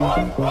And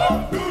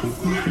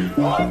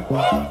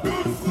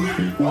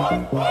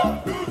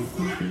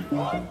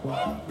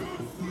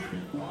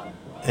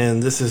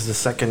this is the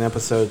second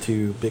episode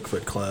to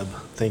Bigfoot Club.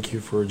 Thank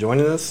you for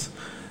joining us.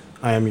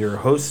 I am your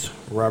host,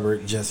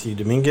 Robert Jesse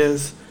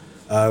Dominguez.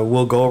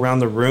 We'll go around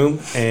the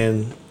room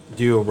and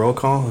do a roll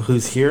call.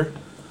 Who's here?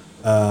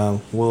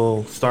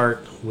 We'll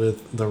start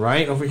with the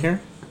right over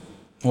here.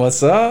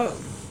 What's up?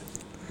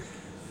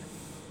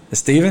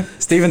 Steven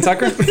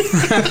Tucker?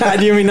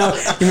 Do you mean tell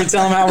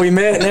him how we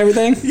met and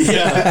everything?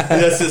 Yeah,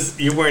 that's just,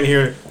 you weren't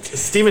here.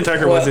 Steven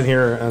Tucker wasn't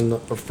here on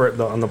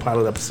the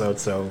pilot episode,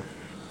 so.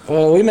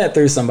 Well, we met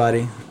through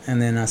somebody,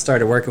 and then I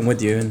started working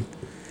with you, and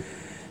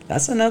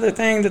that's another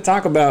thing to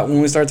talk about when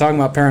we start talking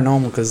about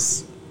paranormal,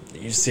 because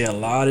you see a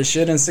lot of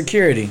shit in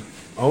security.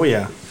 Oh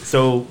yeah.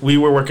 So we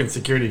were working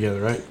security together,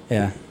 right?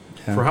 Yeah.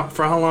 For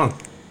how long?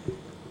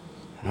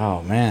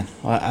 Oh man,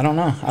 well, I don't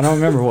know. I don't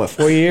remember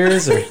 4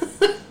 years or.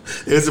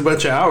 It was a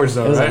bunch of hours,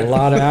 though, right? It was a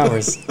lot of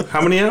hours. How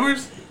many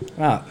hours?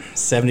 About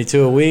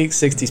 72 a week,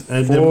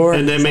 64.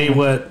 And they made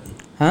what?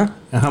 Huh?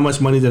 And how much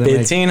money did they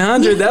make?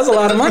 $1,500. That's a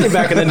lot of money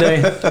back in the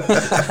day.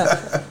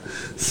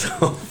 So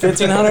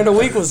 $1,500 a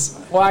week was.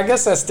 Well, I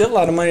guess that's still a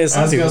lot of money. I was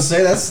gonna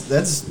say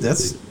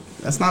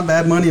that's not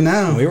bad money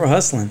now. We were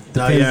hustling.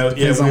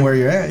 Depends on where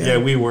you're at. Yeah,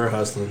 we were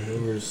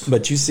hustling.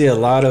 But you see a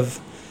lot of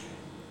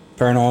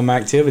paranormal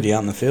activity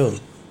out in the field,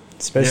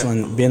 especially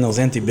in being those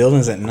empty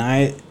buildings at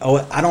night.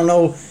 Oh, I don't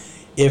know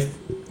if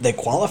they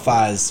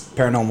qualify as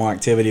paranormal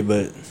activity,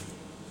 but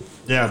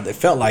yeah, it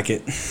felt like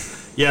it.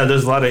 Yeah,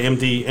 there's a lot of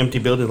empty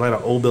buildings, a lot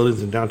of old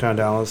buildings in downtown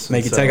Dallas.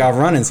 Make you take off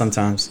running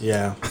sometimes.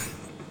 Yeah.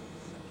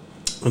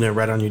 And then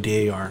right on your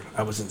DAR,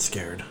 I wasn't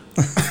scared.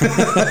 So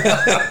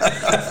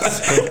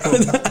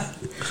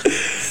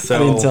I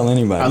didn't tell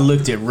anybody. I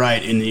looked it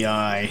right in the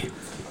eye.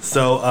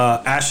 So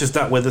Ash is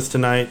not with us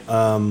tonight,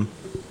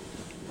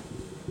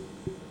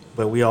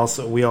 but we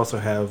also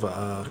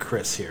have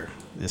Chris here.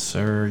 Yes,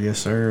 sir. Yes,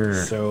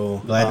 sir.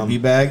 So glad to be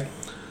back.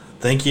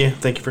 Thank you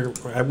for.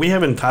 We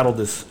haven't titled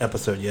this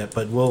episode yet,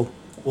 but we'll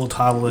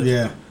title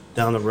it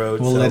down the road.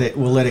 We'll let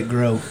it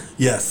grow.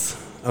 Yes.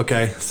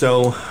 Okay.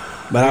 So.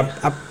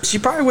 But she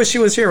probably wish she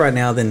was here right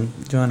now than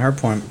doing her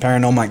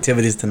paranormal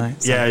activities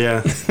tonight. So. Yeah.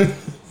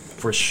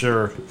 For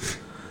sure.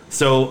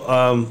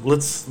 So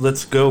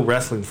let's go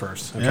wrestling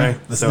first. Okay. Yeah,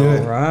 let's do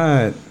it. All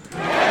right.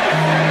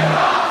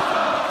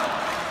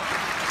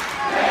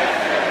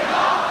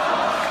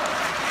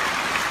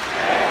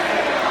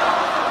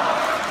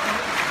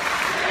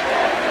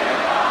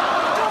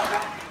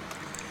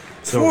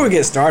 Before we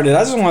get started,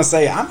 I just want to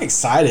say I'm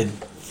excited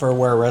for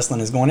where wrestling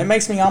is going. It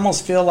makes me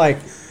almost feel like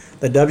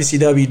the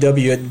WCW,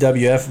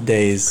 WWF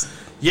days.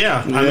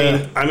 Yeah.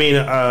 I mean,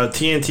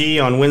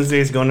 TNT on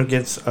Wednesdays going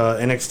against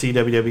NXT,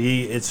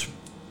 WWE.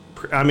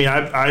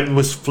 I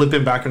was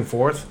flipping back and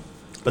forth,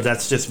 but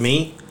that's just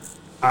me.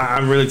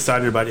 I'm really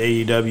excited about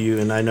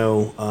AEW, and I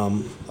know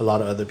a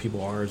lot of other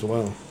people are as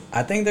well.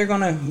 I think they're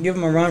going to give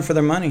them a run for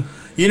their money.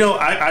 You know,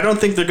 I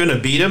don't think they're going to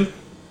beat him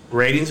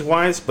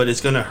ratings-wise, but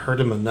it's going to hurt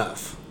him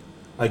enough.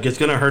 Like, it's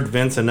going to hurt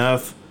Vince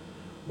enough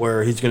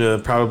where he's going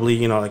to probably,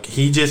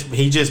 he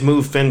just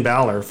moved Finn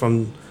Balor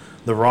from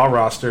the Raw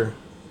roster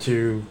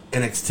to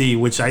NXT,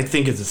 which I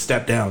think is a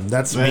step down.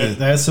 That's me.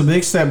 That's a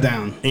big step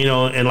down.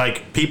 And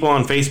like people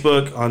on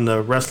Facebook, on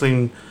the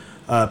wrestling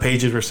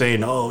pages were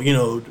saying,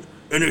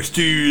 NXT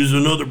is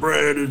another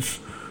brand.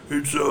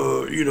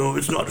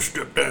 It's not a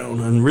step down.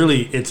 And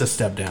really, it's a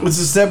step down. It's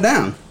a step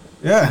down.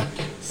 Yeah.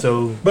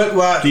 So,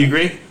 do you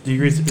agree?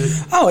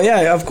 Oh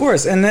yeah, of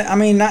course. And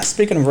not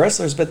speaking of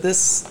wrestlers, but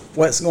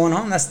what's going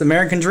on? That's the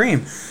American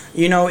dream.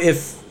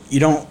 If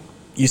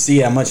you see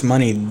how much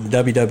money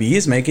WWE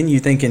is making, you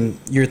think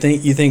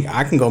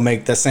I can go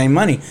make the same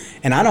money,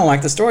 and I don't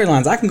like the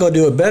storylines. I can go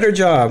do a better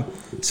job,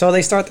 so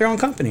they start their own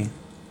company.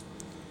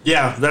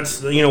 Yeah,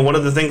 that's one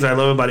of the things I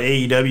love about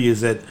AEW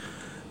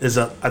is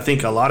I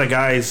think a lot of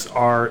guys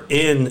are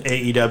in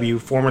AEW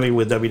formerly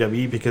with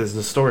WWE because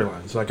of the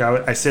storylines. Like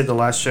I said the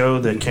last show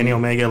that Kenny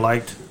Omega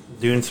liked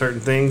doing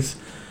certain things,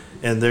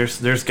 and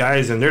there's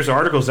guys and there's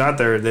articles out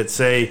there that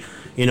say,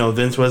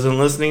 Vince wasn't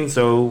listening,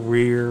 so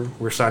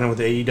we're signing with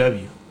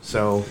AEW.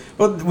 So,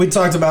 well, we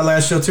talked about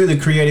last show too, the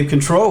creative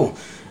control.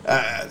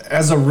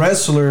 As a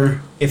wrestler,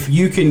 if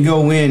you can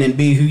go in and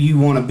be who you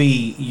want to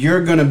be,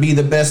 you're going to be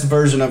the best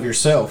version of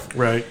yourself.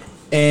 Right.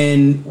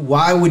 And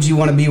why would you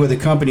want to be with a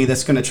company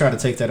that's going to try to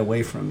take that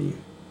away from you?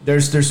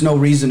 There's no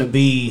reason to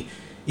be.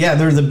 Yeah,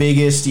 they're the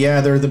biggest. Yeah,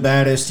 they're the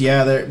baddest.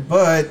 Yeah,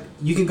 but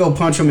you can go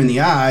punch them in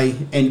the eye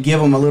and give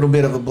them a little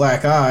bit of a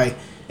black eye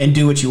and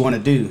do what you want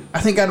to do. I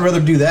think I'd rather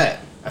do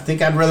that. I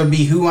think I'd rather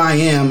be who I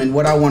am and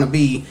what I want to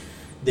be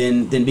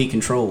than be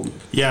controlled.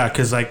 Yeah,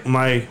 because like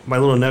my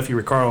little nephew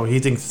Ricardo, he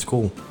thinks it's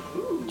cool.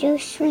 Too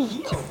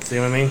sweet. See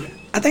what I mean?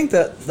 I think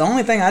the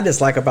only thing I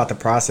dislike about the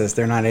process,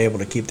 they're not able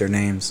to keep their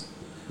names.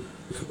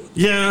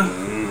 Yeah,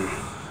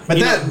 but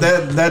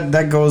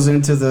that goes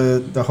into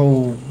the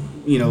whole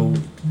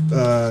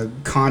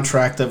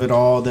contract of it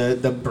all.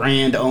 The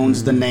brand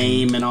owns the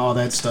name and all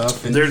that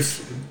stuff. And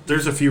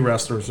there's a few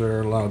wrestlers that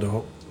are allowed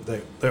to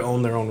they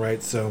own their own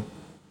rights. So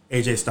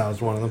AJ Styles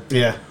is one of them.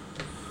 Yeah.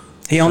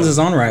 He owns his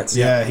own rights.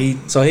 Yeah,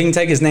 so he can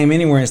take his name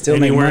anywhere and still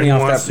make Anywhere money he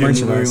off wants that to,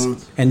 anywhere merchandise. he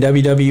wants. And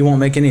WWE won't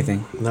make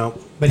anything. No.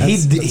 But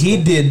he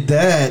did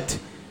that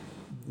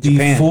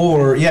Japan.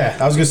 before. Yeah,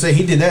 I was gonna say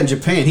he did that in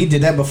Japan. He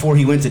did that before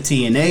he went to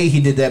TNA. He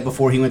did that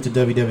before he went to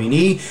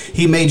WWE.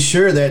 He made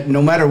sure that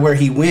no matter where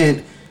he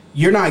went,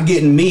 you're not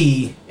getting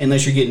me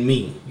unless you're getting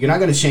me. You're not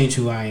going to change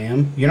who I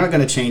am. You're not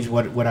going to change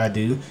what I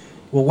do.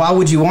 Well, why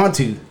would you want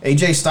to?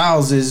 AJ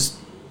Styles is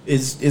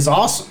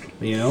awesome,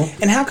 you know.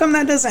 And how come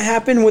that doesn't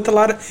happen with a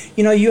lot of,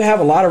 you have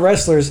a lot of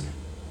wrestlers,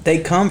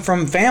 they come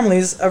from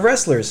families of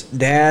wrestlers,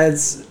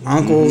 dads,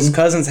 uncles,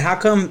 cousins. How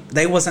come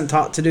they wasn't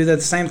taught to do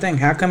the same thing?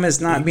 How come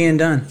it's not being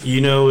done?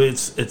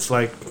 It's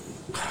like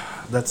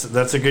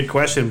that's a good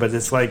question, but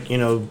it's like,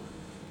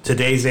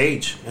 today's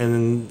age,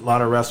 and a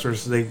lot of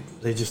wrestlers, they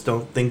just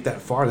don't think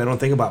that far. They don't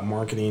think about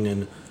marketing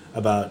and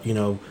about, hey,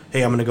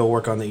 I'm going to go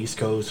work on the East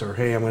Coast, or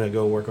hey, I'm going to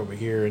go work over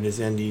here in his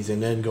indies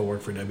and then go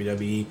work for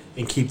WWE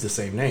and keep the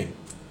same name.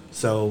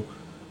 So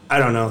I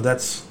don't know.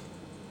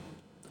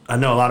 I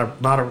know a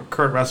lot of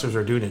current wrestlers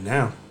are doing it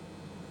now.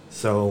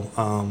 So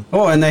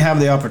and they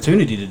have the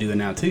opportunity to do it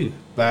now too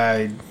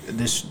by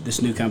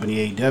this new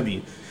company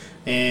AEW,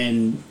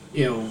 and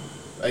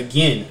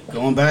again,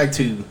 going back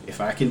to, if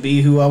I can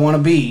be who I want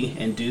to be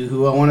and do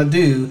who I want to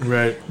do,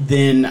 right,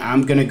 then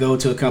I'm going to go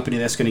to a company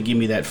that's going to give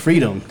me that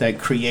freedom, that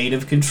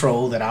creative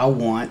control that I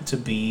want to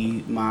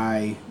be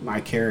my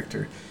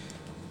character.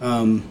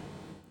 And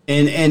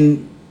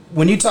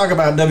when you talk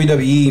about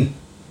WWE,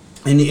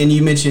 and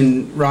you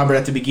mentioned, Robert,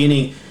 at the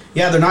beginning,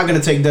 yeah, they're not going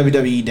to take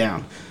WWE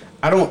down.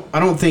 I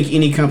don't think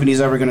any company is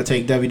ever going to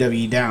take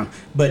WWE down,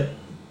 but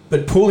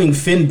pulling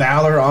Finn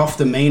Balor off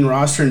the main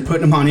roster and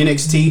putting him on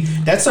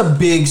NXT, that's a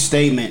big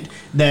statement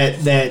that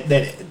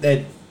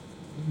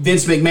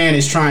Vince McMahon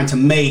is trying to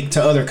make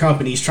to other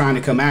companies trying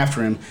to come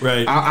after him.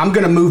 Right. I'm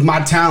going to move my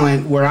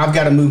talent where I've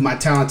got to move my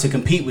talent to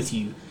compete with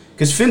you.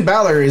 Because Finn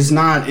Balor is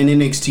not an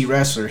NXT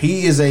wrestler.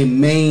 He is a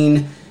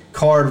main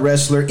card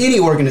wrestler. Any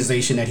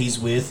organization that he's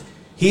with,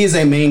 he is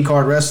a main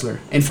card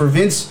wrestler. And for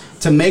Vince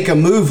to make a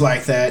move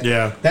like that,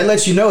 that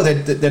lets you know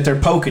that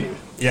they're poking him.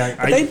 Yeah,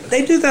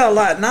 they do that a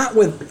lot, not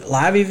with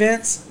live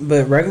events,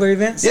 but regular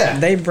events. Yeah.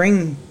 They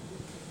bring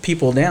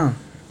people down,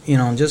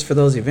 just for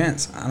those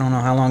events. I don't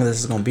know how long this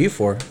is going to be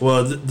for.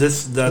 Well,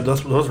 those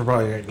are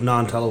probably like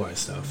non-televised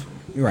stuff.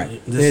 You're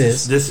right.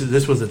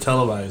 This was a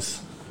televised.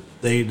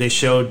 They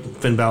showed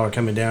Finn Balor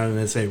coming down, and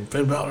they say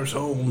Finn Balor's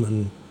home,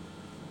 and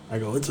I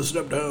go, it's a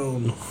step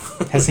down.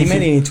 Has he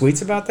made any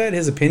tweets about that?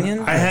 His opinion?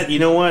 I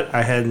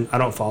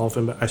don't follow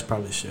Finn Balor. I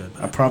probably should.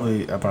 I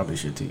probably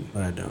should too.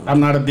 But I don't. I'm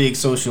not a big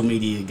social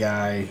media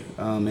guy.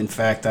 In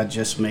fact, I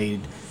just made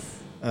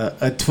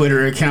a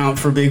Twitter account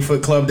for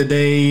Bigfoot Club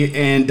today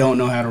and don't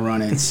know how to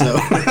run it. So,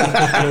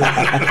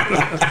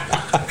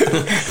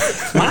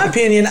 my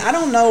opinion, I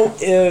don't know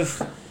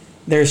if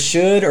there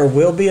should or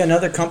will be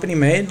another company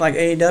made like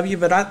AEW,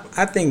 but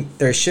I think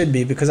there should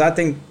be, because I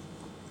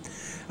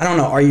don't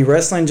know, are you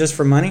wrestling just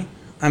for money?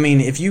 I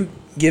mean, if you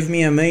give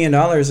me $1 million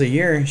a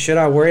year, should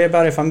I worry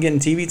about if I'm getting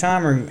TV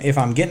time or if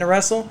I'm getting to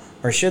wrestle,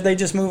 or should they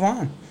just move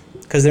on?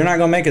 Because they're not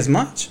going to make as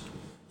much.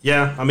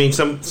 Yeah, I mean,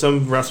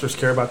 some wrestlers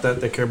care about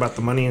that. They care about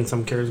the money, and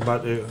some cares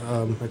about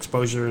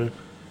exposure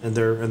and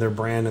their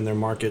brand and their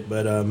market.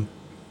 But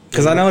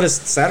because I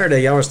noticed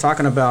Saturday y'all was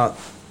talking about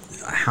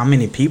how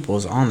many people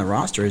is on the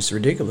roster. It's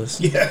ridiculous.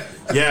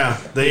 Yeah,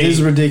 it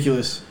is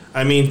ridiculous.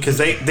 I mean, because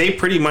they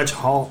pretty much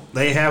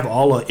they have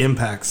all of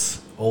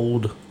Impact's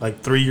old,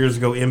 like 3 years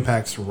ago,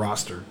 Impact's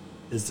roster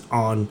is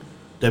on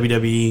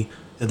WWE,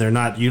 and they're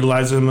not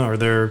utilizing them, or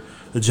they're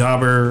a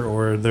jobber,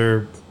 or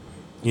they're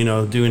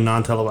doing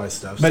non-televised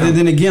stuff. But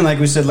then again, like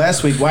we said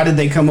last week, why did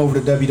they come over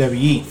to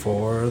WWE?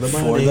 For the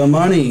money. For the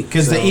money.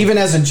 Because even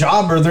as a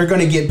jobber, they're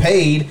going to get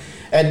paid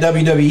at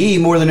WWE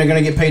more than they're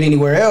going to get paid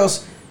anywhere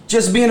else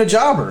just being a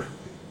jobber.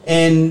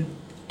 And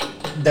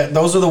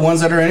those are the ones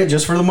that are in it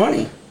just for the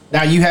money.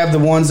 Now, you have the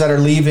ones that are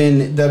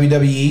leaving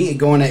WWE,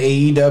 going to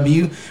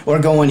AEW, or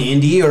going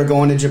indie, or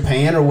going to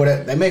Japan, or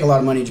whatever. They make a lot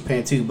of money in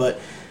Japan, too. But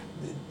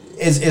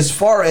as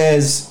far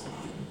as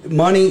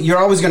money, you're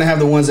always going to have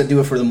the ones that do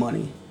it for the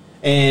money.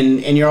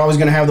 And you're always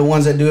going to have the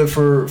ones that do it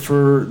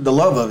for the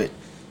love of it.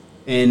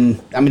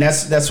 And, I mean,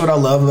 that's what I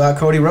love about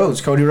Cody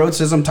Rhodes. Cody Rhodes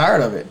says, I'm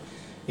tired of it.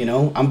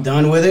 I'm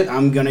done with it.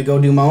 I'm going to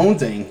go do my own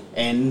thing.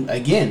 And,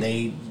 again,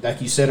 they,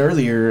 like you said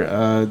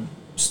earlier,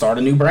 start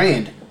a new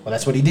brand. Well,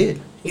 that's what he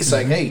did. He's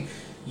like, hey,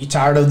 you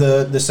tired of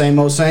the same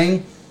old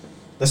saying?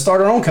 Let's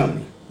start our own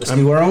company. Let's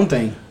do our own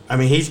thing. I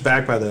mean, he's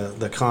backed by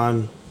the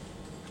Khan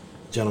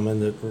gentleman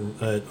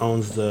that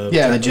owns the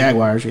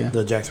Jaguars,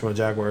 the Jacksonville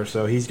Jaguars.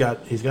 So he's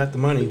got the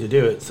money to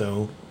do it.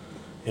 So,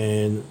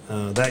 and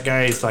that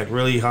guy is like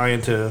really high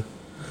into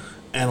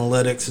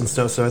analytics and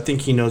stuff. So I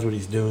think he knows what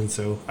he's doing.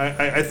 So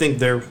I think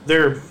they're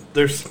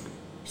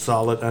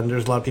solid. And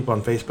there's a lot of people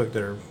on Facebook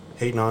that are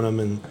hating on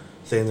them and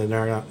saying that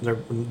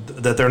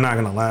they're not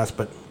going to last,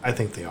 but I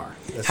think they are.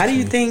 How do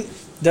you think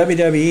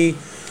WWE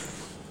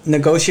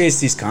negotiates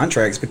these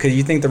contracts? Because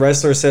you think the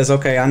wrestler says,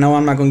 okay, I know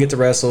I'm not going to get to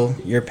wrestle.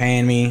 You're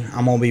paying me.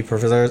 I'm going to be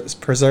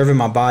preserving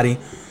my body.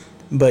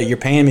 But you're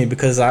paying me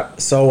because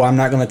I'm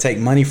not going to take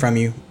money from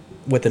you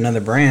with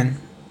another brand.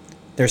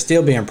 They're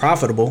still being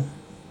profitable.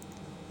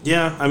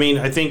 Yeah, I mean,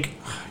 I think,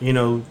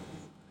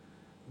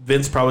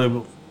 Vince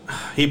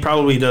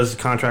probably does a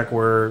contract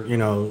where, hey,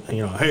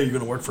 you're going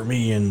to work for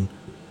me, and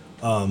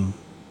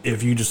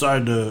if you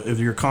decide if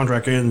your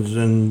contract ends,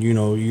 then,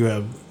 you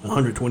have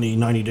 120,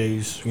 90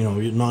 days,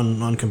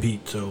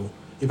 non-compete. So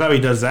he probably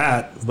does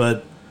that,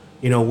 but,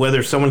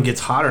 whether someone gets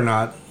hot or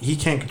not, he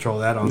can't control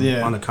that on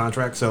the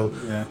contract. So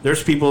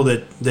there's people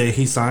that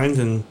he signs,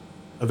 and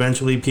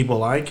eventually people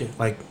like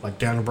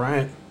Daniel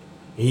Bryan.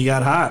 He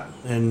got hot,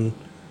 and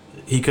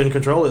he couldn't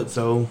control it,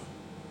 so...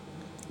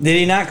 Did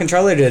he not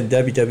control it, or did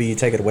WWE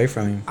take it away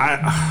from him?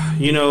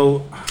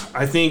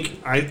 I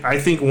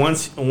think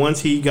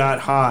once he got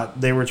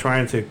hot, they were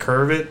trying to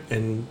curve it,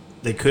 and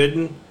they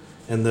couldn't,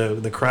 and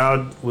the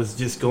crowd was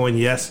just going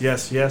yes,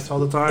 yes, yes all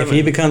the time. If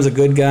he becomes a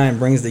good guy and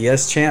brings the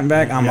yes chant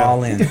back, I'm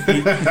all in.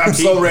 I'm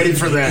so ready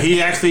for that.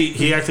 He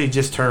actually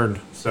just turned.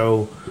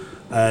 So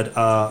at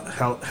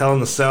Hell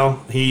in a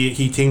Cell,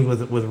 he teamed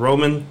with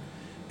Roman.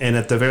 And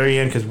at the very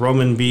end, because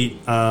Roman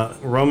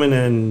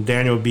and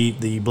Daniel beat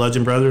the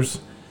Bludgeon Brothers,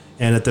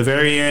 and at the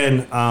very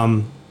end,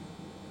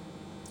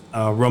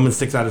 Roman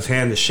sticks out his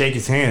hand to shake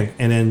his hand,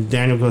 and then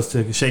Daniel goes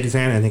to shake his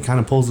hand, and he kind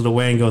of pulls it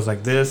away and goes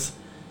like this.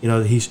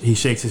 He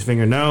shakes his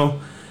finger no,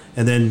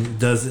 and then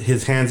does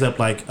his hands up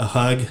like a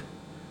hug,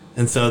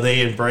 and so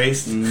they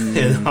embraced,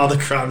 and all the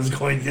crowd was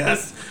going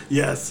yes,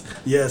 yes,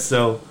 yes.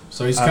 So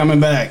he's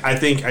coming back. I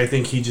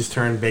think he just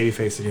turned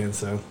babyface again.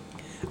 So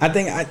I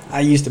think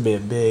I used to be a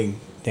big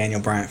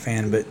Daniel Bryan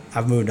fan, but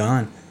I've moved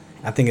on.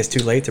 I think it's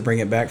too late to bring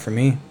it back for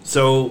me.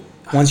 So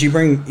once you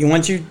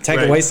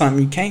take away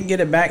something, you can't get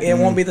it back. It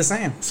won't be the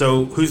same.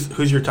 So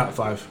who's your top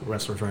 5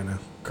 wrestlers right now,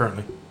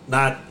 currently?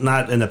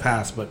 Not in the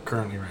past, but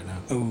currently right now.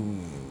 Ooh.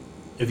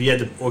 If you had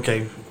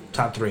to,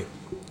 top 3.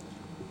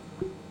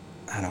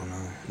 I don't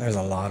know. There's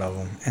a lot of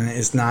them, and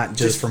it's not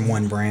just from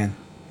one brand.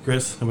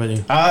 Chris, how about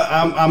you?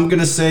 I'm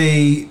gonna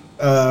say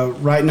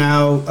right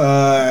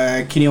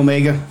now, Kenny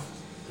Omega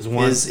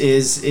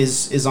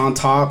is on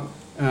top.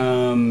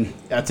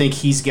 I think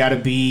he's got to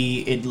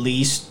be at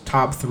least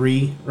top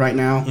 3 right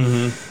now.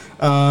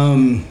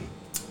 Mm-hmm.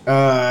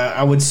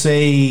 I would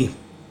say,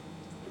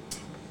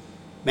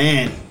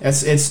 man,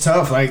 it's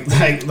tough. Like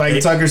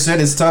Tucker said,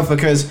 it's tough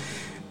because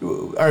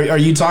are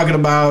you talking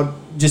about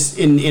just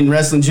in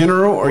wrestling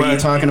general, or are you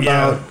talking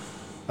about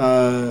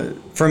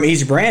from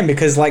each brand?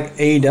 Because like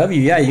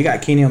AEW, you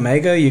got Kenny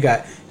Omega, you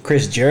got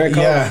Chris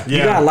Jericho. You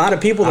got a lot of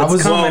people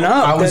that's coming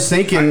up. I was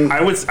thinking.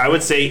 I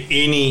would say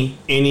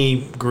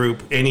any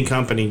group, any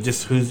company.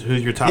 Just who's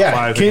your top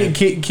 5?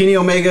 Kenny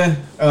Omega.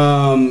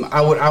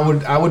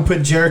 I would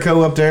put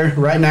Jericho up there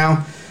right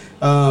now.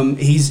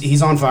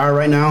 He's on fire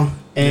right now,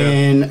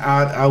 and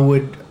I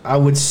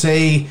would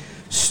say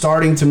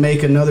starting to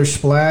make another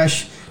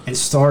splash and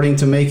starting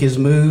to make his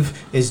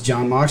move is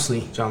Jon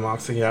Moxley. Jon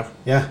Moxley, yeah.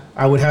 Yeah,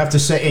 I would have to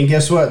say, and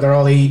guess what? They're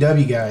all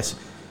AEW guys.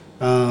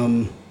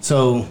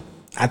 So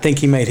I think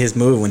he made his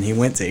move when he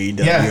went to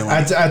AEW. Yeah,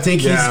 I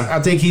think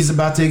he's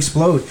about to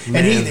explode.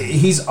 Man. And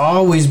he's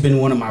always been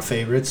one of my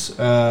favorites.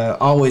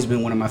 Always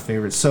been one of my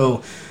favorites.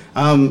 So,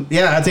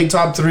 I think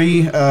top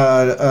 3: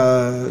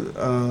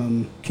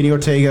 Kenny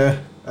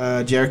Ortega,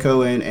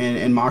 Jericho,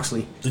 and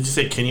Moxley. Did you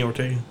say Kenny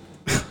Ortega?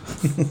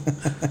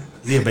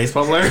 Is he a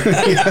baseball player?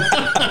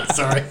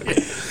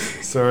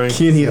 Sorry.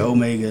 Kenny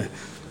Omega.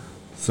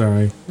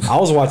 Sorry. I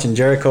was watching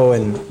Jericho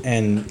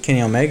and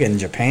Kenny Omega in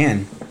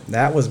Japan.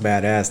 That was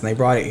badass, and they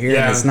brought it here,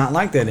 and it's not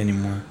like that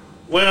anymore.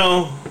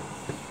 Well,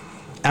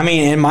 I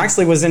mean, and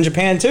Moxley was in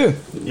Japan too.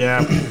 Yeah,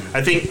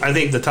 I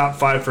think the top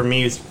 5 for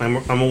me is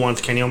number 1 is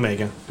Kenny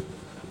Omega,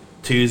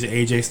 2 is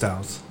AJ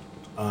Styles,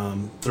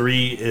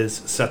 3 is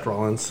Seth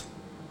Rollins,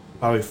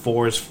 probably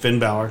 4 is Finn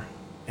Balor,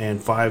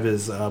 and 5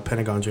 is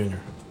Pentagon Jr.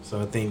 So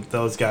I think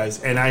those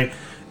guys, and I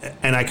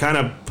kind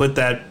of put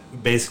that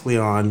basically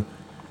on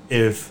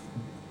if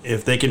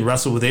they can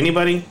wrestle with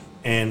anybody,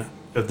 and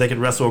if they could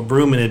wrestle a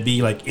broom and it'd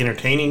be like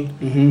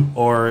entertaining,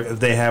 or if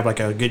they have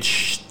like a good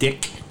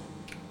shtick.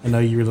 I know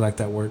you really like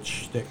that word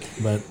shtick,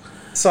 but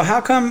so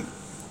how come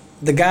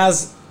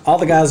all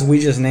the guys we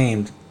just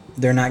named,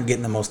 they're not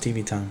getting the most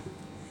TV time?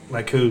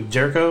 Like who,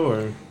 Jericho,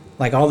 or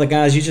like all the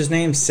guys you just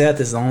named? Seth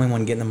is the only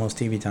one getting the most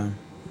TV time.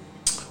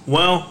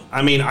 Well,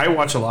 I mean, I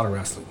watch a lot of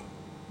wrestling,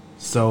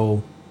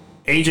 so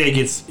AJ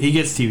gets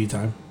TV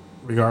time,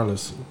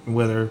 regardless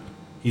whether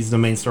he's the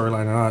main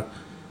storyline or not.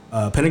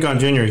 Pentagon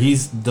Jr. He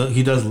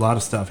does a lot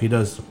of stuff. He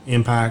does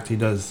Impact. He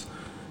does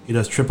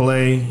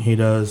AAA. He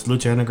does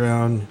Lucha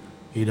Underground.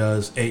 He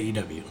does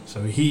AEW.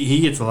 So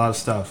he gets a lot of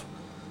stuff.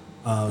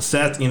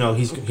 Seth,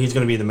 he's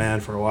going to be the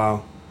man for a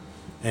while.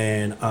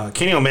 And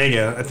Kenny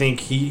Omega, I think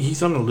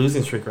he's on a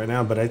losing streak right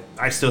now, but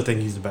I still think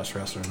he's the best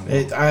wrestler in the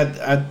world.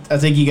 I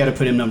think you got to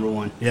put him number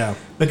 1. Yeah,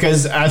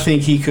 because I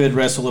think he could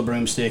wrestle a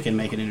broomstick and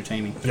make it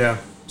entertaining. Yeah.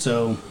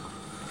 So.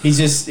 He's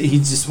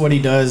just what he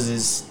does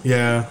is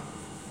Yeah.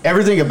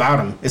 everything about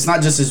him. It's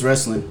not just his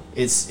wrestling.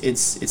 It's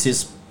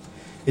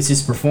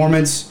his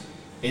performance.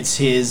 It's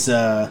his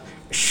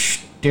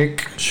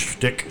shtick.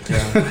 Shtick.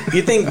 Yeah.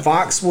 You think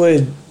Fox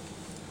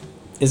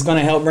is going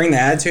to help bring the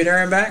Attitude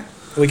Era back?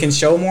 We can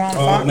show more on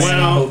Fox. man.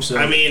 I Well, hope so.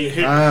 I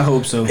mean, I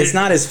hope so. It's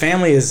not as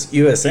family as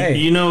USA.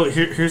 you know,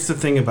 here's the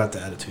thing about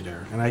the Attitude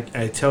Era, and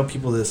I tell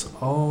people this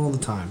all the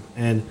time.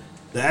 And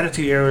the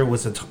Attitude Era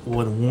was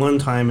one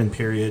time and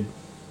period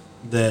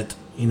that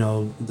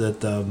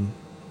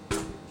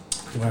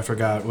I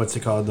forgot what's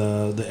it called,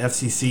 the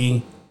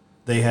FCC.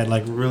 They had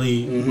like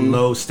really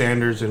low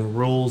standards and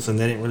rules, and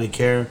they didn't really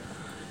care.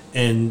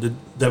 And the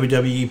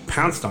WWE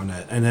pounced on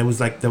that, and it was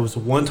like there was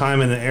one time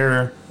in the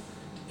era.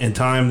 In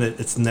time that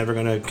it's never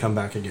going to come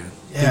back again.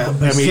 Yeah,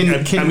 I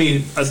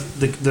mean,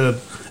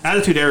 the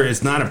Attitude Era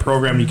is not a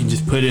program you can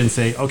just put in and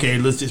say, okay,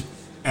 let's just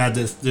add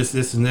this,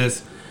 and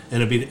this,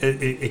 and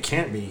it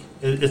can't be.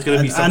 It's going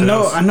to be something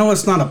else. I know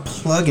it's not a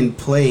plug and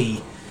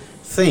play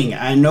thing.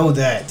 I know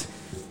that,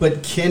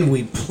 but can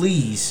we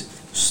please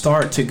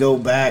start to go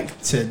back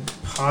to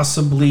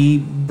possibly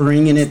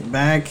bringing it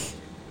back?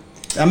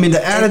 I mean,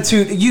 the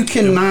Attitude, you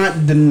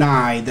cannot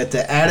deny that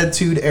the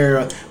Attitude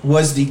Era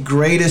was the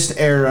greatest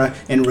era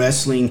in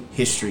wrestling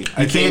history.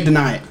 You can't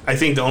deny it. I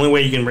think the only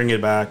way you can bring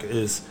it back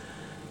is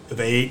if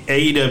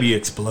AEW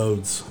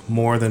explodes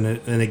more than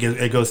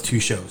it goes 2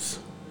 shows.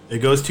 It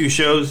goes 2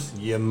 shows,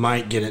 you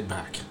might get it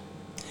back.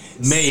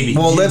 Maybe.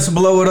 Well, let's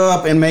blow it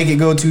up and make it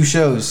go 2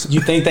 shows.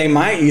 You think they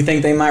might? You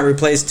think they might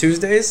replace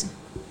Tuesdays?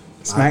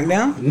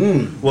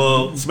 SmackDown?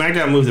 Well,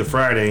 SmackDown moved to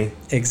Friday.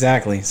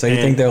 Exactly. So you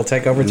And think they'll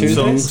take over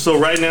Tuesdays? So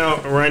right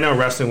now,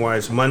 wrestling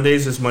wise,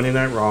 Mondays is Monday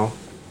Night Raw.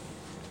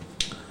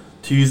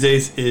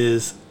 Tuesdays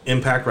is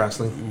Impact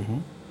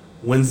Wrestling.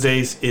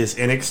 Wednesdays is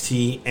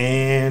NXT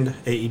and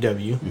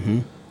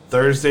AEW.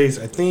 Thursdays,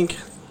 I think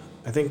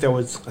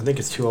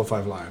it's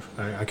 205 Live.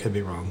 I could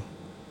be wrong.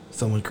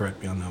 Someone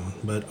correct me on that one.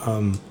 But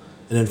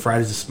and then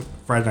Friday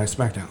Night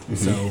SmackDown.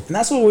 So And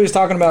that's what we was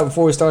talking about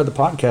before we started the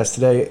podcast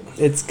today.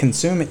 It's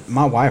consuming.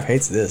 My wife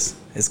hates this.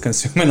 It's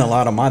consuming a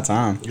lot of my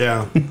time.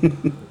 yeah,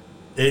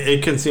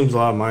 it consumes a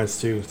lot of mine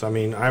too. So, I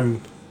mean,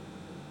 I'm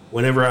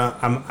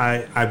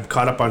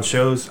caught up on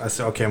shows. I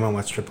say, okay, I'm gonna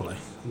watch AAA.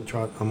 I'm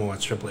gonna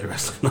watch AAA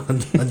wrestling on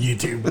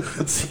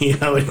YouTube, see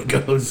how it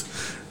goes.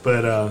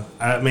 But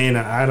I mean,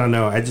 I don't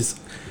know.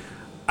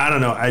 I don't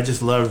know. I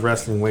just love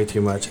wrestling way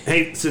too much.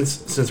 Hey,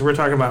 since we're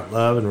talking about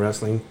love and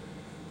wrestling,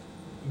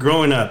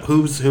 growing up,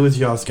 who was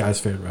y'all's guys'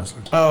 favorite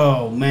wrestler?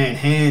 Oh man,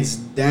 hands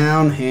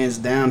down,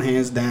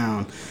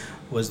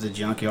 was the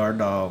Junkyard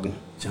Dog.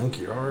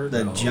 Junkyard.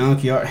 The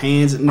Junkyard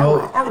hands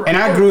no. And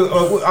I grew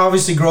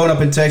obviously growing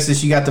up in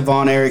Texas. You got the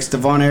Von Erichs. The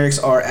Von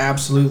Erichs are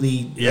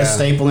absolutely a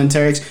staple in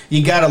Texas.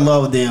 You gotta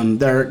love them.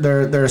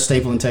 They're a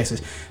staple in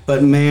Texas.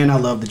 But man, I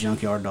love the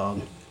Junkyard Dog.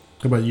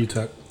 What about you,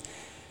 Tuck?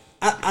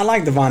 I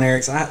like the Von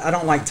Erichs. I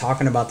don't like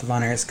talking about the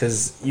Von Erichs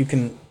because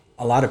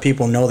a lot of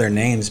people know their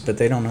names, but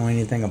they don't know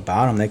anything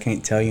about them. They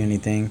can't tell you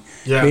anything.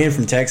 Yeah. Being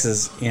from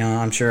Texas,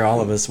 I'm sure all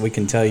of us, we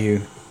can tell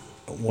you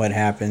what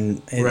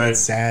happened. It's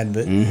sad,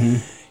 but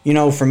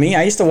for me,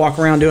 I used to walk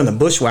around doing the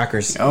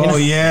bushwhackers. Oh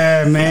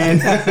yeah, man.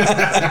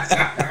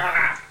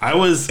 I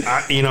was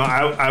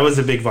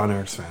a big Von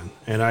Erichs fan,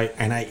 and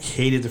I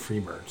hated the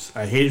Freebirds.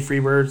 I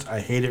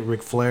hated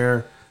Ric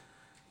Flair,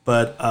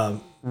 but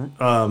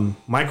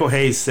Michael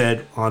Hayes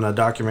said on a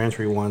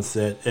documentary once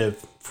that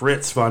if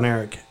Fritz Von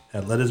Erich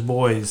had let his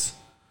boys,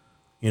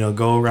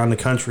 go around the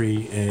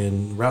country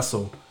and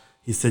wrestle,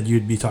 he said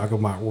you'd be talking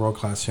about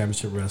world-class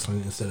championship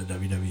wrestling instead of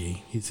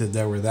WWE. He said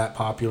they were that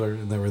popular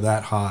and they were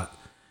that hot,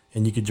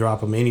 and you could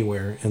drop them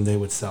anywhere and they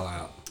would sell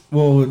out.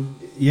 Well,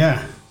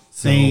 yeah.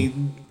 So,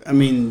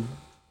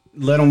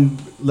 let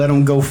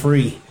them go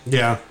free.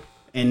 Yeah.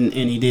 And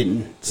he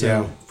didn't. So.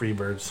 Yeah,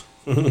 Freebirds.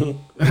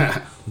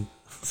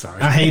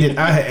 Sorry. I hated.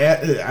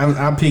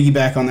 I'll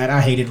piggyback on that.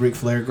 I hated Ric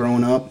Flair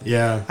growing up.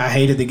 Yeah. I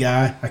hated the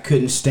guy. I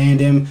couldn't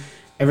stand him.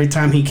 Every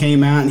time he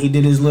came out and he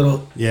did his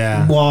little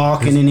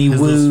walk and then he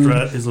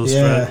wooed. His little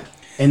strut.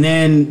 And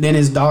then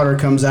his daughter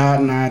comes out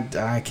and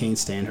I can't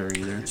stand her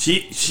either.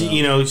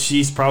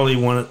 She's probably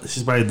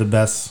she's probably the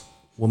best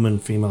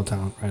female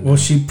talent right now. Well,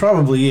 she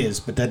probably is,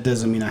 but that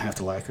doesn't mean I have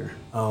to like her.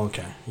 Oh,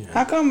 okay. Yeah.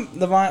 How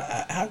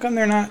come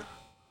they're not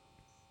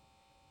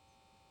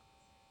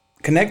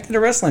connected to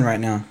wrestling right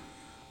now?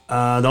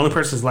 The only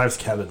person whose life's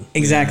Kevin.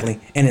 Exactly.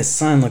 Yeah. And his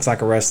son looks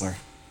like a wrestler.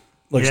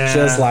 Looks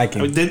just like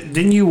him.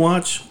 Didn't you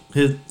watch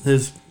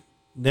his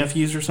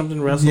nephews or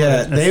something wrestle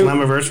at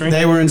Slammiversary?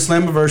 They were in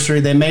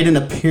Slammiversary. They made an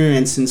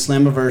appearance in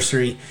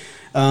Slammiversary.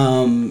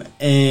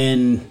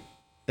 And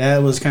that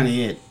was kind of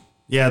it.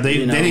 Yeah, they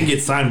didn't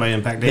get signed by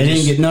Impact. They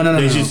didn't get no.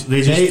 They just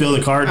fill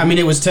the card. I mean,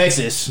 it was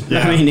Texas. Yeah.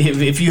 I mean,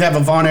 if you have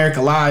a Von Erich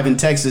alive in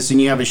Texas and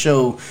you have a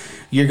show,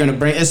 you're going to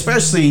bring.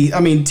 Especially,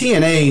 I mean,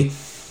 TNA,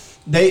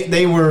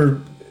 they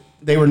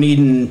were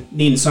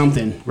needing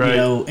something, right?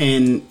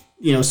 And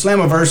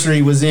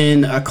Slammiversary was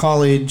in a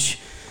college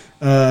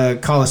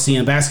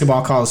Coliseum,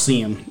 basketball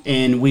Coliseum,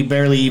 and we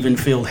barely even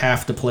filled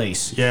half the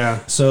place.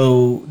 Yeah.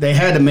 So they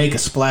had to make a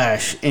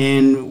splash,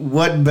 and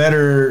what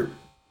better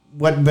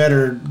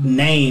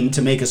name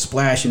to make a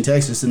splash in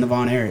Texas than the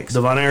Von Erichs?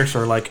 The Von Erichs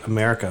are like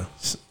America.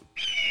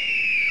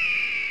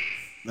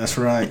 That's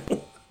right.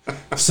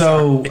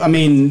 So, I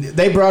mean,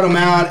 they brought them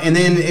out, and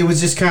then it was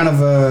just kind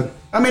of a...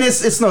 I mean,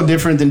 it's no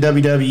different than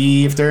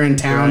WWE. If they're in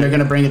town, they're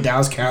going to bring a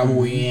Dallas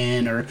Cowboy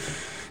in, or,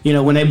 you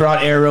know, when they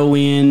brought Arrow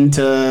in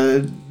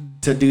to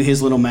do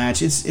his little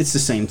match, it's the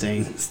same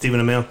thing. Stephen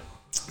Amell.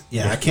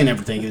 Yeah, I can't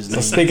ever think of his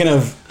name. Speaking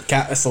of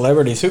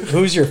celebrities,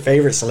 who's your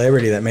favorite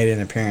celebrity that made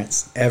an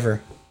appearance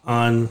ever?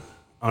 On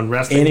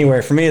wrestling?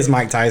 Anywhere. For me, it's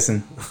Mike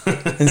Tyson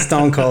and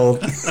Stone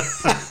Cold.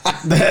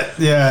 That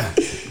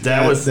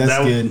was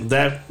good.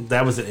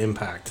 That was an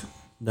impact.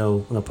 No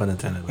pun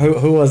intended.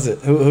 Who was it?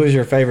 Who's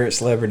your favorite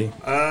celebrity?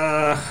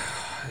 I'm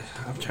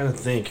trying to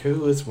think.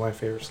 Who is my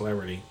favorite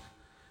celebrity?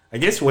 I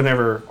guess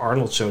whenever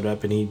Arnold showed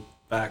up and he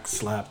back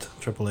slapped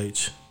Triple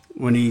H.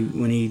 When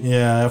he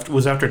Yeah, it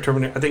was after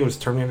Terminator. I think it was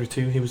Terminator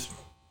 2. He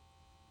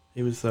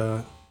was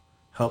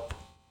help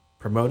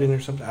promoting or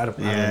something. I don't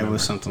it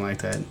was something like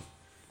that.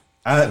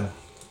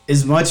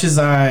 As much as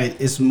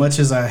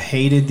I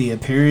hated the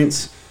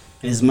appearance,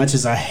 and as much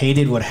as I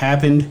hated what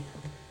happened,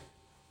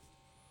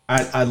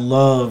 I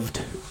loved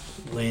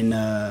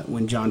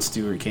when Jon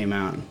Stewart came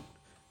out.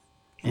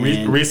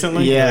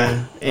 Recently?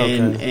 Yeah. Okay.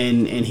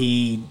 And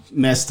he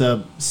messed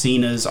up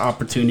Cena's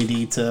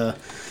opportunity to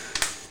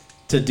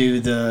do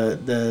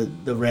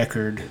the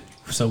record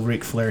so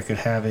Ric Flair could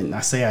have it. And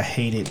I say I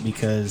hate it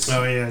because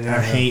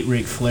I hate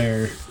Ric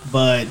Flair,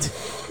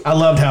 but I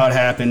loved how it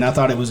happened. I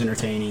thought it was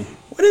entertaining.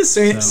 What is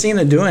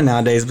Cena doing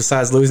nowadays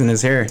besides losing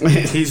his hair?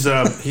 He's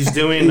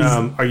doing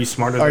Are You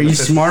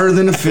Smarter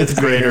Than a Fifth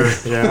Grader?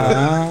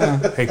 Yeah.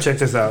 Hey, check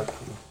this out.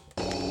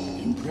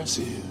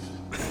 Impressive.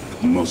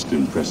 Most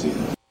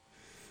impressive.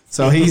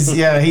 So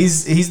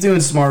he's doing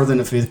Smarter Than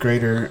a Fifth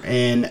Grader,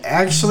 and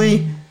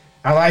actually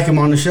I like him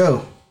on the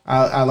show.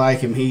 I like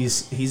him.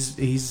 He's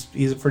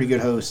a pretty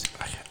good host.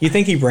 You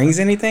think he brings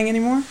anything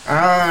anymore?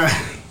 I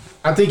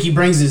think he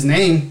brings his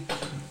name.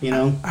 You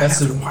know, I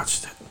haven't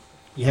watched it.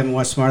 You haven't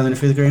watched Smarter Than a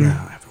Fifth Grader? No,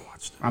 I haven't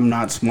watched it. I'm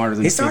not smarter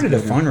than. He started a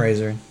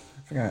fundraiser. I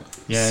forgot.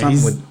 Yeah,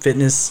 something with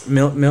fitness,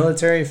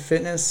 military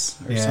fitness,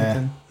 or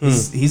something.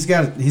 He's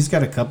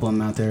got a couple of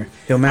them out there.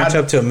 He'll match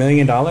up to $1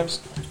 million.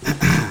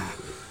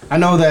 I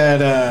know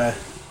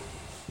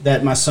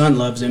that my son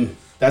loves him.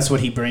 That's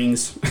what he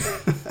brings.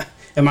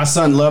 And my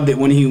son loved it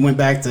when he went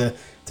back to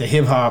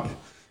hip hop,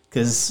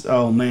 because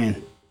oh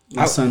man,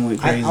 my son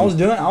went crazy. I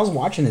was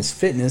watching his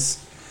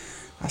fitness.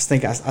 I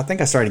think I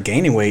started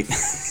gaining weight.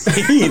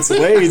 He eats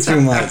way too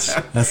much.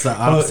 That's the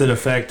opposite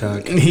effect,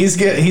 Huck. He's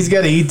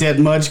got to eat that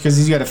much because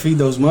he's got to feed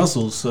those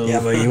muscles. So yeah,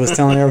 but he was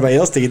telling everybody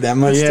else to eat that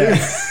much too.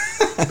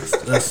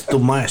 That's too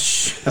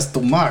much. That's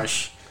too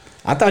much.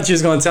 I thought you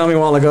was going to tell me a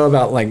while ago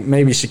about like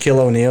maybe Shaquille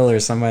O'Neal or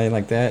somebody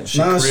like that.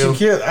 No,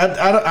 Shaquille.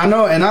 I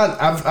know, and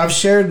I've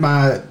shared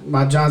my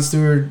Jon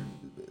Stewart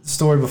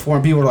story before,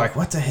 and people are like,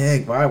 "What the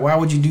heck? Why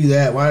would you do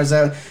that? Why is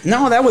that?"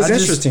 No, that was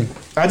interesting.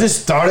 I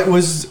just thought it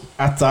was.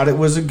 I thought it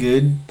was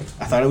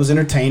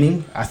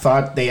entertaining. I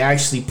thought they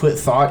actually put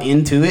thought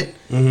into it.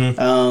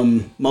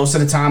 Mm-hmm. Most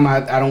of the time,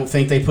 I don't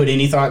think they put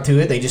any thought to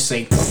it. They just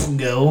say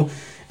go,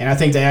 and I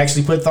think they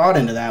actually put thought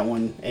into that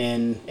one,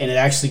 and it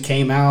actually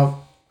came out.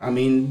 I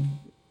mean,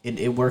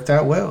 it worked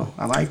out well.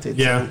 I liked it.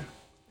 Yeah.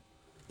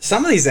 So.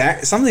 Some of these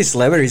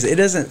celebrities, it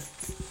doesn't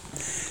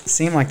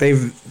seem like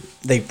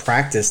they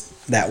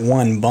practiced that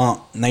one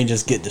bump and they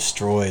just get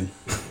destroyed.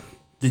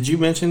 Did you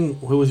mention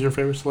who was your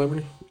favorite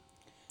celebrity?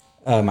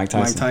 Mike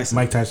Tyson.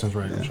 Mike Tyson's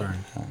right. I'm sorry.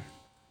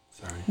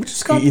 Sorry.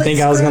 You think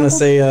I was going to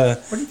say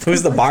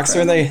who's the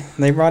boxer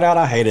they brought out?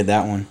 I hated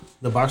that one.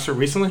 The boxer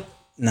recently?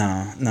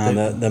 No,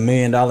 the $1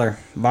 million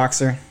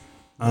boxer.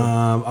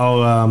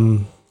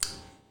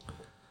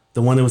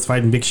 The one that was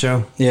fighting Big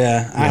Show?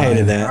 Yeah, I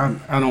hated that.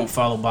 I don't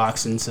follow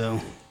boxing, so.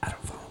 I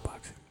don't follow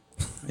boxing.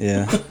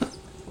 Yeah.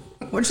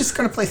 We're just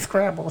going to play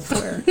Scrabble, I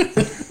swear.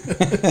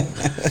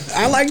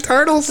 I like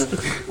turtles.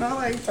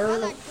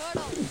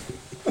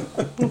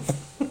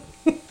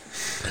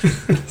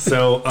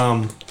 So,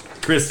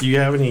 Chris, do you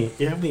have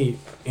any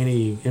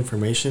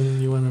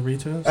information you want to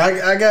read to us?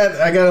 I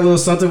got a little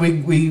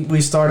something.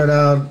 We started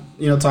out,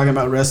 talking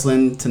about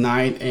wrestling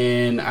tonight,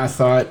 and I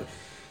thought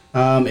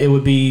it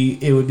would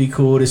be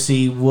cool to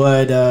see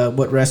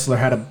what wrestler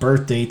had a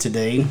birthday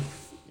today,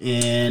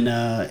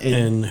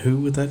 and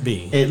who would that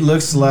be? It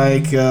looks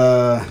like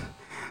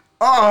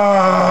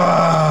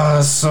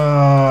awesome.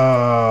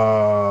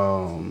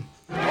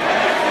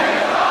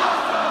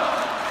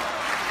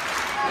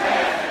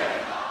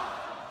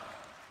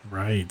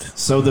 Right.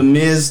 So the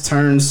Miz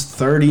turns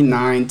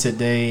 39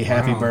 today.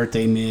 Happy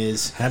birthday,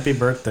 Miz. Happy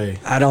birthday.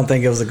 I don't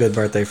think it was a good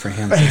birthday for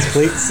him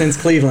since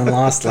Cleveland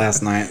lost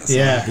last night. So.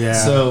 Yeah.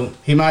 So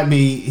he might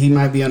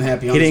be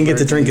unhappy. He didn't get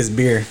to drink his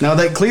beer. Now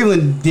that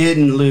Cleveland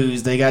didn't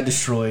lose, they got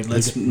destroyed.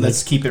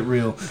 Let's keep it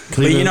real.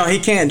 But he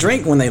can't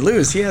drink when they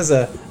lose. He has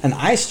an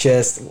ice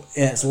chest and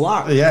it's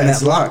locked. Yeah, and it's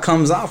that lock locked.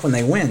 comes off when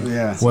they win.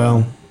 Yeah.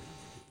 Well,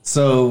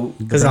 So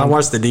Because I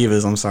watched the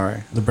Divas. I'm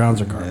sorry. the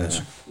Browns are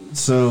garbage.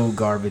 so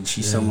garbage.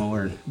 She's so my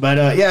word.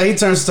 But he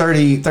turns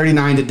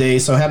 39 today.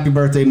 So happy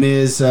birthday,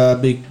 Miz.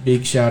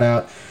 Big shout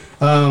out.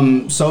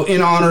 So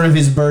in honor of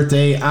his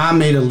birthday, I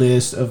made a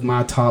list of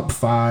my top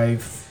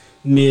 5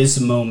 Miz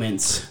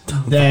moments.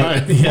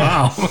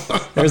 Wow.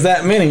 There's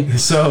that many.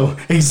 So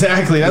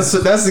exactly, that's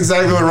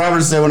exactly what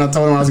Robert said when I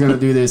told him I was going to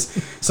do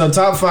this. So my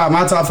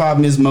top 5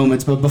 Miz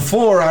moments. But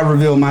before I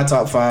reveal my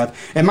top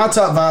 5, and my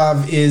top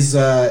 5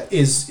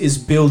 is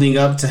building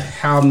up to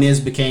how Miz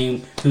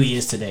became who he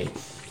is today.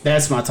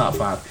 That's my top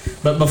 5.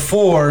 But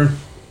before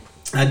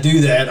I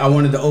do that, I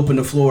wanted to open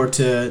the floor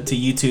to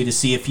you two to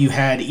see if you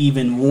had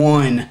even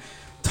one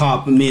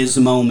top Miz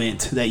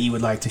moment that you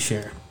would like to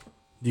share.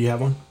 Do you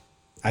have one?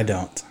 I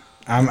don't.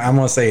 I'm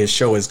gonna say his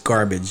show is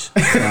garbage.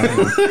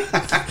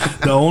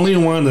 The only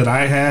one that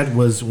I had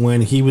was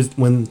when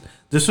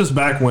this was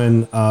back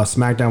when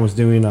SmackDown was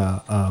doing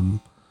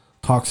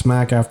Talk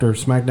Smack after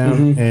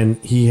SmackDown, and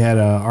he had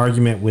an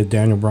argument with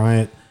Daniel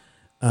Bryant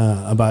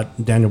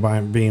about Daniel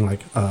Bryant being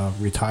like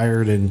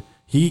retired, and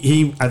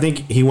I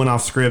think he went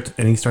off script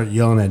and he started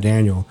yelling at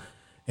Daniel,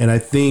 and I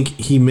think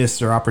he missed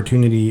their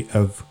opportunity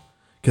of.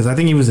 Because I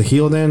think he was a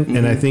heel then,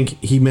 and I think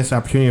he missed the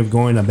opportunity of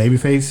going a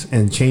babyface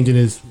and changing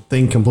his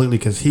thing completely.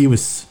 Because he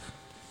was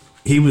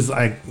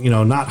like,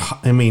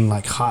 not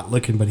like hot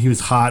looking, but he was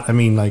hot. I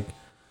mean, like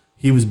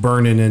he was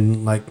burning,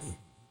 and like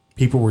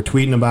people were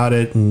tweeting about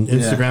it and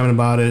Instagramming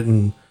about it,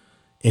 and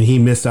he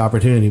missed the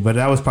opportunity. But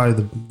that was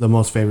probably the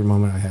most favorite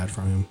moment I had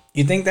from him.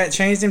 You think that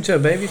changed him to a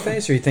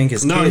babyface, or you think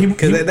his No, kid?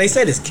 Because they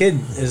said his kid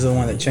is the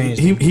one that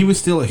changed him. He was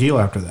still a heel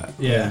after that.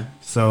 Yeah.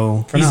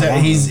 So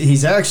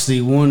He's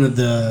actually one of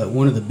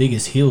the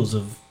biggest heels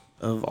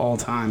of all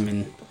time,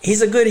 and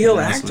He's a good heel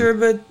actor,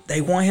 but they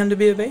want him to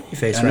be a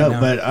babyface I know,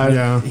 right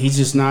now. but he's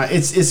just not.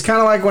 It's kind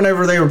of like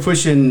whenever they were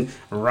pushing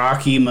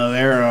Rocky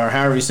Maivia, or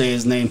however you say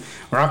his name,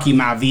 Rocky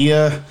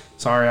Maivia.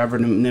 Sorry, I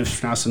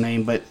mispronounced the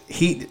name, but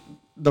The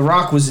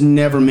Rock was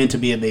never meant to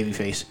be a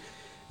babyface.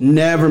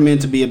 Never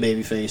meant to be a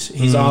babyface.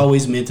 He's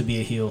always meant to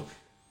be a heel.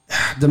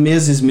 The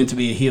Miz is meant to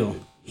be a heel.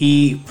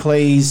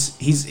 He's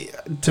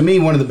to me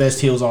one of the best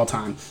heels all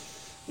time.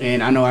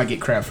 And I know I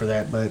get crap for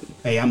that, but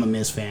hey, I'm a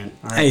Miz fan.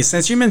 All right? Hey,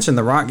 since you mentioned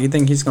The Rock, do you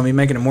think he's going to be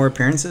making more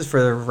appearances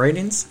for the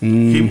ratings?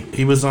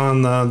 he was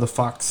on the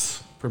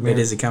Fox premiere.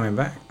 But is he coming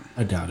back?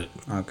 I doubt it.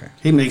 Okay.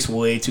 He makes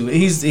way too.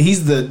 He's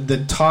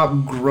the top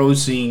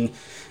grossing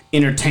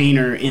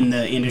entertainer in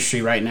the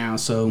industry right now.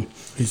 So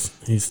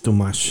He's too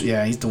much.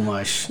 yeah, he's too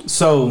much.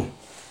 So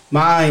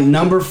my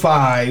number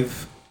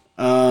 5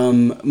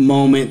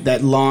 moment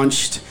that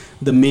launched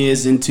the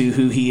Miz into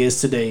who he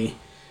is today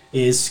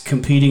is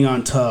competing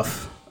on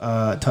Tough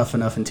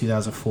Enough in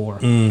 2004.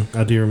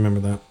 I do remember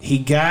that. He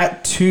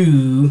got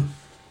to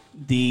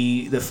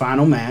the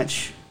final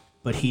match,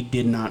 but he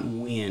did not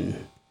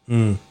win.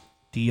 Do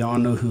y'all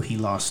know who he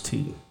lost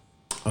to?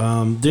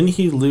 Didn't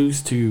he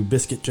lose to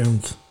Biscuit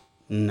Jones?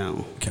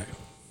 No. Okay.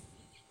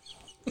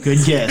 Good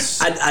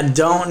guess. I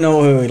don't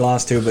know who he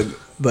lost to,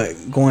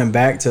 but going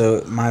back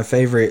to my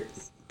favorite,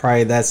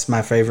 probably that's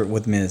my favorite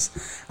with Miz.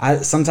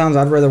 Sometimes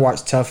I'd rather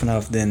watch Tough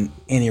Enough than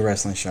any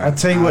wrestling show. I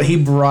tell you what, he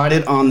brought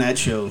it on that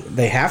show.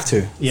 They have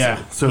to.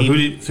 Yeah. So who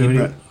did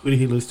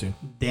he lose to?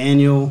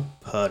 Daniel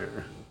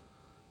Putter.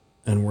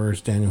 And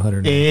where's Daniel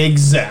Hutter now?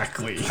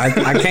 Exactly. I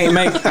can't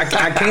make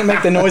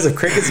the noise of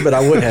crickets, but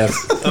I would have.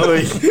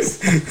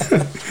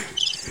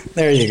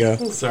 There you go.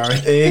 Sorry.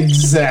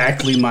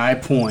 Exactly my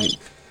point.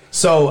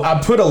 So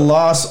I put a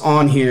loss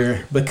on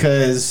here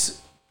because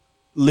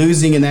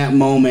losing in that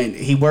moment,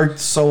 he worked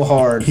so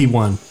hard. He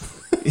won.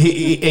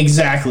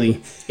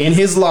 Exactly. In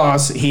his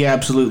loss, he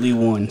absolutely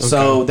won. Okay.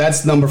 So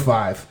that's number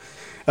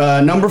 5.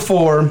 Number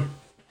 4,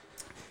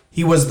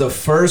 he was the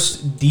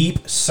first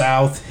Deep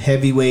South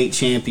heavyweight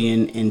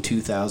champion in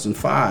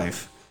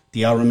 2005. Do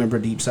y'all remember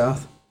Deep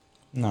South?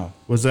 No.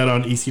 Was that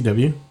on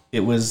ECW? It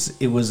was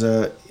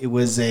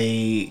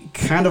a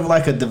kind of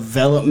like a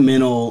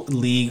developmental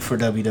league for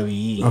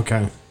WWE.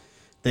 Okay.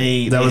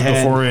 They was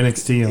had, before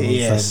NXT. And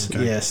yes,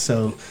 okay. yes.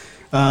 So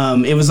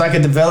it was like a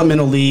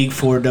developmental league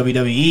for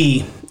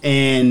WWE,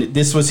 and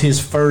this was his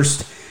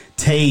first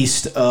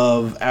taste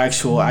of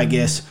actual, I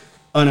guess,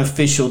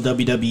 unofficial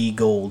WWE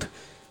gold.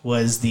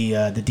 Was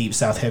the Deep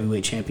South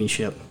Heavyweight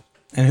Championship.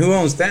 And who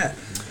owns that?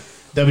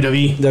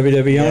 WWE.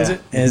 WWE owns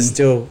it,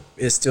 and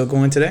it's still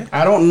going today.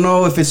 I don't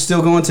know if it's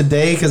still going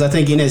today because I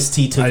think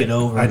NXT took it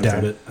over. I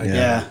doubt it.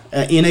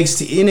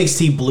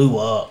 NXT blew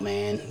up,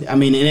 man. I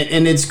mean,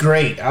 and it's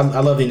great.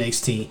 I love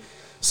NXT.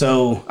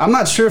 So I'm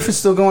not sure if it's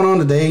still going on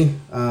today.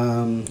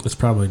 It's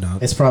probably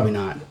not. It's probably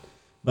not.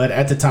 But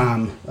at the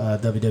time,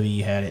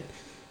 WWE had it.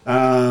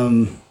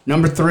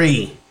 Number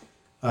 3,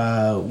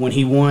 when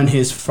he won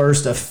his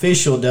first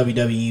official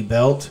WWE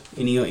belt.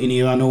 Any of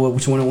y'all know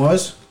which one it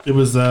was? It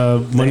was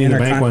Money in the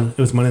Bank one. It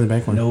was Money in the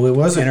Bank one. No, it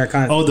wasn't.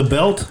 Oh, the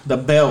belt? The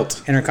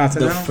belt.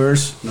 Intercontinental? The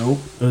first. Nope.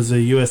 It was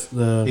the U.S.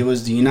 It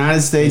was the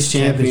United States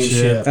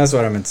Championship. That's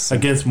what I meant to say.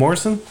 Against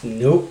Morrison?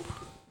 Nope.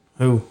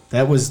 Who?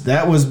 That was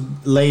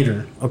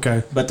later.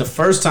 Okay. But the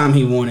first time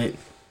he won it,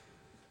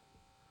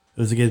 It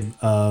was against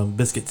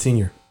Biscuit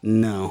Senior.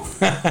 no.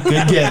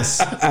 Good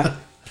guess.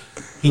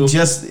 He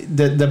just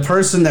the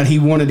person that he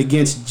won it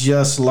against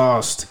just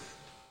lost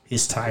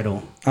his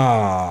title.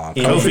 Oh,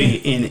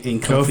 Kofi. In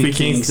Kofi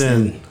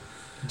Kingston.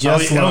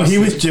 Just he lost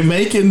was it.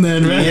 Jamaican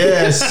then, right?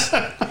 Yes,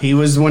 he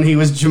was when he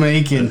was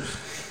Jamaican.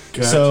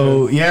 Gotcha.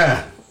 So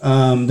yeah,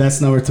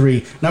 that's number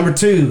 3. Number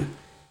 2,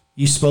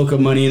 you spoke of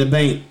Money in the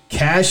Bank,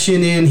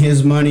 cashing in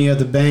his Money in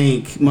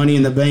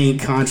the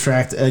Bank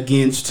contract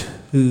against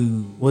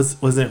who?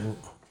 Was it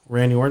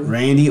Randy Orton?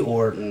 Randy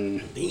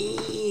Orton.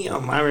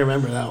 Damn, I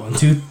remember that one.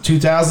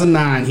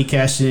 2009, he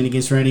cashed it in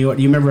against Randy Orton.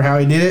 Do you remember how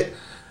he did it?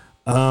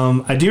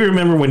 I do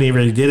remember when he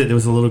really did it. There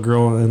was a little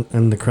girl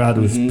in the crowd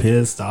who was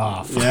pissed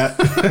off.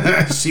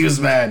 Yeah, she was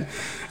mad.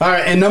 All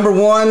right, and number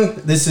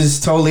 1, this is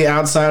totally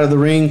outside of the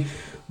ring,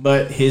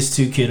 but his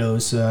 2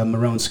 kiddos,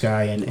 Marone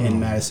Sky and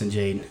Madison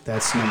Jade.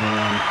 That's number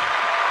 1.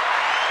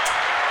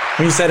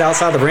 when you said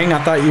outside the ring,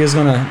 I thought you was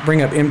going to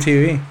bring up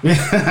MTV.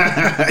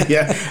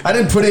 Yeah, I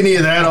didn't put any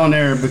of that on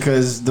there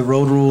because the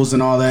road rules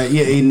and all that.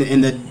 Yeah,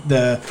 and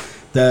the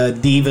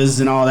divas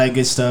and all that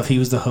good stuff. He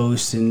was the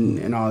host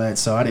and all that,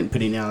 so I didn't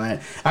put any on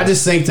that. I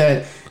just think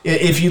that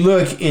if you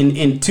look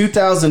in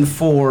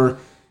 2004,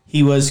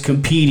 he was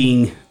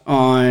competing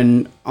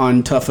on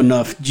Tough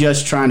Enough,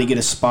 just trying to get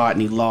a spot,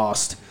 and he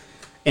lost.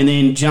 And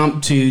then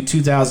jumped to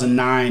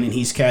 2009, and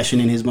he's cashing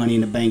in his Money in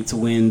the Bank to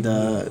win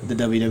the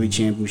WWE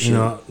Championship. You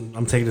know,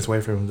 I'm taking this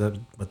away from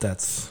him, but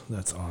that's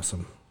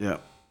awesome. Yeah.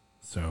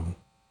 So.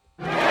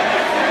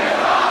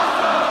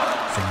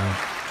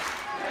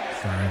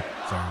 Sorry.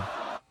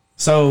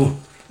 So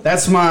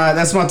that's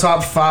my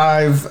top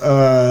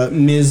 5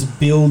 Miz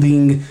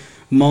building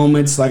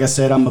moments. Like I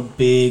said, I'm a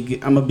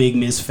big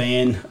Miz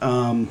fan.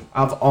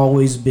 I've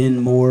always been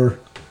more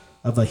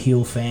of a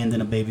heel fan than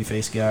a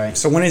babyface guy.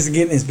 So when is he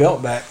getting his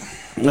belt back?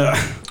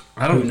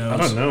 I don't know.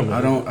 Man.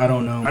 I don't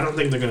know. I don't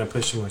think they're gonna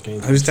push him like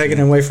anything. Who's taking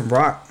it away from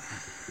Brock?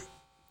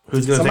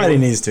 Who's gonna? Somebody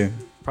needs to.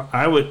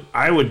 I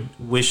would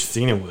wish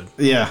Cena would.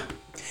 Yeah.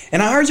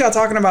 And I heard y'all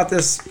talking about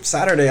this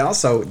Saturday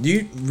also. Do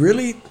you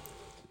really?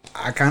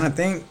 I kind of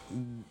think,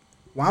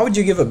 why would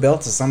you give a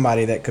belt to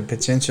somebody that could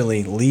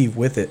potentially leave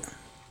with it?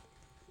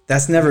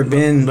 That's never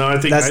been. No, I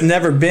think that's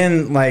never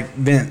been like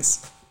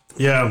Vince.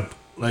 Yeah,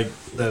 like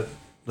that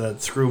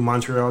screw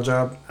Montreal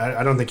job.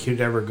 I don't think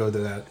he'd ever go to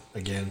that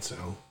again.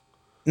 So.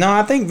 No,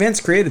 I think Vince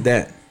created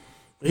that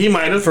He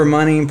might have. for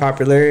money and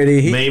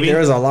popularity. Maybe.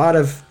 There's a lot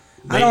of.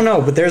 I don't know,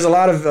 but there's a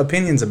lot of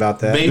opinions about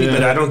that. Maybe,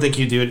 but I don't think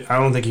he'd do it. I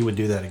don't think he would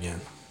do that again.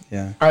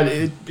 Yeah.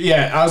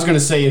 I was gonna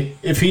say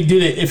if he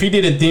did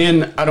it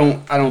then, I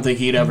don't think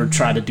he'd ever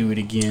try to do it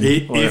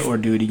again or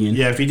do it again.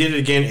 Yeah, if he did it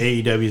again,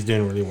 AEW is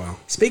doing really well.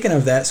 Speaking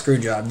of that screw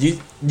job, do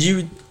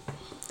you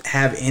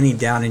have any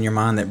doubt in your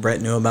mind that Brett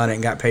knew about it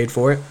and got paid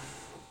for it?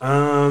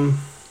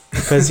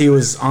 Because he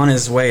was on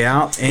his way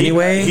out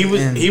anyway.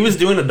 He was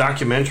doing a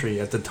documentary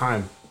at the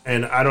time,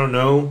 and I don't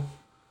know.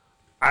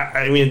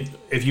 I mean,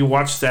 if you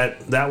watch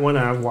that one,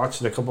 I've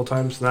watched it a couple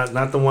times.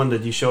 Not the one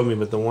that you showed me,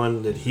 but the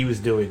one that he was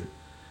doing.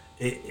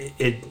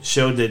 It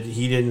showed that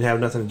he didn't have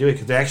nothing to do with it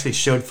because they actually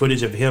showed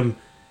footage of him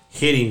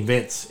hitting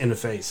Vince in the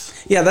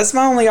face. Yeah, that's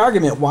my only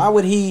argument. Why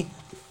would he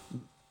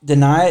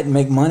deny it and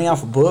make money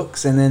off of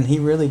books, and then he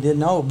really did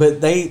know?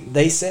 But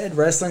they said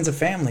wrestling's a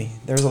family.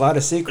 There's a lot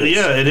of secrets.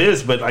 Yeah, it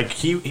is. But like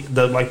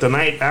the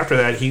night after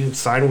that, he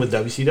signed with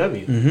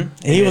WCW.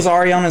 Mm-hmm. He was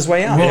already on his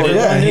way out. Well,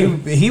 yeah,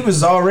 he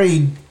was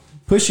already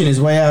pushing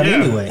his way out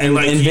anyway. And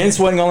Vince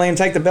wasn't gonna let him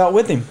take the belt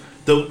with him.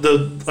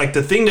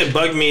 The thing that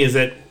bugged me is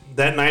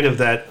that night of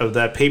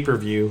that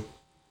pay-per-view,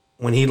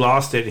 when he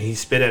lost it and he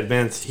spit at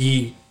Vince,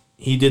 he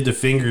did the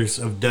fingers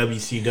of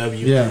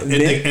WCW. Yeah.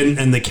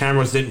 And the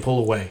cameras didn't pull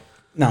away.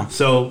 No.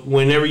 So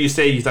whenever you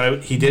say you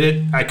thought he did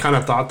it, I kind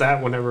of thought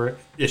that whenever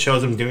it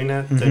shows him doing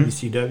that,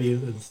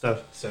 WCW and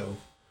stuff. So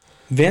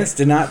Vince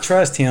did not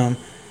trust him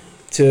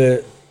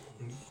to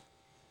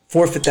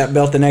forfeit that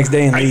belt the next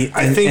day and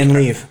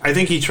leave. I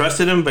think he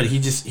trusted him, but he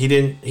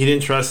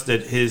didn't trust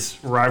that his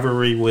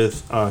rivalry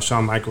with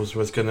Shawn Michaels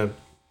was going to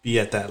be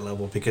at that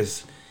level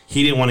because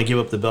he didn't want to give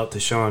up the belt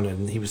to Shawn,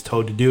 and he was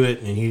told to do it,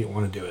 and he didn't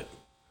want to do it.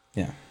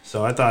 Yeah.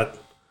 So I thought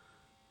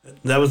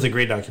that was a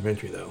great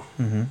documentary, though.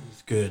 Mm-hmm.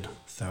 It's good.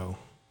 So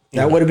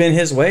that would have been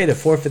his way to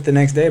forfeit the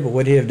next day, but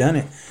would he have done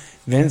it?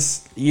 Vince,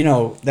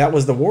 that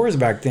was the wars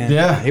back then.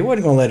 Yeah. He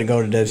wasn't going to let it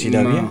go to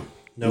WCW.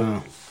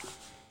 No.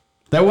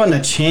 There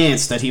wasn't a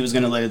chance that he was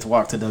going to let it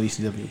walk to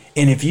WCW.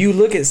 And if you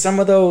look at some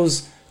of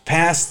those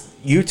past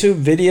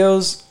YouTube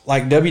videos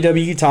like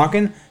WWE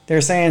talking,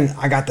 they're saying,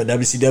 I got the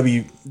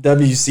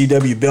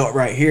WCW belt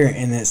right here,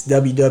 and it's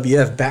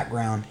WWF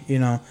background. You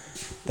know,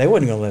 they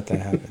wasn't going to let that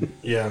happen.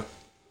 Yeah.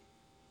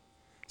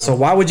 So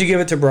why would you give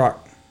it to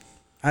Brock?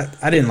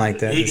 I didn't like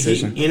that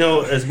decision. You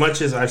know, as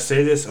much as I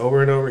say this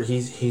over and over,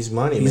 he's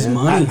money, He's man.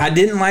 money. I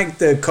didn't like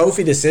the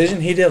Kofi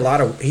decision. He did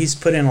he's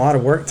put in a lot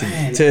of work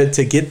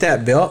to get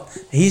that belt.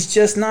 He's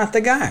just not the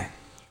guy.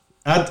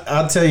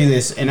 I'll tell you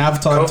this, and I've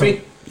talked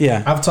Kofi?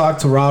 I've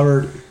talked to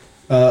Robert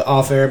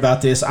off air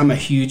about this. I'm a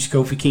huge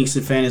Kofi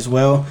Kingston fan as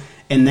well,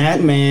 and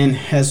that man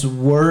has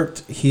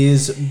worked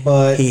his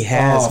butt. He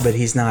has, off. but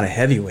he's not a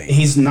heavyweight.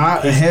 He's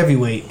not a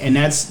heavyweight, and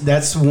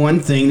that's one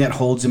thing that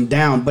holds him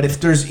down. But if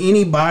there's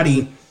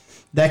anybody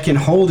that can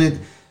hold it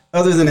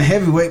other than a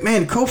heavyweight,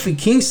 man, Kofi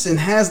Kingston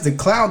has the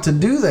clout to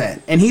do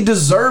that, and he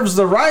deserves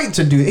the right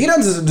to do it. He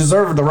doesn't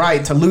deserve the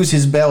right to lose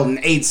his belt in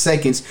 8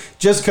 seconds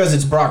just because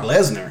it's Brock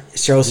Lesnar.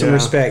 Show some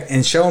respect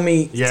and tell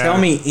me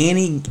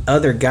any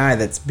other guy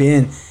that's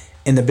been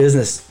in the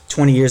business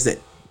 20 years that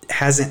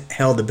hasn't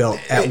held the belt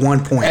at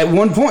one point. At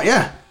one point,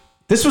 yeah.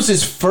 This was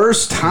his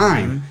first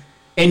time.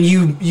 And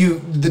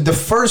the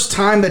first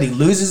time that he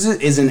loses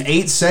it is in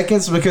 8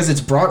 seconds because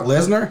it's Brock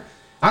Lesnar.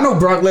 I know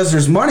Brock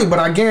Lesnar's money, but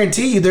I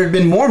guarantee you there'd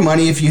been more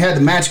money if you had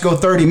the match go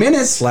 30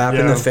 minutes. Slap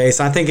in the face.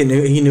 I think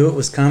he knew it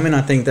was coming.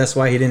 I think that's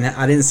why I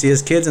didn't see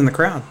his kids in the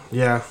crowd.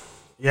 Yeah.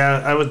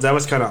 That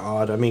was kind of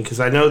odd. I mean, because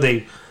I know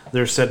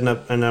they're setting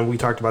up, and we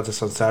talked about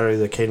this on Saturday,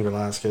 the Cain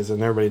Velasquez,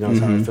 and everybody knows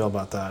how I feel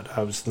about that.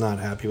 I was not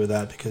happy with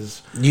that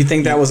because. You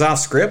think that was off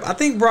script? I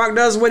think Brock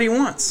does what he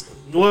wants.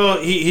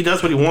 Well, he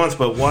does what he wants,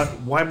 but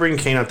why bring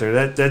Kane out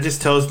there? That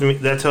just tells me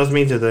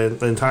to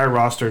the entire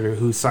roster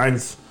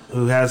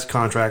who has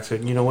contracts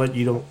that, you know what,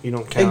 you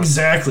don't count.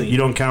 Exactly. You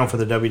don't count for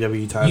the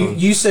WWE title.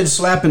 You said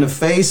slap in the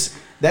face.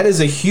 That is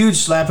a huge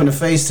slap in the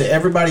face to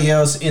everybody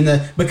else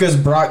because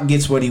Brock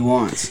gets what he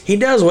wants. He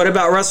does. What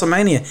about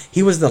WrestleMania?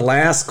 He was the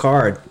last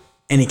card,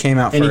 and he came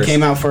out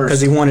first. Because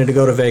he wanted to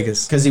go to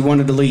Vegas. Because he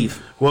wanted to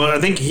leave. Well, I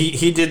think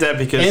he did that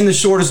because... And the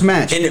shortest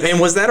match. And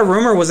was that a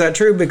rumor? Was that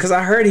true? Because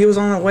I heard he was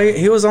on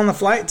the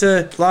flight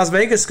to Las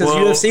Vegas because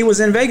UFC was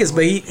in Vegas,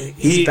 but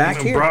he's back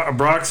here.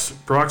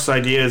 Brock's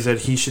idea is that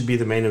he should be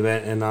the main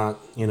event and not,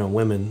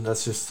 women.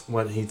 That's just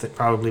what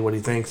probably what he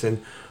thinks.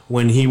 And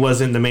when he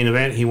wasn't the main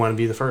event, he wanted to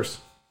be the first.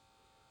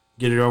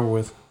 Get it over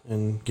with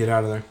and get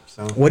out of there.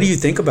 So, what do you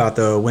think about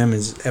the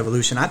women's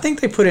evolution? I think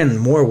they put in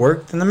more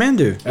work than the men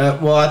do.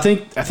 Well, I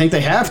think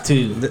they have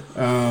to.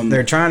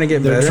 They're trying to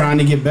get better. They're trying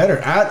to get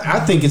better.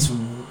 I think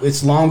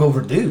it's long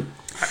overdue.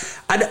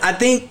 I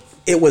think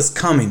it was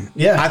coming.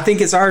 Yeah. I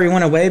think it's already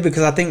went away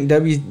because I think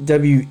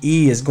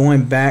WWE is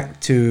going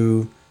back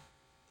to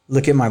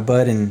look at my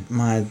butt and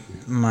my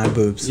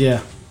boobs.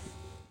 Yeah.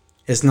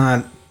 It's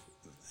not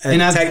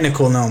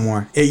technical no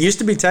more. It used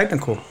to be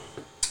technical.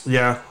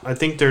 Yeah, I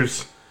think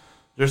there's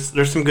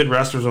some good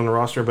wrestlers on the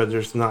roster, but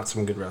there's not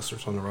some good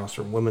wrestlers on the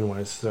roster women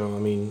wise. So I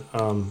mean,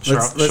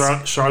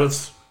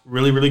 Charlotte's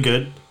really, really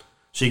good.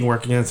 She can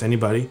work against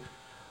anybody.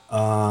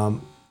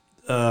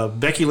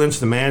 Becky Lynch,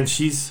 the man,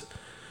 she's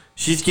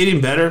getting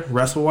better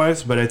wrestle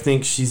wise, but I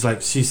think she's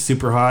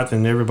super hot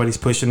and everybody's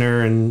pushing her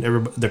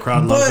and the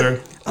crowd loves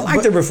her. I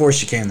liked her before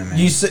she came to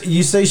me. You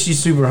say she's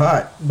super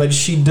hot, but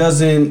she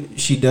doesn't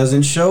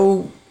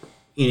show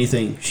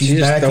anything. She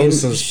just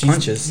throws those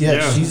punches.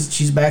 Yeah,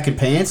 she's back in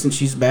pants and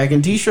she's back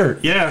in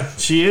t-shirt. Yeah,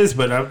 she is,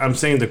 but I'm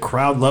saying the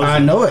crowd loves her. I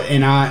know it,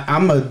 and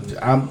I'm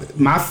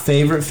my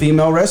favorite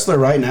female wrestler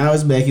right now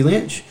is Becky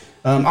Lynch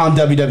on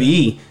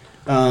WWE,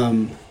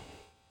 and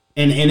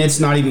it's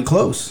not even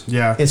close.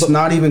 Yeah, it's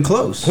not even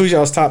close. Who's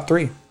y'all's top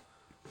three?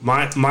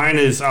 Mine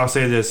is, I'll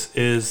say this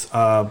is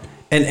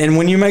and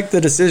when you make the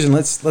decision,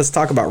 let's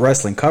talk about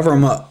wrestling. Cover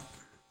them up.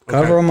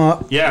 Cover them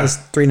up. Yeah. There's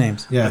 3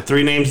 names. Yeah. The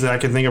 3 names that I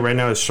can think of right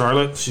now is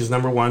Charlotte. She's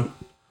number 1.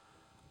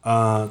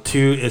 2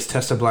 is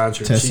Tessa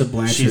Blanchard.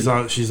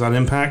 She's on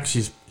Impact.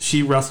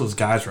 She wrestles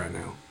guys right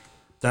now.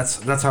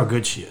 That's how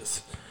good she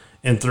is.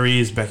 And 3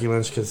 is Becky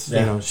Lynch because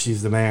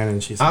she's the man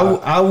and she's.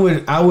 I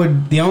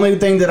would. The only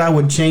thing that I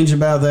would change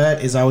about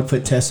that is I would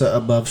put Tessa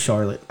above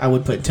Charlotte. I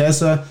would put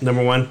Tessa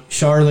number 1,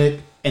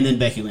 Charlotte, and then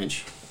Becky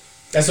Lynch.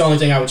 That's the only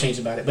thing I would change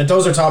about it. But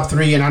those are top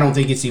 3, and I don't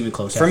think it's even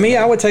close. For me,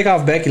 I would take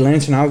off Becky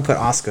Lynch, and I would put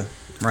Asuka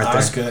there.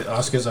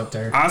 Asuka's up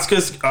there.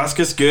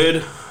 Asuka's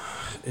good.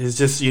 It's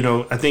just,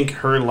 I think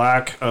her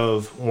lack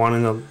of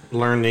wanting to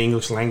learn the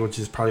English language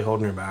is probably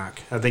holding her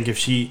back. I think if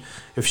she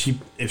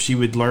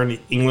would learn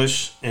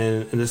English,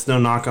 and there's no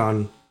knock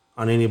on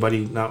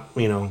anybody, not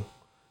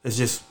it's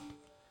just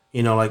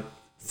like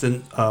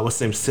what's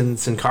his name,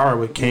 Sin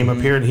Cara came up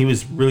here and he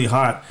was really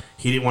hot.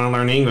 He didn't want to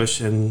learn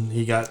English and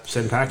he got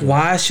sent packing.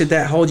 Why should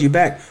that hold you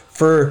back?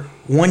 For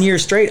 1 year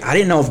straight, I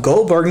didn't know if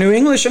Goldberg knew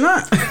English or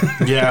not.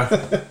 Yeah.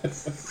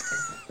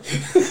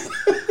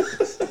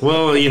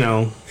 Well,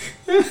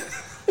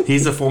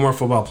 he's a former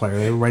football player.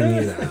 Everybody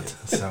knew that.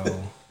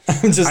 So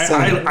I'm just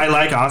saying. I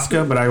like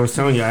Asuka, but I was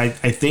telling you, I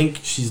think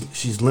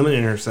she's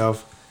limiting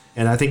herself,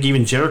 and I think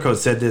even Jericho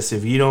said this.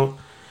 If you don't,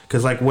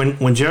 Because like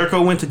when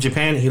Jericho went to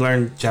Japan, he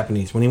learned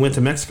Japanese. When he went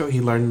to Mexico,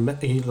 he learned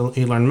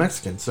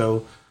Mexican.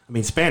 So I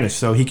mean Spanish.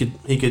 So he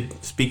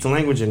could speak the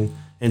language and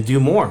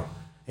do more.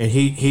 And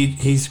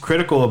he's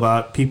critical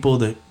about people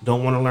that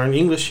don't want to learn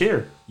English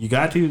here. You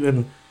got to,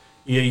 and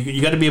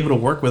you got to be able to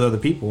work with other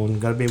people,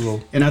 and got to be able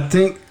to. And I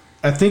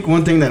think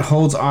one thing that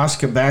holds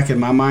Asuka back in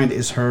my mind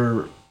is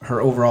her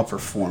overall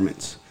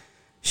performance.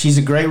 She's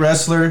a great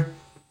wrestler,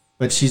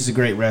 but she's a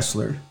great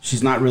wrestler.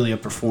 She's not really a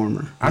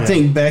performer. I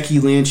think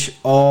Becky Lynch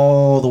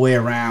all the way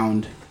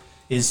around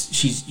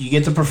you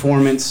get the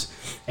performance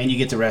and you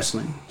get the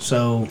wrestling.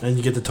 And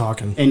you get the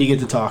talking.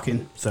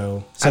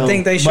 So I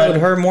think they showed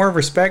her more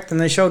respect than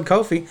they showed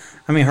Kofi.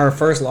 I mean, her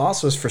first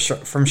loss was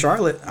from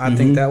Charlotte. I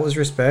think that was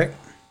respect.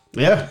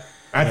 Yeah.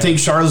 I think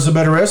Charlotte's a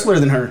better wrestler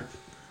than her.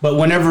 But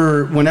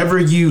whenever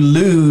you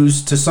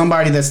lose to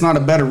somebody that's not a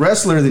better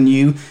wrestler than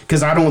you,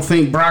 because I don't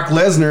think Brock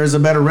Lesnar is a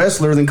better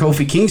wrestler than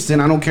Kofi Kingston.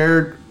 I don't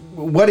care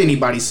what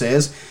anybody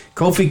says.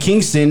 Kofi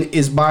Kingston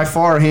is by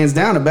far, hands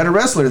down, a better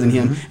wrestler than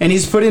him. And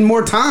he's put in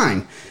more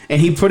time.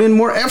 And he put in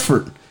more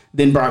effort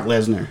than Brock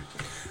Lesnar.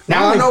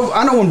 Now,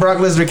 I know when Brock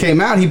Lesnar came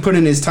out, he put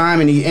in his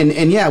time. And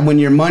yeah, when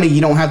you're money,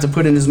 you don't have to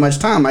put in as much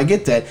time. I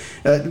get that.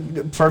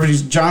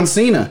 Perfect. John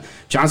Cena.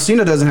 John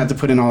Cena doesn't have to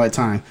put in all that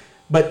time.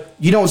 But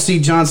you don't see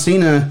John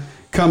Cena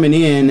coming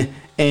in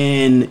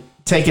and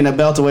taking a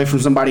belt away from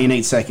somebody in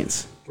 8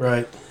 seconds.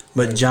 Right.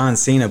 But John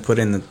Cena put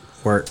in the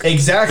work.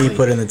 Exactly. He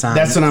put in the time.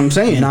 That's what I'm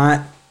saying.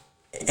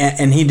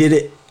 And he did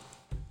it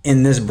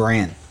in this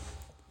brand.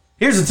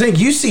 Here's the thing.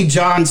 You see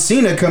John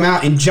Cena come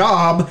out and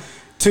job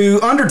to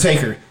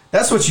Undertaker.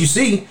 That's what you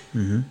see.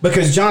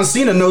 Because John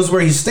Cena knows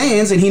where he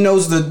stands and he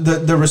knows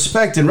the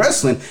respect in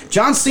wrestling.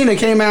 John Cena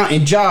came out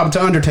and jobbed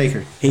to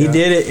Undertaker. He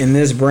did it in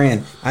this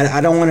brand.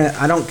 I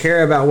don't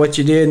care about what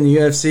you did in the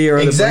UFC or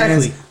other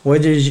brands.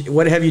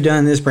 What have you done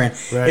in this brand?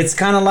 Right. It's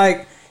kind of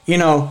like,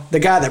 the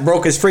guy that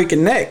broke his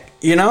freaking neck,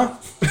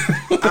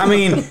 I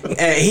mean,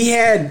 he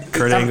had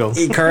Kurt Angle.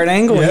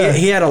 Yeah.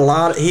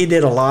 He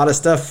did a lot of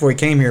stuff before he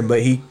came here,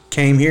 but he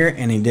came here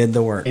and he did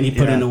the work. And he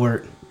put in the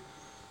work.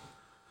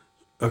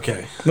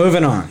 Okay.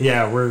 Moving on.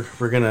 Yeah,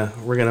 we're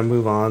gonna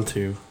move on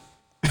to.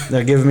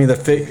 They're giving me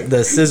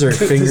the scissor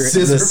finger,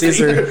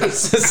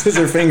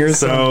 scissor fingers.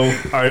 So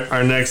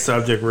our next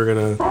subject, we're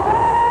gonna.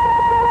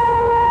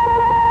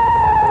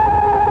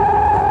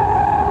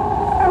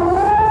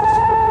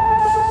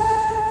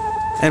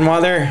 And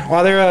while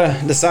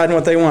they're deciding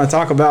what they want to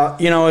talk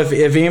about,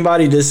 if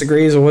anybody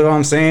disagrees with what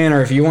I'm saying,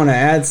 or if you want to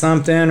add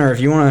something, or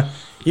if you want to.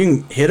 You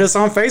can hit us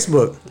on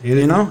Facebook,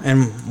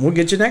 and we'll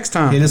get you next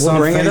time. Hit us on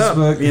bring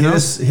Facebook. It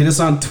up, hit us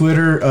on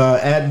Twitter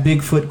at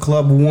Bigfoot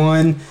Club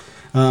 1.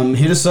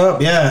 Hit us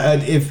up. Yeah,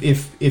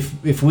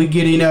 if we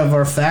get any of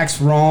our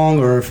facts wrong,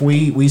 or if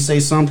we say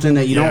something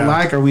that you don't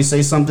like, or we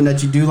say something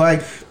that you do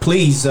like,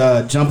 please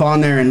jump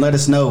on there and let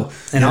us know.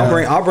 And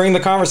I'll bring the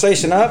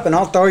conversation up, and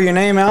I'll throw your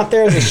name out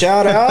there as a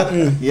shout out,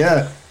 and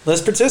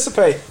let's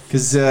participate.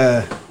 Because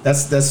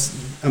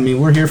that's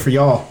we're here for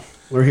y'all.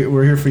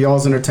 We're here for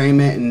y'all's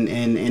entertainment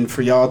and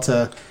for y'all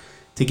to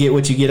get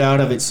what you get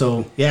out of it.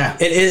 So yeah,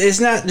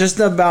 it's not just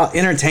about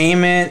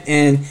entertainment,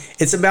 and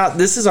it's about,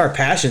 this is our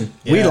passion.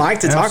 Yeah, we like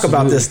to talk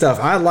about this stuff.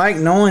 I like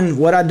knowing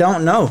what I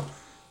don't know.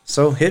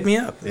 So hit me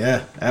up.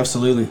 Yeah,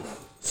 absolutely.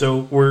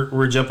 So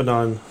we're jumping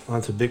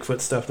onto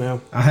Bigfoot stuff now.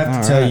 I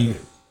have to tell you,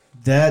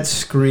 that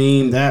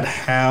scream, that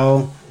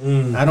howl,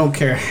 I don't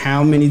care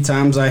how many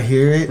times I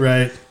hear it.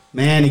 Right.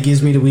 Man, it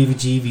gives me the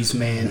weebie-jeebies,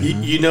 man.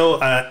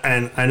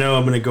 And I know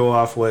I'm going to go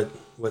off what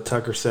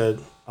Tucker said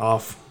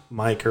off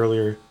mic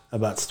earlier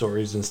about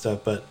stories and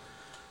stuff, but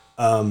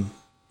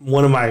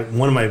one of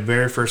my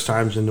very first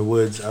times in the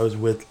woods, I was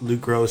with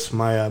Luke Gross,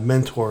 my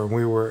mentor, and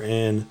we were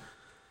in,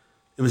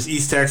 it was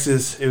East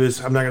Texas.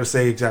 I'm not going to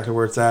say exactly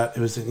where it's at. It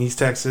was in East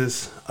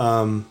Texas.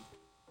 It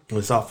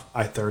was off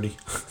I-30.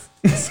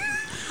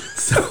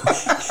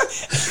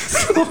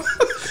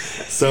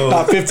 So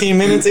about 15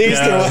 minutes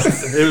east. Yeah,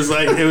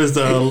 it was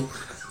the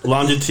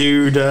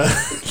longitude.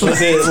 Was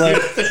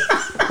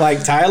it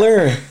like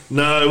Tyler? Or?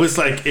 No, it was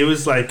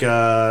like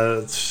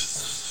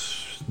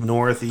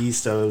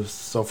northeast of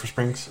Sulphur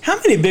Springs. How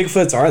many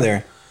Bigfoots are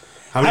there?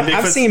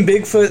 I've seen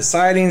Bigfoot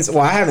sightings. Well,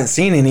 I haven't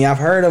seen any. I've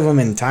heard of them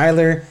in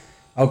Tyler,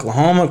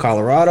 Oklahoma,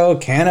 Colorado,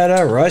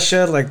 Canada,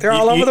 Russia. Like they're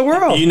all over the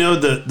world.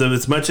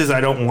 As much as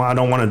I don't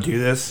want to do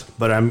this,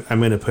 but I'm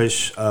going to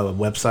push a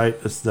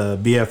website. It's the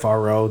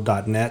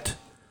bfro.net.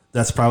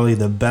 That's probably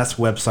the best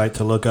website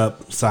to look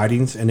up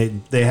sightings,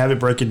 and they have it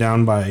broken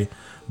down by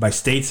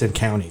states and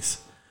counties.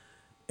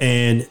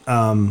 And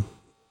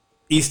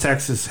East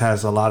Texas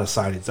has a lot of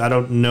sightings. I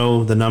don't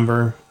know the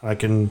number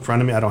in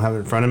front of me. I don't have it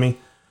in front of me,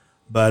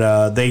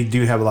 but they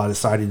do have a lot of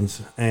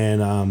sightings,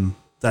 and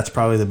that's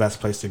probably the best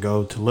place to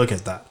go to look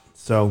at that.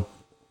 So,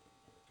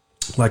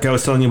 like I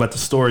was telling you about the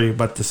story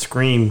about the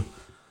scream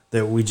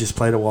that we just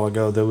played a while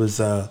ago, there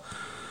was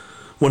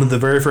one of the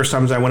very first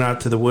times I went out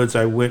to the woods,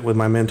 I went with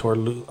my mentor,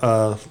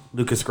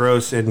 Lucas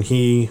Gross, and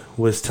he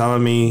was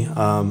telling me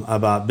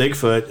about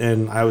Bigfoot,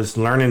 and I was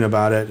learning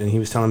about it, and he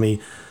was telling me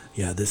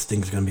yeah, this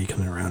thing's going to be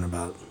coming around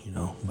about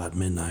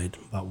midnight,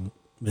 about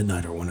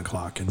midnight or 1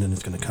 o'clock, and then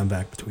it's going to come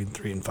back between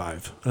 3 and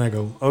 5. And I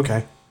go,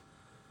 okay.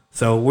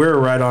 So we're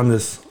right on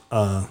this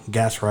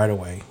gas right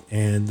away,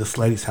 and this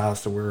lady's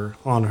house that we're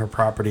on her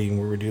property,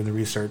 and we were doing the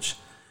research.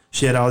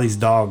 She had all these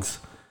dogs,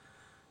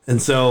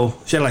 and so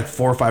she had like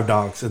 4 or 5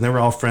 dogs, and they were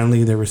all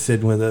friendly. They were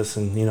sitting with us,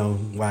 and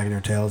wagging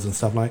their tails and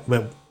stuff like.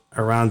 But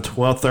around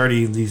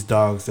 12:30, these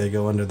dogs they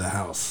go under the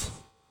house,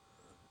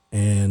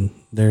 and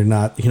they're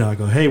not. I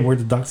go, hey, where'd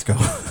the dogs go?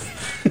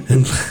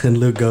 and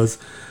Luke goes,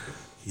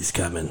 he's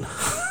coming.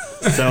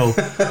 So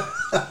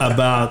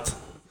about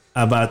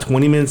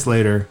 20 minutes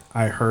later,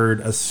 I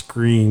heard a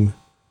scream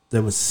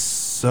that was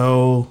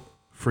so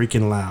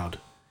freaking loud,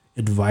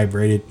 it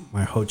vibrated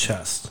my whole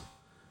chest.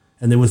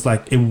 And it was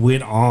like, it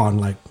went on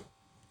like,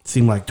 it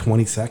seemed like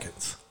 20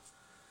 seconds.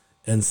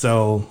 And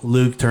so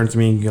Luke turns to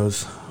me and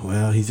goes,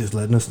 well, he's just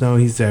letting us know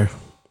he's there.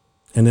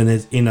 And then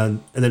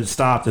and then it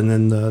stopped, and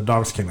then the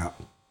dogs came out.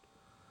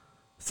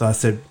 So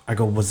I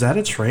go, was that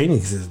a train?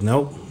 He says,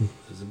 nope, it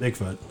was a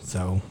Bigfoot.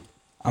 So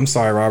I'm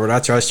sorry, Robert. I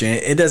trust you.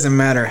 It doesn't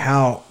matter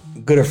how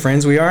good of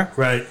friends we are.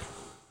 Right.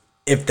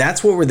 If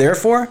that's what we're there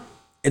for,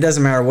 it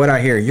doesn't matter what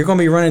I hear. You're going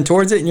to be running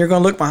towards it, and you're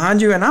going to look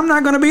behind you, and I'm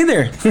not going to be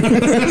there.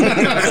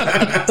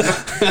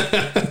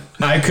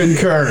 I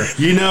concur.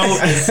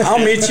 I'll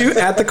meet you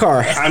at the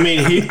car. I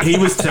mean, he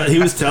was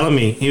telling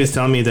me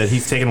that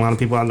he's taking a lot of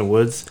people out in the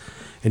woods,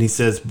 and he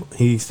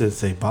used to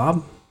say,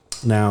 Bob,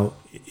 now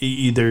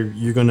either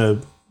you're going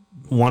to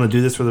want to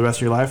do this for the rest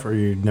of your life, or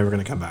you're never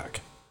going to come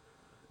back.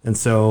 And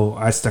so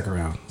I stuck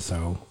around.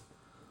 So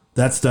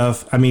that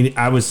stuff. I mean,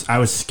 I was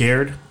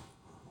scared,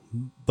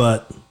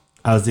 but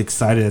I was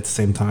excited at the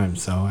same time.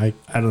 So I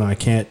don't know. I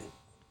can't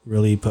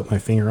really put my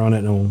finger on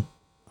it, on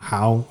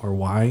how or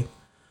why,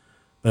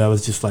 but I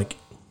was just like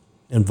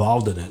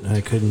involved in it, and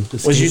I couldn't.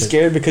 Was you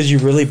scared because you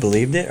really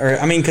believed it, or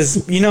I mean,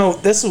 because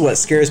this is what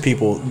scares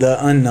people: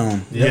 the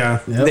unknown.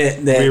 Yep.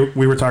 Yeah.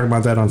 We were talking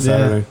about that on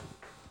Saturday.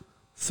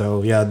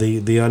 So yeah,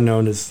 the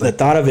unknown is the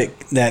thought of it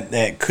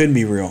that could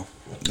be real.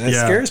 That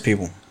scares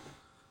people.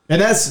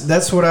 And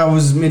that's what I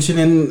was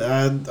mentioning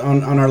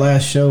on our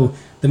last show,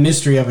 the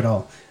mystery of it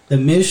all. The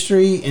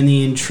mystery and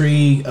the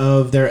intrigue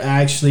of there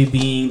actually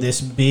being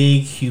this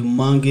big,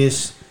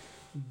 humongous,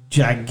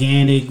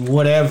 gigantic,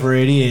 whatever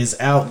it is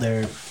out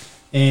there.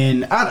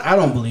 And I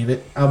don't believe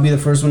it. I'll be the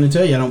first one to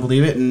tell you I don't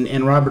believe it.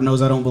 And Robert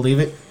knows I don't believe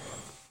it.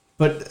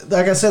 But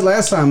like I said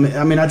last time,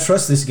 I mean, I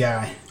trust this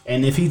guy.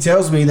 And if he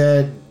tells me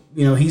that,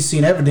 he's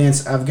seen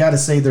evidence, I've got to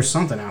say there's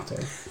something out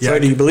there. So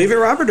do you believe it,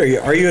 Robert, or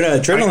are you an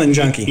adrenaline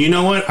junkie? You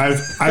know what?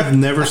 I've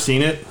never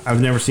seen it.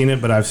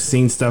 But I've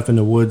seen stuff in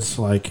the woods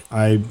like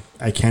I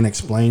can't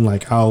explain,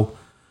 like how.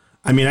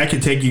 I mean, I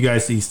could take you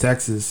guys to East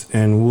Texas,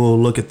 and we'll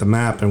look at the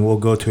map, and we'll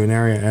go to an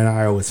area, and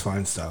I always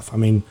find stuff. I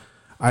mean,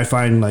 I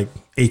find like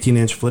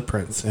 18-inch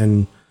footprints,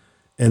 and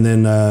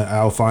then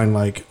I'll find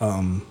like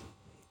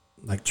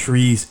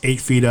trees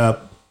 8 feet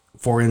up,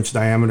 4-inch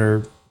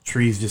diameter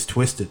trees just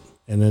twisted.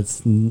 And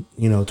it's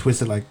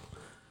twisted like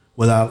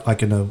without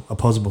like an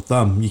opposable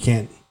thumb. You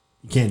can't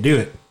do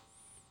it.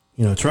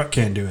 A truck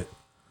can't do it.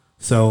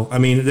 So I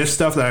mean, there's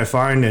stuff that I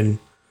find, and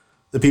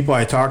the people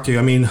I talk to.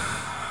 I mean,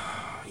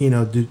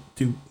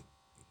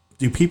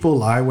 do people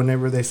lie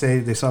whenever they say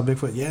they saw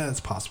Bigfoot? Yeah, it's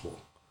possible.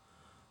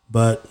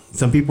 But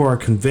some people are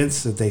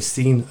convinced that they've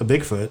seen a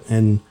Bigfoot,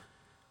 and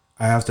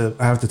I have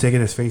to take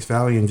it as face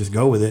value and just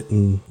go with it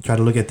and try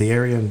to look at the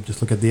area and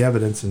just look at the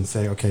evidence and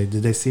say, okay,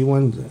 did they see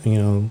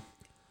one?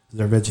 Is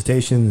there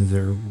vegetation? Is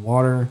there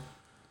water?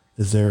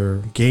 Is there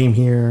game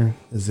here?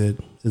 Is it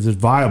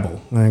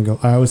viable? And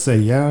I always say,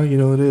 yeah,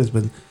 it is.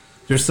 But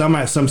there's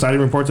some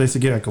sighting reports I used to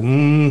get. I go,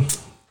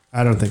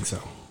 I don't think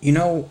so.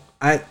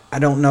 I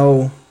don't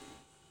know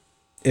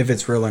if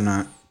it's real or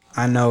not.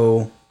 I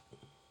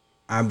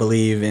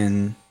believe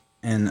in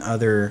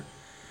other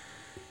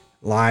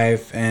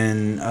life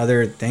and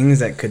other things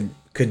that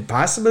could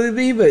possibly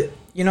be. But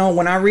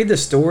when I read the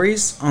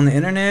stories on the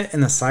internet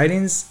and the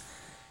sightings,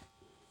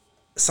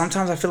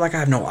 sometimes I feel like I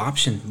have no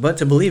option but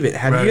to believe it.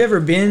 Have you ever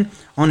been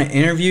on an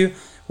interview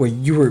where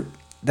you were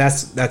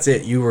that's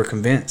it, you were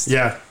convinced?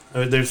 Yeah,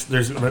 there's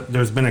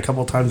been a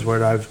couple times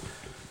where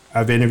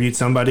I've interviewed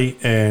somebody,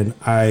 and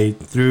I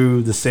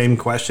threw the same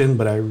question,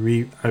 but I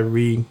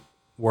reworded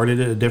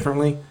it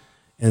differently,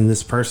 and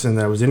this person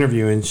that I was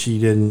interviewing, she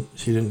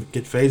didn't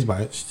get fazed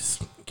by it. She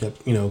just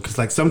kept, because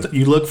like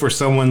you look for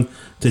someone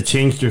to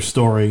change their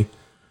story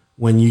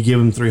when you give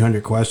them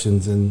 300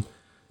 questions, and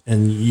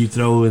you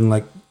throw in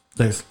like.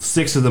 There's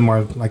 6 of them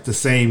are like the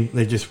same.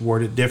 They just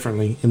word it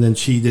differently, and then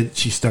she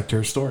stuck to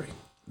her story.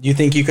 Do you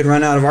think you could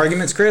run out of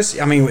arguments, Chris?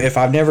 I mean, if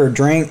I've never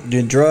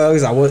did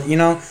drugs, I would.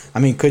 I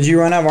mean, could you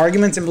run out of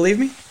arguments and believe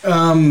me?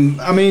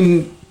 I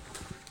mean,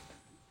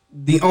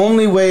 the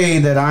only way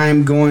that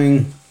I'm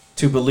going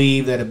to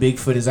believe that a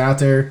Bigfoot is out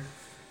there,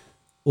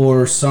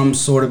 or some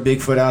sort of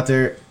Bigfoot out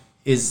there,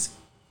 is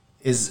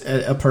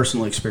a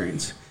personal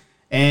experience.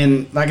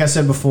 And like I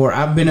said before,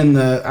 I've been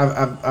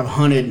I've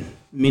hunted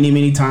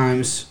many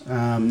times,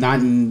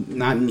 not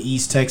in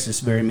East Texas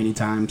very many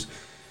times,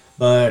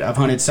 but I've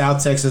hunted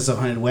South Texas, I've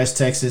hunted West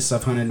Texas,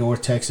 I've hunted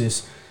North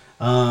Texas,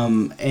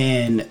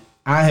 and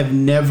I have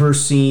never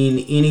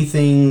seen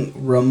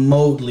anything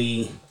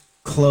remotely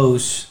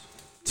close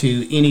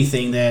to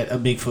anything that a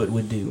Bigfoot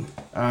would do,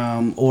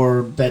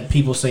 or that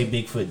people say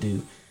Bigfoot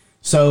do.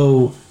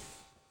 So,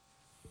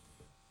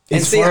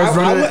 and see,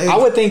 I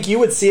would think you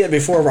would see it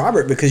before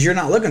Robert because you're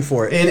not looking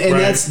for it. And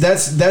Right.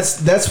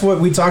 that's what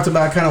we talked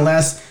about kind of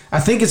last. I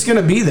think it's going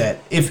to be that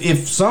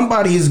if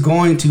somebody is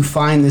going to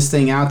find this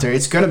thing out there,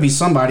 it's going to be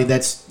somebody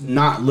that's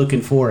not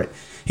looking for it.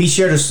 He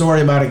shared a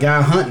story about a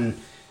guy hunting.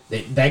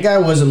 That guy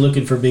wasn't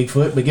looking for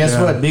Bigfoot, but guess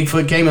what?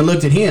 Bigfoot came and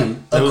looked at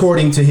him,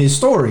 according to his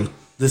story.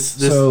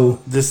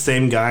 This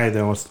same guy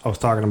that I was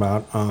talking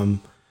about,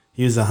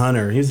 he was a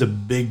hunter. He was a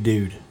big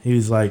dude. He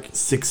was like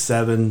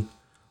 6'7",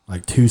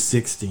 like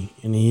 260,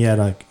 and he had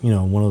like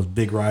one of those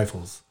big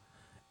rifles.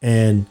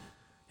 And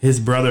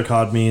his brother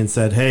called me and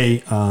said,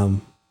 "Hey,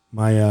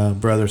 my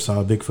brother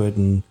saw a Bigfoot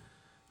and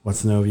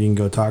wants to know if you can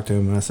go talk to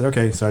him." And I said,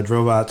 "Okay." So I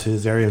drove out to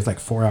his area. It was like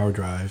a 4-hour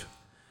drive.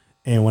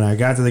 And when I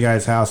got to the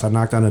guy's house, I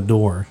knocked on the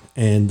door,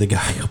 and the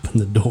guy opened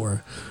the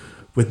door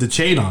with the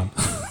chain on.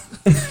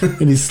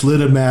 And he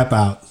slid a map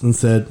out and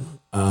said,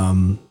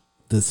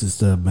 "This is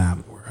the map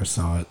where I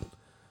saw it."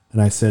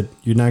 And I said,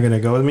 "You're not going to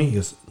go with me?" He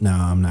goes, "No,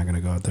 I'm not going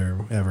to go out there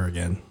ever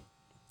again."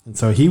 And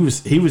so he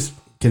was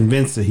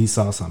convinced that he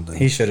saw something.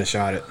 He should have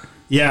shot it.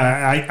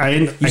 Yeah,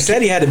 You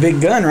said he had a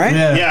big gun, right?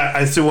 Yeah,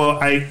 I said, well,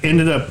 I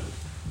ended up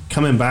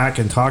coming back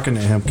and talking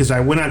to him because I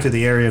went out to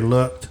the area and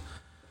looked,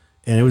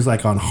 and it was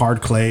like on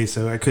hard clay,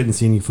 so I couldn't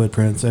see any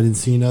footprints. I didn't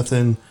see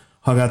nothing.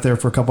 Hung out there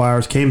for a couple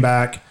hours, came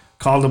back,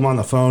 called him on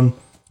the phone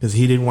because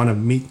he didn't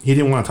want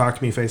to talk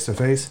to me face to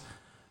face.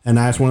 And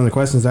I asked one of the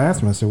questions I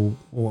asked him. I said,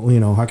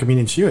 well, how come you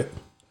didn't shoot it?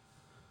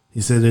 He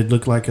said it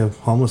looked like a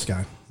homeless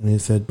guy. And he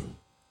said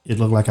it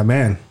looked like a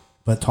man,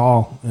 but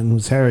tall and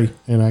was hairy,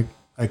 and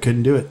I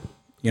couldn't do it.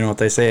 You know what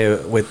they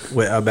say with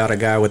about a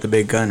guy with a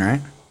big gun,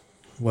 right?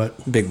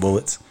 What? Big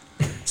bullets.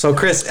 So,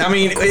 Chris, I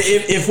mean,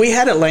 if we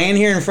had it laying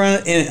here in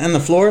front on the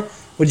floor,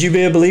 would you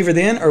be a believer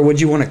then, or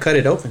would you want to cut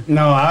it open?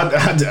 No,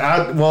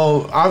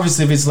 well,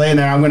 obviously, if it's laying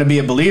there, I'm going to be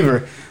a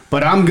believer,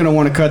 but I'm going to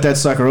want to cut that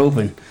sucker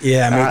open.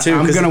 Yeah, me too.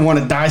 I'm going to want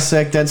to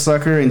dissect that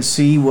sucker and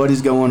see what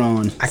is going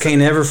on. I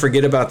can't ever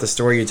forget about the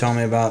story you told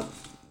me about.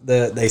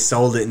 They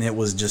sold it and it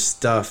was just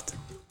stuffed.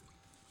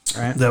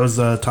 Right. That was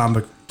Tom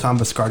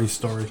Biscardi's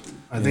story.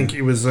 I think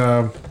it was.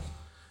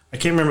 I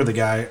can't remember the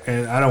guy,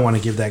 and I don't want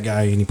to give that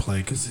guy any play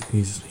because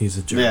he's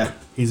a jerk. Yeah.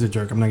 He's a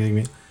jerk. I'm not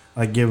going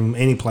to give him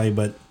any play,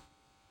 but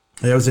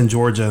it was in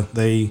Georgia.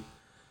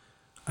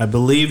 I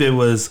believe it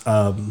was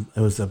an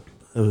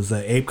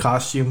ape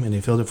costume, and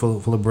they filled it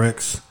full of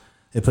bricks.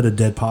 They put a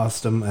dead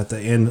possum at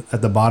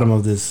the bottom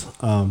of this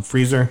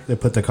freezer. They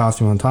put the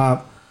costume on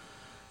top,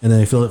 and then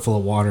they filled it full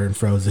of water and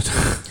froze it.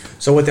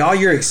 So with all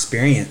your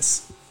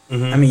experience.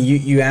 Mm-hmm. I mean,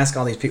 you ask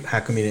all these people, how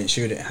come you didn't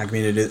shoot it? How come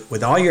you didn't do it?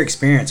 With all your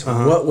experience,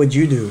 what would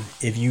you do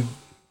if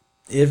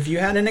you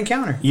had an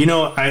encounter?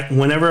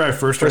 Whenever I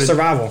first started, for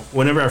survival.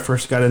 Whenever I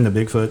first got into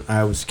Bigfoot,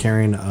 I was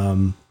carrying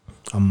a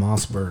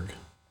Mossberg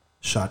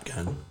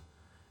shotgun,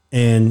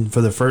 and for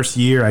the first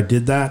year I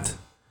did that,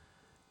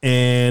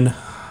 and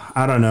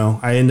I don't know.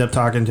 I ended up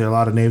talking to a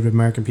lot of Native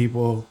American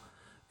people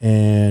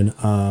and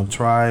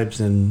tribes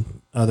and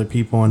other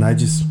people, and I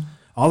just.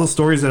 All the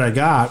stories that I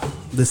got,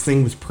 this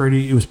thing was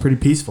pretty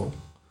peaceful.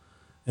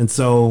 And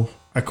so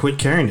I quit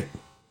carrying it.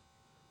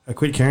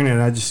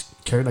 And I just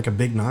carried like a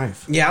big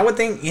knife. Yeah, I would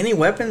think any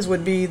weapons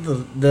would be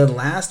the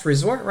last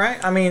resort,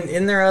 right? I mean,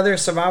 isn't there other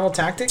survival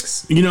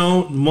tactics?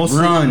 Mostly.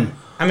 Run.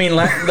 I mean,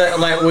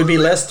 like would be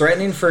less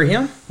threatening for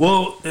him?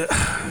 Well,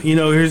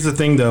 here's the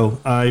thing though.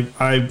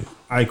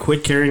 I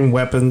quit carrying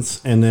weapons,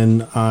 and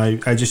then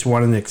I just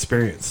wanted an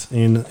experience.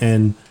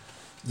 And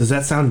does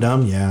that sound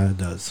dumb? Yeah, it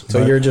does.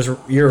 So you're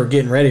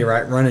getting ready,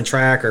 right? Running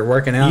track or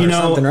working out or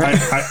something, right?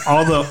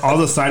 all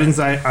the sightings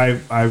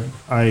I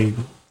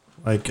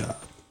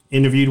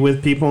interviewed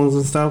with people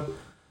and stuff.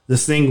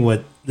 This thing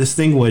would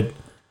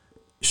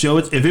show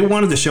it. If it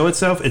wanted to show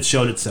itself, it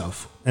showed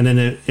itself. And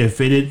then if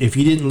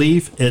you didn't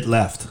leave, it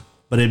left.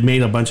 But it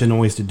made a bunch of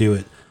noise to do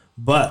it.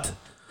 But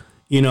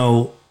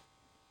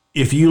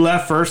if you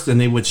left first, then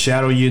they would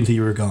shadow you until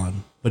you were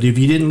gone. But if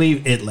you didn't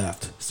leave, it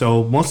left.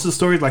 So most of the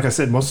stories, like I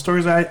said, most of the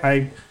stories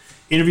I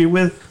interviewed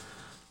with,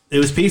 it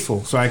was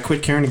peaceful. So I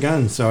quit carrying a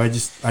gun. So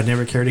I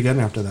never carried a gun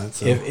after that.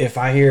 So if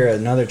I hear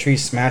another tree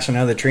smash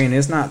another tree and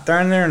it's not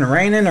thundering and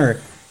raining, or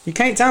you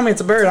can't tell me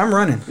it's a bird, I'm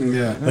running.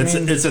 Yeah,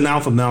 it's an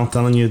alpha male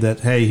telling you that,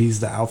 hey, he's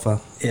the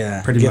alpha.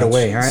 Yeah, pretty get much.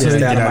 away. All right, So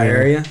get out of my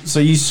area. So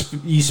you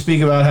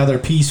speak about how they're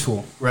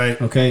peaceful,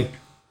 right? Okay.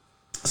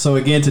 So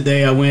again,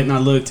 today I went and I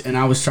looked and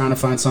I was trying to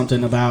find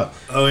something about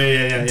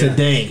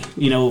today,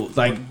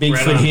 like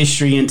Bigfoot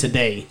history in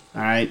today.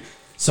 All right.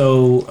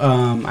 So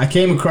I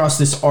came across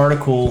this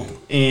article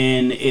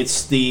and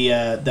it's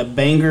the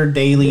Bangor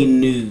Daily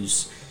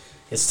News.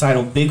 It's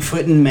titled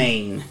 "Bigfoot in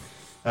Maine.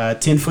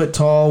 10-foot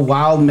tall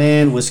wild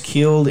man was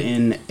killed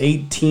in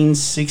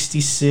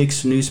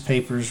 1866.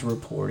 Newspapers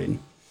reported."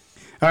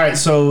 All right.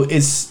 So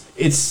it's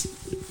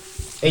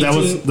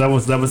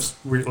That was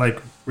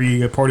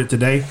reported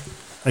today,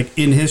 like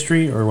in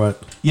history or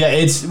what? Yeah,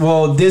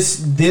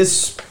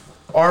 this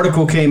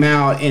article came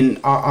out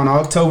on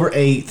October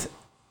 8th,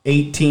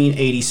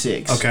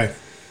 1886. Okay.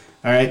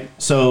 All right.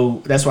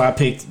 So that's why I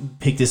picked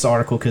this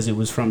article, because it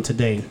was from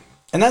today.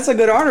 And that's a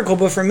good article,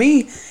 but for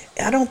me,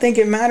 I don't think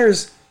it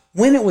matters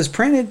when it was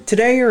printed,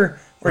 today or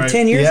Right.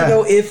 10 years Yeah.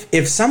 ago.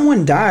 If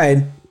someone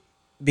died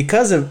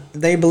because of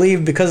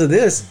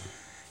this,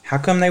 how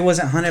come they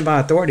wasn't hunted by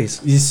authorities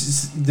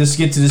Let's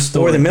get to this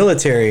story. or the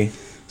military?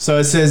 So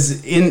it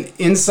says,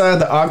 inside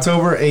the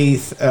October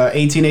 8th,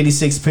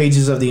 1886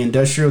 pages of the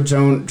Industrial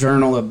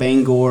Journal of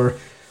Bangor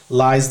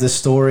lies the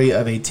story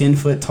of a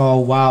 10-foot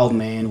tall wild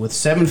man with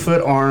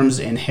 7-foot arms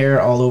and hair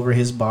all over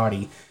his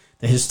body.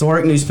 The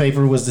historic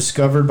newspaper was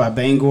discovered by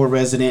Bangor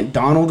resident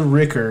Donald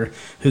Ricker,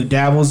 who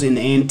dabbles in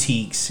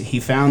antiques. He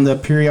found the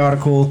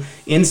periodical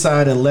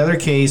inside a leather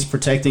case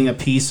protecting a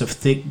piece of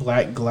thick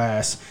black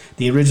glass.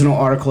 The original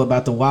article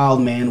about the wild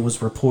man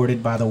was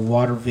reported by the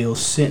Waterville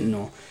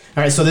Sentinel.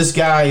 All right, so this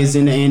guy is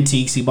into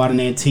antiques. He bought an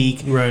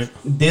antique. Right.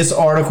 This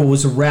article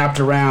was wrapped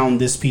around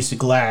this piece of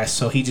glass,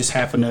 so he just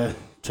happened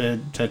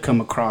to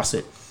come across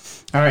it.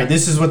 All right,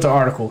 this is what the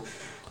article.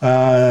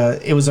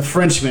 It was a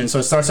Frenchman. So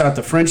it starts out,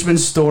 the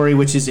Frenchman's story,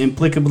 which is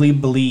implicably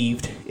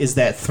believed, is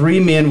that 3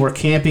 men were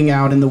camping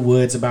out in the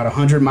woods about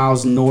 100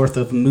 miles north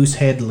of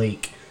Moosehead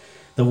Lake.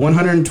 The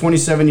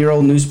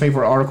 127-year-old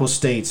newspaper article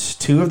states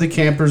 2 of the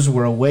campers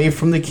were away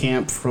from the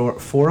camp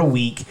for a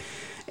week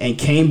and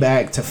came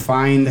back to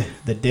find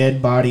the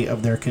dead body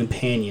of their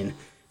companion.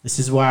 This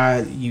is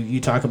why you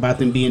talk about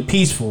them being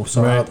peaceful.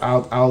 So Right.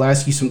 I'll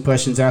ask you some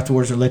questions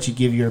afterwards, or let you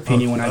give your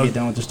opinion when I get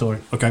done with the story.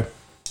 Okay.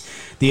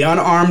 The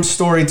unarmed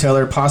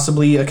storyteller,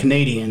 possibly a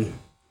Canadian.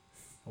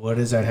 What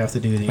does that have to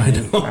do with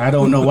anything? I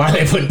don't know why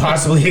they put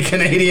possibly a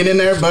Canadian in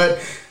there, but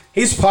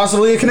he's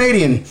possibly a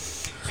Canadian.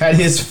 Had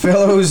his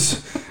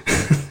fellows,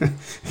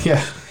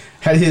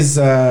 had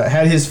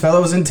his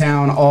fellows in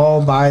town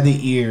all by the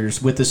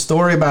ears with the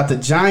story about the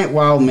giant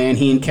wild man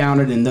he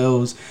encountered in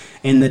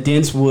the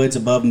dense woods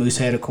above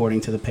Moosehead,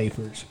 according to the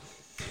papers.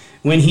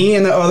 When he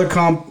and the other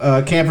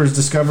campers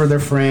discovered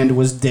their friend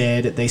was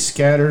dead, they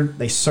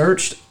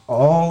searched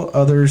out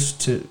others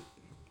to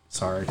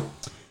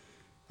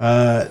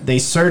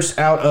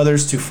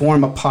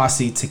form a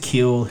posse to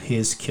kill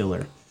his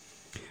killer.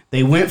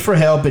 They went for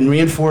help, and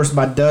reinforced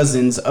by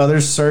dozens,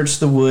 others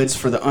searched the woods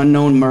for the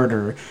unknown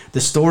murderer.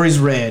 The stories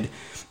read,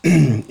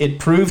 it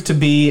proved to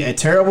be a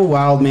terrible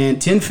wild man,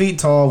 10 feet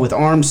tall, with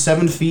arms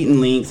 7 feet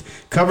in length,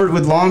 covered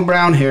with long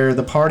brown hair.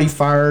 The party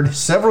fired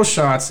several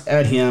shots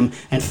at him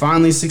and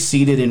finally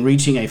succeeded in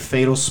reaching a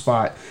fatal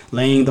spot,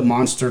 laying the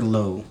monster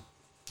low.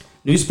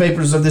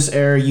 Newspapers of this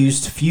era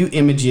used few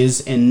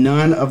images, and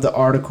none of the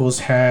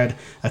articles had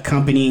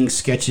accompanying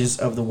sketches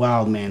of the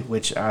wild man,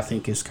 which I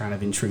think is kind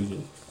of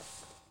intriguing.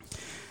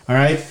 All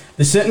right.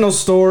 The Sentinel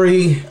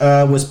story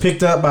was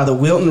picked up by the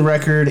Wilton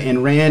Record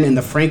and ran in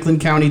the Franklin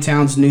County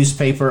Towns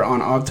newspaper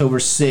on October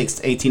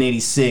 6th,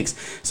 1886.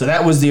 So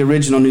that was the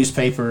original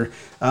newspaper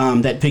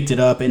that picked it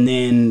up, and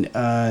then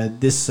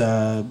this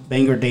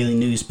Bangor Daily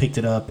News picked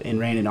it up and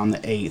ran it on the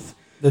 8th.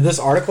 Did this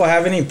article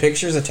have any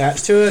pictures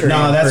attached to it? Or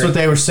No, that's what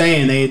they were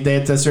saying.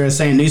 That's what they were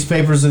saying.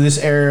 Newspapers of this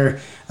era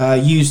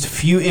used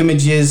few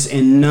images,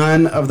 and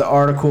none of the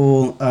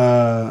articles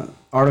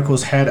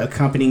had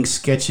accompanying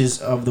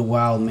sketches of the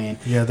wild man.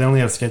 Yeah, they only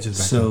have sketches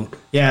back then. So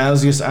yeah, I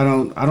was just I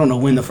don't know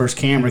when the first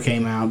camera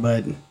came out,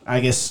 but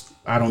I guess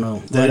I don't know.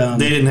 They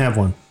didn't have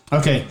one.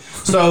 Okay,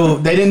 so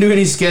they didn't do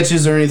any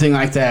sketches or anything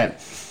like that.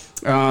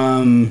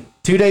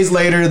 2 days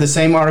later, the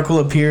same article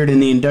appeared in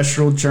the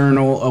Industrial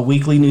Journal, a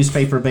weekly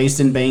newspaper based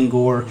in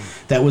Bangor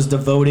that was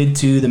devoted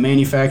to the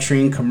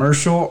manufacturing,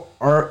 commercial,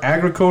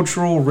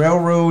 agricultural,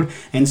 railroad,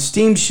 and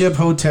steamship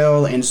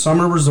hotel and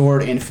summer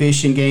resort and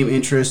fish and game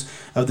interests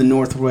of the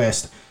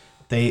Northwest.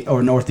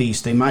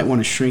 Northeast. They might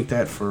want to shrink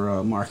that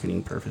for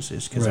marketing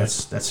purposes,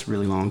 because that's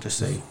really long to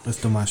say.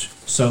 That's too much.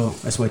 So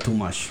that's way too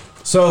much.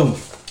 So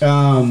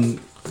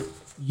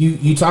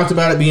you talked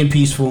about it being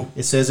peaceful.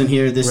 It says in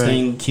here this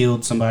thing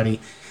killed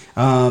somebody.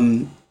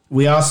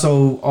 We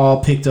also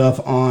all picked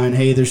up on,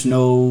 hey, there's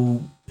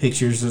no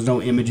pictures, there's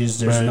no images,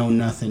 there's no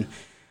nothing.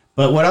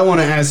 But what I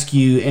want to ask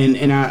you,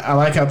 and I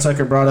like how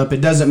Tucker brought up,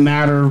 it doesn't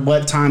matter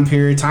what time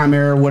period, time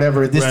era,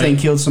 whatever, this thing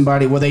killed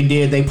somebody. What they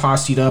did, they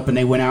posseed up and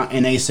they went out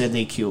and they said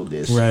they killed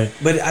this. Right.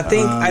 But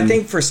I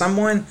think for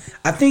someone,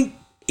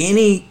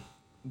 any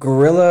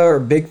gorilla or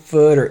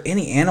Bigfoot or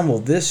any animal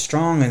this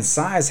strong in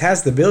size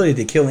has the ability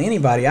to kill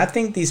anybody. I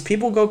think these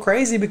people go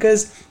crazy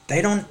because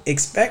they don't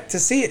expect to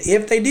see it.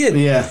 If they did,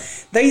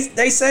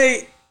 they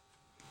say,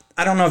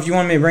 I don't know if you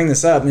want me to bring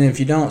this up, and if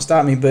you don't,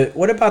 stop me, but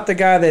what about the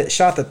guy that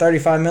shot the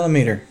 35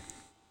 millimeter?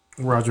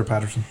 Roger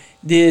Patterson.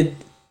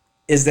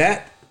 Is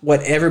that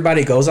what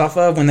everybody goes off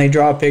of when they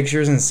draw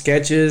pictures and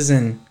sketches?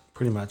 And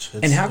pretty much.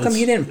 And how come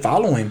he didn't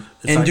follow him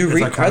and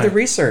do other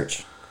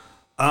research?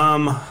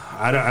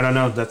 I don't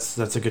know.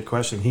 That's a good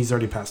question. He's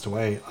already passed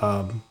away.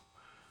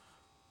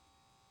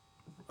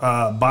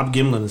 Bob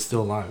Gimlin is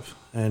still alive,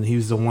 and he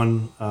was the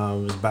one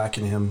was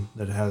backing him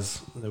that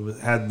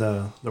had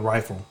the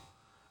rifle.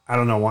 I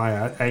don't know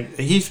why.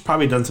 He's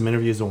probably done some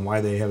interviews on why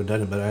they haven't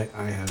done it, but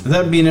I haven't.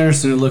 That'd be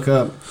interesting to look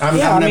up. I've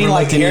never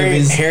like looked into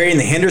his Harry and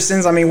the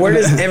Hendersons. I mean, where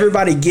does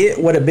everybody get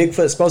what a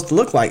Bigfoot's supposed to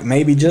look like?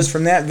 Maybe just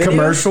from that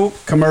video?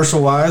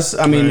 commercial wise.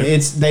 I mean,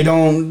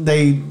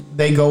 Right.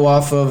 they go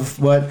off of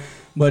what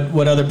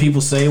other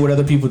people say, what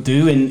other people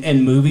do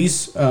in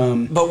movies.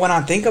 But when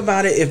I think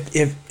about it,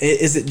 if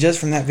is it just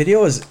from that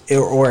video,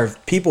 or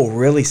if people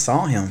really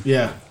saw him?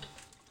 Yeah.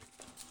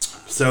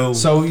 So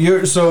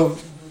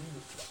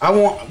I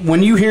want,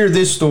 when you hear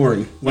this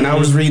story, when I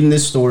was reading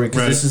this story,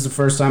 because this is the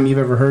first time you've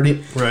ever heard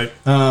it. right.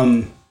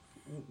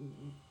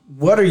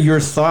 What are your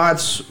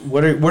thoughts?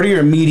 What are your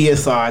immediate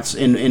thoughts,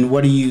 and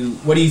what do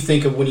you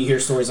think of when you hear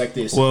stories like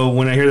this? Well,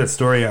 when I hear that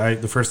story,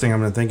 the first thing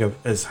I'm going to think of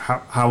is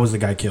how was the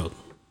guy killed?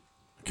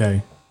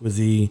 Okay, was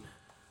he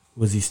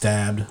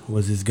stabbed?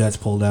 Was his guts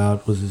pulled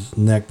out? Was his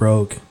neck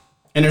broke?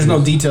 And there's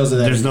no details of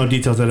that. There's no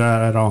details of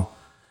that at all.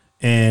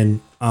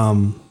 And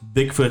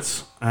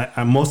Bigfoot's.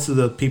 Most of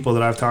the people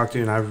that I've talked to,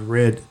 and I've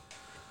read,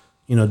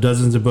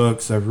 dozens of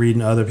books. I've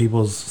read other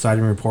people's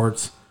sighting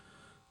reports.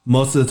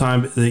 Most of the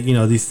time,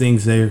 these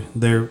things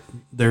they're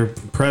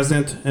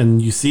present,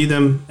 and you see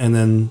them, and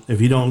then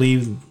if you don't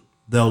leave,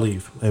 they'll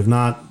leave. If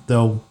not,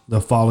 they'll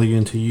follow you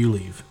until you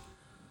leave.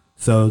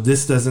 So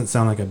this doesn't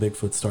sound like a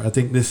Bigfoot story. I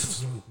think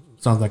this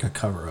sounds like a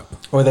cover up.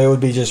 Or they would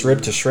be just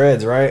ripped to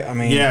shreds, right? I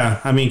mean,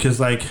 yeah,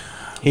 because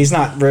he's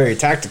not very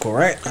tactical,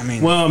 right?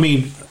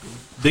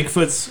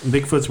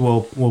 Bigfoots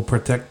will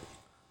protect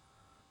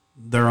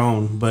their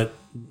own, but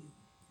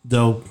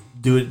they'll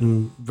do it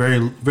in very,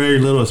 very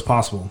little as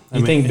possible.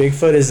 You think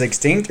Bigfoot is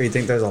extinct, or you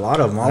think there's a lot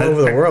of them all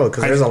over the world?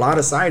 Because there's a lot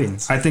of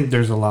sightings. I think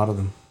there's a lot of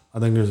them.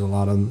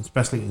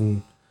 Especially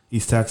in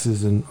East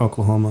Texas and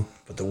Oklahoma.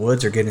 But the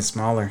woods are getting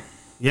smaller.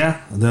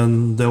 Yeah,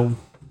 then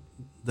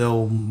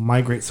they'll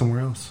migrate somewhere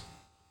else.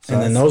 So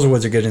And then those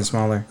woods are getting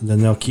smaller. And then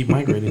they'll keep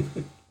migrating.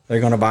 They're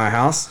going to buy a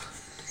house.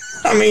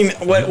 I mean,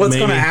 what's Maybe.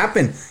 going to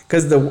happen?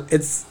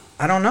 Because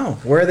I don't know.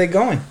 Where are they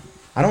going?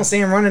 I don't see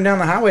them running down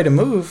the highway to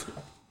move.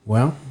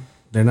 Well,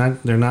 they're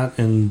not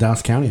in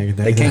Dallas County.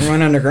 They can't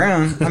run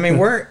underground. I mean,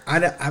 I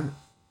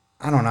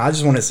don't know. I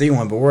just want to see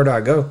one, but where do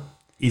I go?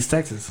 East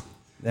Texas.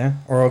 Yeah,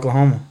 or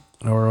Oklahoma.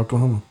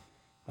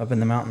 Up in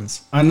the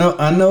mountains. I know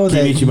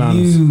that Kenichi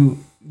Mountains.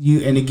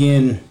 you and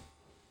again,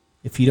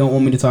 if you don't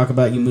want me to talk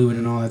about you moving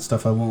and all that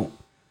stuff, I won't.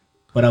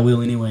 But I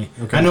will anyway.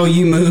 Okay. I know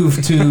you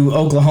moved to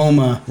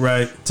Oklahoma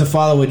Right. to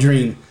follow a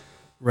dream.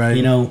 Right.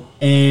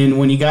 And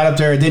when you got up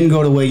there, it didn't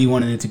go the way you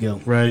wanted it to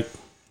go. Right.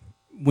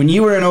 When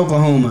you were in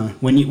Oklahoma,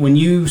 when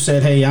you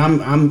said, "Hey,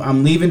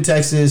 I'm leaving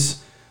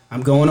Texas,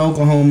 I'm going to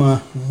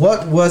Oklahoma,"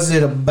 what was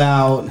it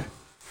about?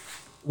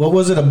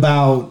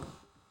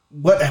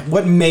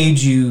 What made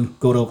you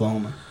go to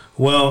Oklahoma?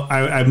 Well,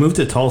 I moved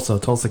to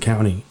Tulsa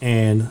County,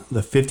 and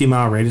the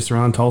 50-mile radius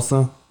around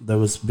Tulsa, there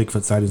was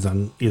Bigfoot sightings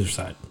on either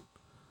side.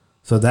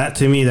 So that,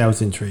 to me, that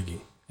was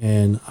intriguing.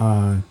 And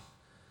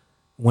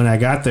when I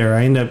got there,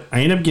 I ended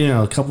up getting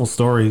a couple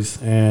stories,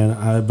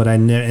 but it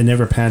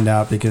never panned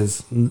out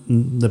because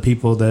the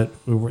people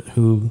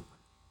who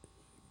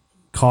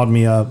called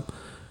me up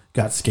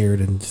got scared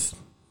and just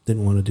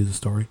didn't want to do the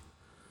story.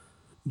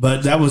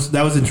 But that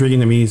was intriguing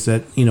to me, is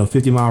that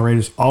 50-mile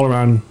radius all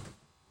around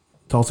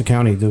Tulsa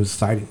County, there was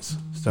sightings.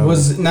 So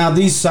now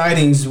these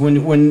sightings,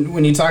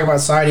 when you talk about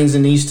sightings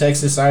in East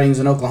Texas, sightings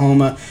in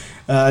Oklahoma,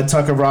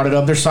 Tucker brought it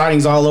up. There's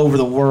sightings all over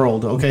the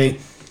world. Okay,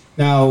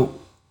 now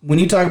when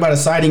you talk about a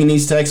sighting in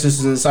East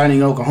Texas and a sighting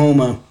in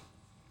Oklahoma,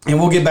 and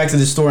we'll get back to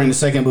this story in a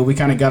second, but we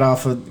kind of got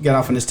off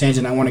on this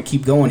tangent. I want to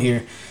keep going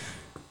here.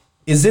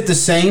 Is it the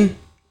same?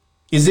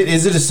 Is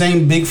it the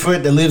same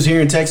Bigfoot that lives here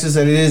in Texas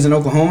that it is in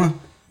Oklahoma?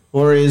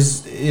 Or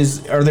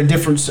are there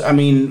different? I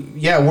mean,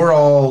 yeah, we're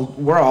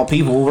all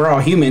people, we're all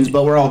humans,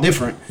 but we're all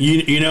different.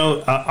 You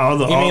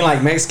mean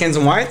like Mexicans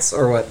and whites,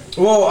 or what?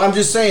 Well, I'm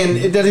just saying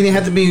it doesn't even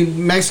have to be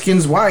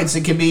Mexicans, whites.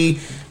 It could be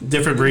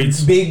different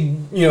breeds. Big,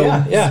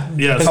 yeah.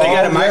 Because they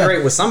got to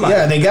migrate with somebody.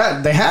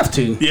 Yeah, they have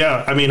to.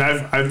 Yeah, I mean,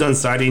 I've done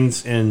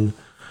sightings in,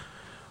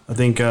 I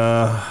think,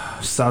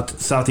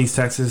 southeast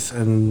Texas,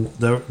 and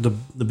the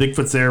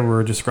Bigfoots there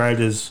were described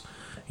as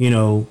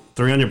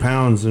 300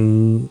 pounds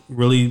and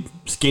really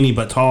skinny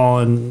but tall,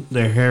 and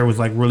their hair was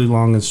like really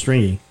long and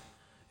stringy.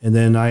 And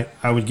then I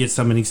would get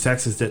some in East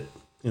Texas that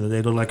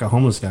they look like a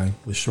homeless guy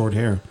with short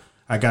hair.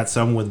 I got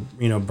some with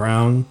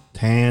brown,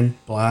 tan,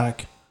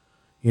 black,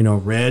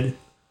 red,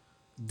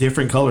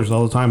 different colors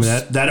all the time.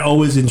 And that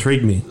always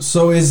intrigued me.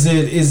 So is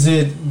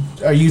it?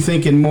 Are you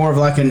thinking more of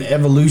like an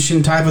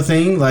evolution type of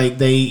thing, like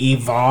they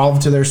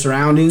evolved to their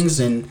surroundings?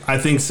 And I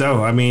think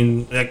so. I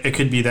mean, it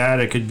could be that.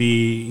 It could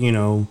be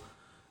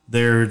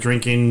they're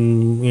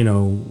drinking,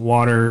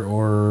 water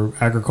or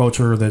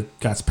agriculture that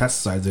got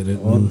pesticides in it.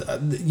 Well,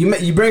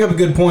 you bring up a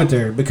good point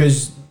there,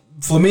 because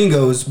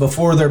flamingos,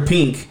 before they're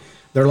pink,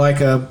 they're like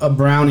a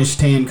brownish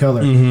tan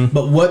color. Mm-hmm.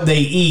 But what they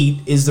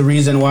eat is the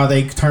reason why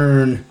they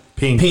turn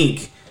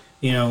pink.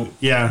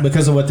 Yeah,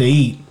 because of what they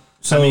eat.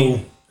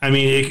 So I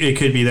mean, it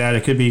could be that.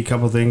 It could be a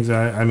couple things.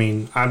 I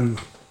mean, I'm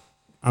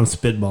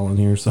spitballing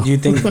here. So You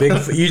think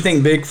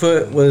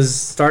Bigfoot was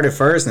started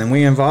first, and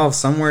we evolved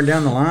somewhere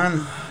down the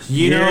line,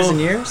 years and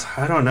years?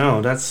 I don't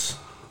know.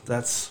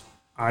 That's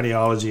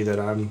ideology that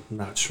I'm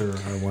not sure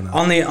I want to.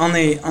 On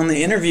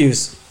the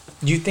interviews,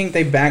 do you think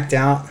they backed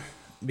out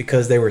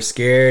because they were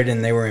scared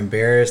and they were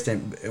embarrassed?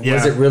 And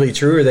was it really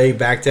true, or they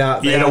backed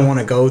out? They don't want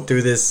to go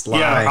through this lie.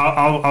 Yeah,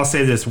 I'll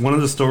say this. One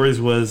of the stories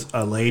was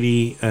a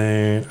lady,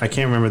 and I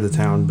can't remember the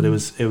town, but it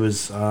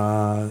was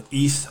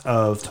east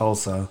of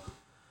Tulsa,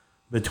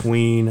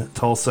 between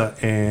Tulsa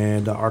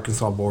and the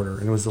Arkansas border,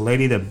 and it was a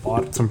lady that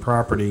bought some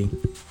property,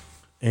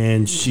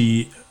 and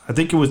it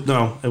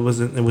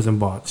wasn't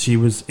bought. She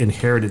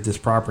inherited this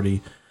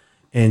property,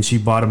 and she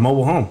bought a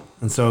mobile home,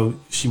 and so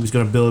she was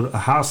going to build a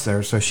house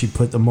there. So she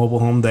put the mobile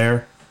home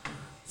there,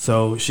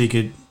 so she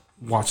could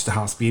watch the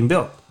house being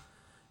built.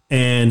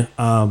 And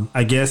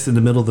I guess in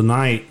the middle of the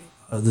night,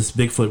 this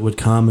Bigfoot would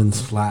come and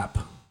slap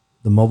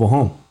the mobile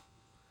home,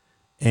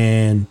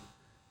 and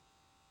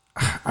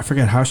I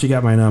forget how she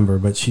got my number,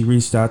 but she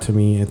reached out to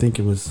me. I think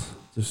this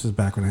was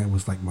back when it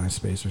was like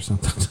MySpace or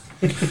something.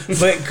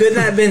 But couldn't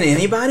that have been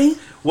anybody?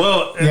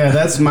 Well, Yeah,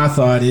 that's my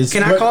thought.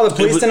 Can I call the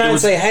police tonight and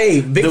say,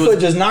 "Hey, Bigfoot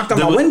just knocked on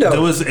my window"?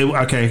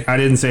 Okay, I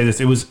didn't say this.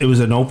 It was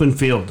an open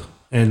field,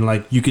 and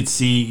like you could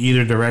see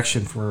either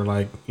direction for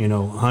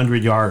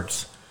 100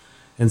 yards.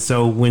 And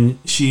so when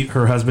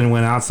her husband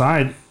went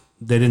outside,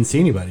 they didn't see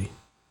anybody.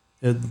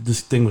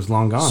 This thing was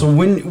long gone. So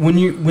when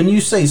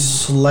you say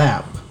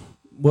slap,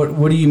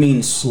 what do you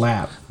mean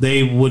slap?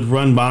 They would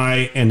run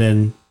by, and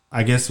then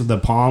I guess with the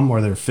palm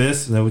or their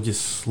fist, and they would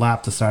just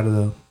slap the side of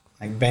the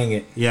bang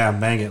it,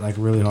 bang it like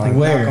really hard.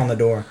 like knock on the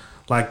door,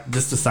 like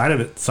just the side of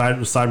it,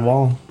 side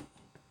wall.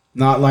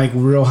 Not like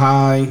real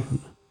high.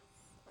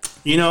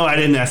 I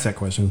didn't ask that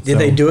question. Did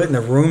they do it in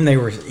the room they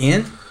were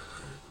in?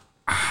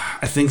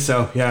 I think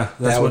so. Yeah,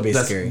 That would be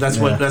scary. That's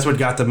what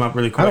got them up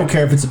really quick. I don't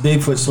care if it's a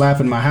Bigfoot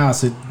slapping my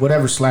house.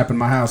 Whatever slapping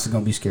my house is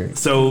gonna be scary.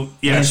 So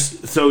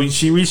so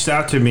she reached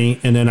out to me,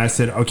 and then I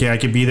said, okay, I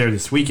could be there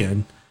this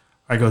weekend.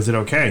 I go, is it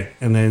okay?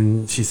 And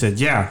then she said,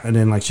 yeah. And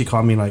then she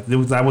called me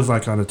that was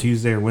like on a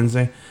Tuesday or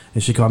Wednesday,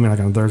 and she called me like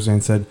on Thursday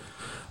and said,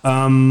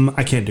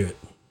 I can't do it.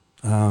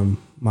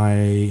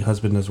 My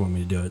husband doesn't want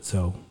me to do it,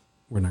 so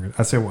we're not gonna.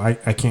 I said, well,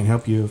 I can't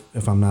help you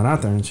if I'm not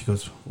out there. And she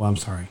goes, well, I'm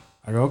sorry.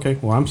 I go, okay,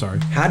 well, I'm sorry.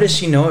 How does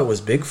she know it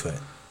was Bigfoot?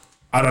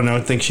 I don't know.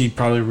 I think she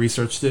probably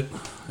researched it.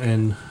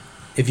 And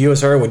if you was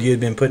her, would you have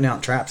been putting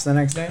out traps the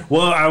next day?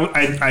 well,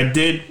 I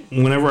did.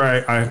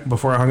 Whenever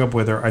before I hung up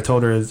with her, I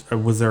told her,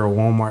 was there a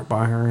Walmart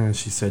by her? And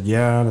she said,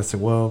 yeah. And I said,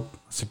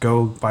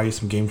 go buy you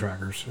some game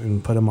trackers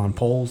and put them on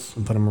poles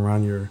and put them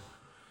around your.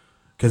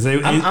 Because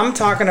I'm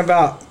talking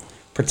about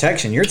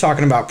protection. You're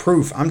talking about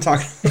proof. I'm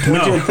talking.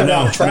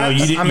 Traps?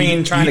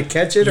 Trying to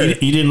catch it. Or?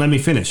 You didn't let me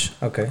finish.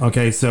 Okay.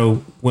 Okay. So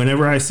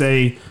whenever I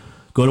say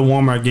go to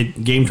Walmart,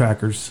 get game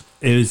trackers,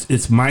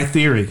 it's my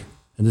theory,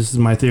 and this is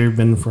my theory,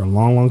 been for a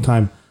long, long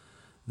time,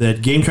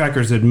 that game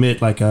trackers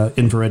emit like a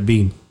infrared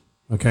beam.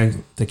 Okay,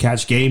 to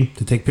catch game,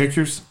 to take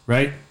pictures.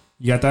 Right?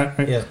 You got that?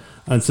 Right? Yeah.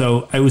 And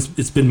so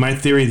it's been my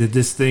theory that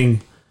this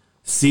thing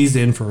sees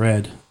the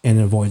infrared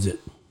and avoids it.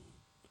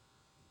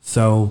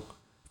 So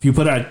if you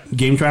put out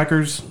game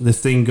trackers,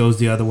 this thing goes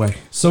the other way.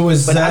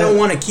 But I don't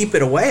want to keep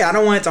it away. I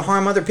don't want it to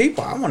harm other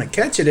people. I want to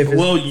catch it.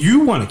 Well,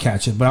 you want to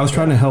catch it, but I was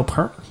trying to help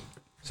her.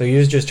 So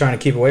you're just trying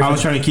to keep it away from it. I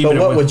was trying to keep it away.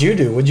 But what would you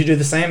do? Would you do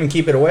the same and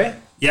keep it away?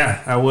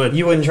 Yeah, I would.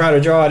 You wouldn't try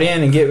to draw it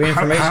in and get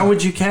information? How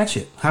would you catch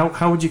it?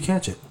 How would you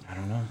catch it? I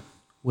don't know.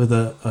 With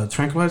a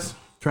tranquilizer?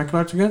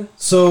 Tranquilizer gun?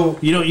 So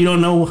you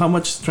don't know how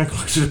much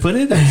tranquilizer to put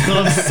in? That's what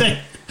I'm saying.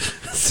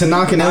 To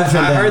knock an elephant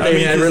down. I heard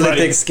they had really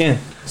thick skin.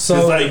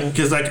 So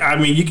because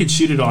you could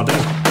shoot it all day,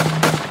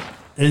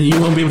 and you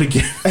won't be able to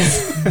get.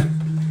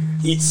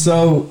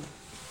 So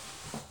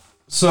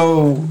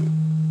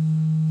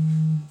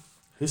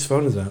whose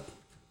phone is that?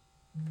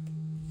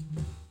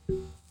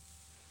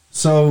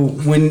 So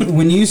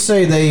when you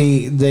say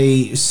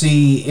they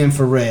see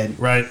infrared,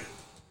 Right.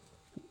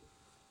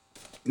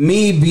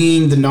 Me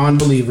being the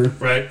non-believer,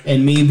 Right.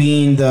 and me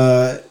being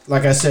the,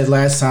 like I said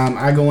last time,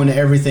 I go into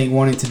everything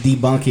wanting to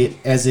debunk it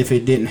as if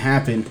it didn't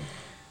happen.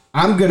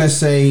 I'm gonna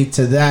say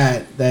to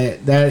that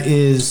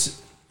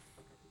is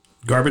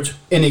Garbage.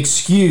 an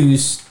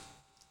excuse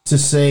to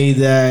say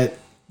that,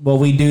 well,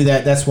 we do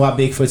that. That's why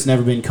Bigfoot's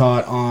never been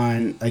caught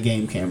on a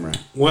game camera.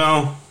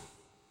 Well,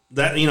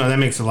 that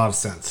makes a lot of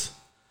sense.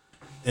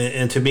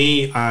 And to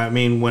me, I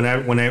mean, when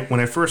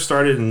I first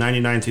started in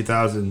 99,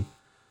 2000,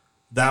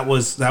 that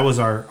was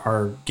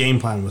our game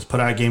plan, was put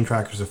out game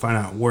trackers to find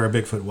out where a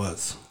Bigfoot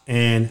was.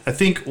 And I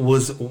think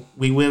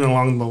we went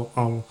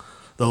along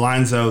the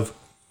lines of,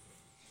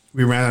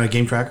 we ran out of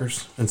game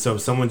trackers, and so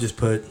someone just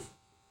put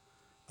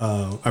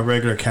a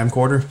regular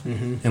camcorder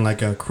in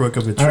like a crook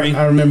of a tree.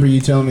 I remember you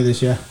telling me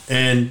this, yeah.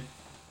 And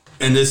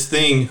this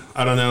thing,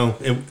 I don't know,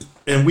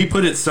 and we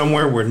put it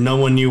somewhere where no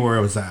one knew where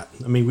it was at.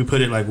 I mean, we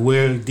put it like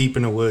way deep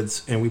in the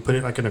woods, and we put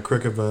it like in a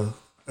crook of a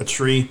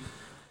tree,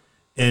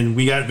 and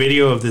we got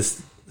video of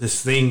this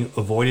thing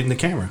avoiding the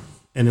camera.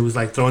 and it was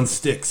like throwing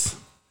sticks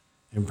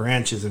and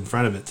branches in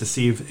front of it to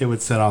see if it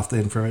would set off the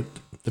infrared.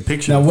 The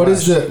picture. Now, what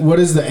is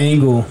the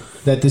angle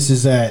that this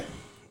is at?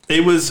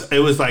 It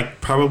was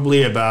like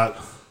probably about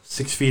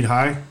 6 feet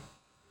high,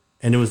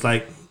 and it was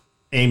like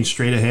aimed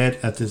straight ahead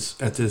at this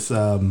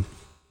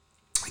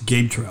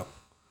game trail.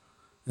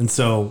 And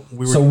so we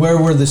were. So where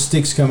were the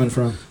sticks coming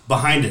from?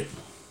 Behind it.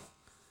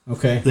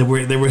 Okay. They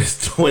were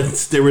throwing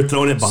it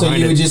behind it. So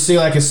you would just see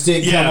like a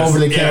stick come over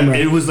the camera.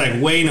 It was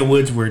like way in the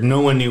woods where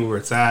no one knew where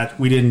it's at.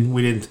 We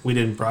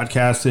didn't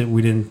broadcast it.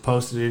 We didn't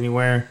post it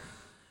anywhere.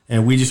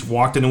 And we just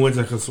walked in the woods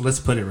like, so let's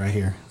put it right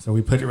here. So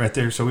we put it right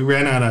there. So we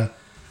ran out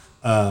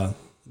of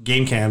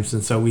game cams,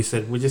 and so we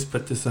said we just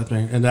put this up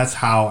there. And that's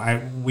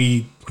how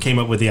we came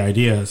up with the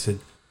idea. I said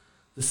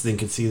this thing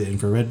could see the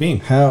infrared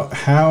beam.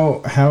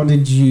 How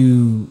did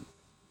you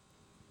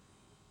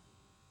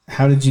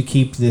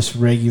keep this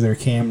regular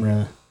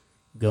camera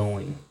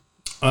going?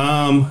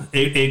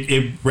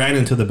 It ran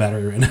into the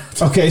battery ran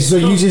out. Okay, so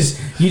you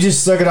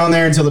just stuck it on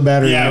there until the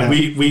battery ran out.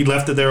 we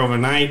left it there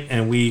overnight,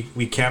 and we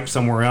camped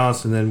somewhere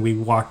else, and then we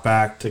walked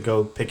back to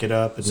go pick it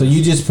up. And so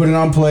you just put it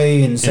on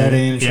play and sat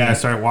in. Yeah, I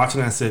started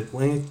watching. I said,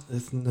 "Wait,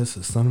 this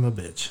is son of a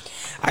bitch."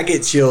 I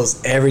get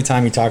chills every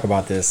time you talk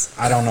about this.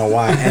 I don't know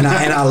why, and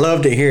I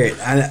love to hear it.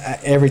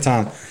 Every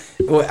time.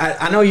 Well,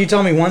 I know you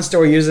told me one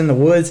story. You was in the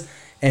woods,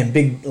 and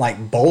big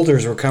like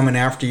boulders were coming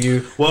after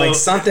you, like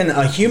something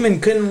a human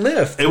couldn't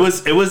lift. It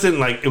wasn't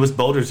like it was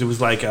boulders. It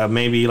was like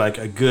maybe like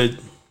a good,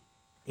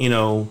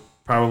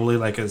 probably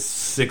like a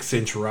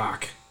 6-inch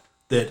rock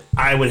that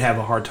I would have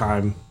a hard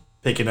time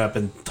picking up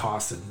and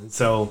tossing. And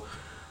so,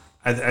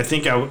 I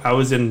think I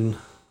was in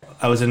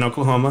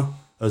Oklahoma.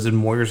 I was in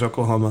Moyers,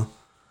 Oklahoma.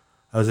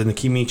 I was in the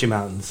Kiamichi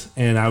Mountains,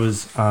 and I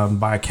was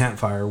by a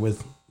campfire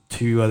with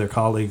 2 other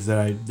colleagues that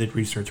I did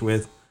research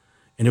with.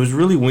 And it was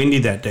really windy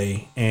that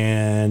day,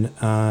 and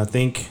I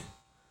think it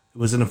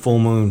was in a full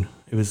moon.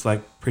 It was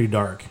like pretty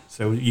dark,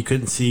 so you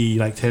couldn't see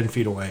like 10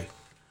 feet away.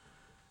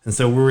 And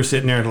so we were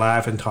sitting there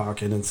laughing,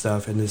 talking and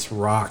stuff, and this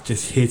rock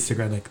just hits the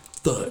ground like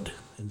thud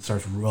and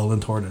starts rolling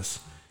toward us.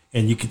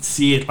 And you could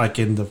see it like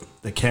in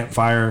the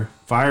campfire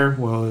fire.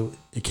 Well,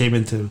 it came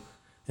into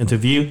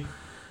view,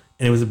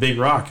 and it was a big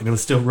rock, and it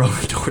was still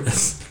rolling toward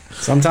us.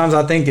 Sometimes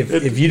I think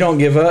if you don't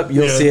give up,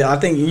 you'll see it. I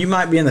think you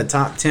might be in the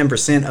top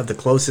 10% of the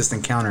closest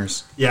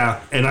encounters. Yeah,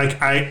 and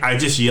I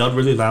just yelled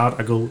really loud.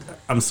 I go,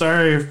 "I'm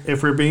sorry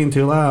if we're being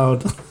too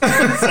loud."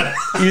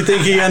 You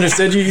think he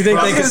understood you? You think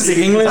they could speak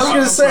English? I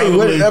was going to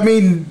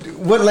say,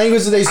 what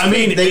language do they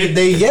speak?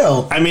 They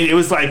yell. I mean, it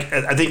was like,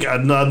 I think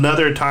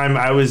another time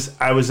I was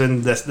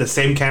in the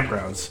same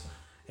campgrounds,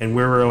 and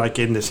we were like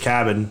in this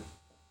cabin,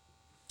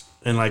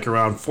 and like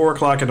around 4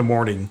 o'clock in the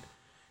morning,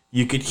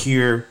 you could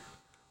hear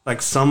like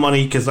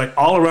somebody, because like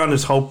all around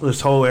this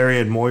whole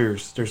area in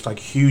Moyers, there's like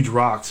huge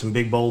rocks and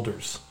big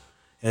boulders,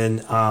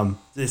 and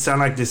it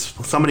sounded like this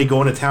somebody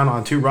going to town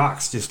on 2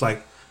 rocks, just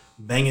like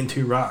banging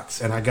 2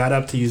 rocks. And I got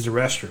up to use the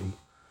restroom,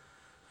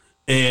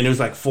 and it was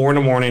like 4 in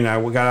the morning.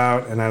 I got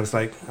out, and I was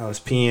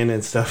peeing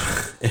and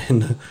stuff,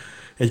 and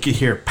you could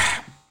hear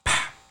pap,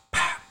 pap,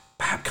 pap,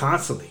 pap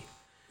constantly.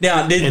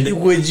 Now,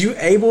 was you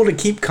able to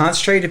keep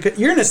concentrated?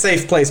 You're in a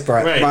safe place,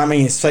 right? I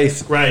mean,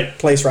 safe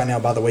place right now.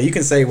 By the way, you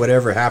can say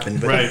whatever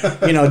happened, but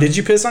did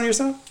you piss on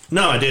yourself?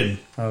 No, I didn't.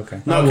 Okay.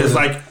 No, because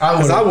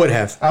I would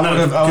have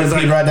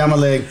peed right down my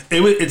leg.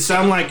 It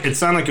sounded like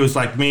it was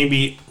like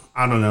maybe,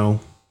 I don't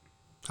know,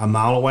 a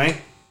mile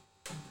away,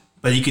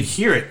 but you could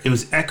hear it. It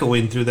was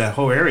echoing through that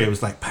whole area. It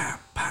was like pap,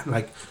 pap,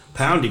 like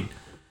pounding.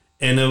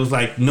 And it was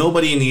like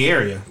nobody in the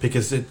area,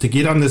 because to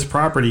get on this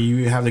property,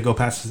 you have to go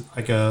past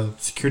like a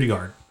security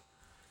guard.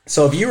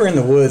 So if you were in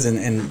the woods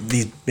and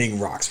these big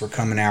rocks were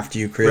coming after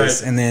you,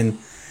 Chris, and then,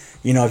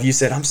 if you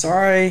said, "I'm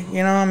sorry,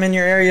 I'm in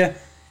your area,"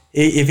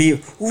 if he,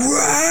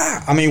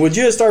 I mean, would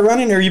you start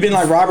running, or you been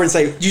like Robert and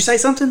say, "Did you say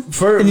something?"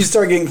 And you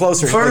start getting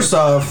closer. First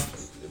off,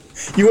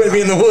 you wouldn't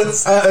be in the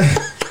woods.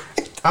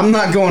 I'm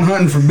not going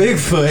hunting for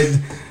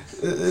Bigfoot.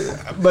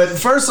 But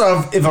first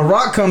off, if a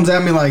rock comes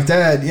at me like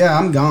that, yeah,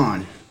 I'm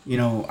gone.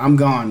 I'm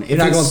gone. You're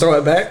not going to throw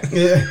it back?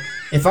 Yeah.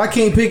 If I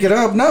can't pick it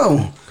up,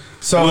 no.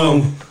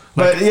 So,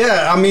 but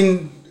yeah, I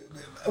mean,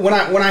 when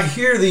I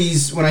hear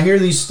these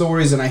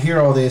stories and I hear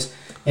all this,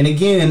 and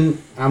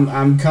again,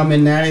 I'm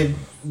coming at it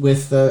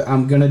with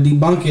I'm gonna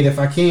debunk it if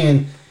I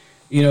can.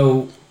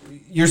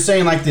 You're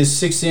saying like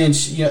this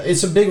 6-inch.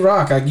 It's a big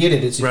rock. I get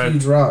it. It's a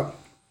huge rock.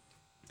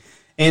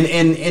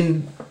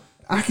 And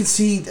I can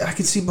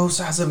see both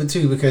sides of it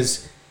too,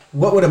 because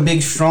what would a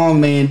big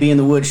strong man be in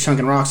the woods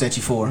chunking rocks at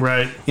you for?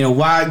 Right.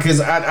 Why? Because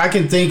I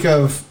can think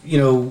of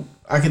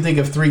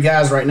 3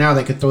 guys right now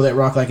that could throw that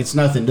rock like it's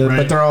nothing,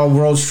 but they're all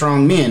world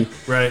strong men.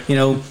 Right.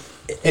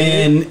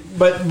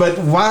 But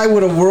why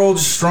would a world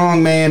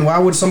strong man? Why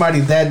would somebody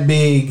that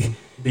big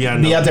be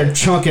out there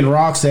chunking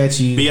rocks at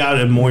you? Be out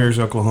in Moyers,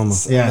 Oklahoma.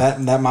 Yeah,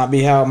 that might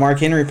be how Mark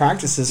Henry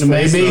practices.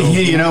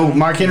 Maybe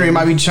Mark Henry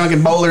might be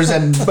chunking boulders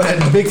at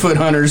Bigfoot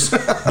hunters.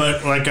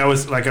 But like I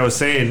was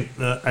saying,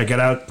 I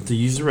got out to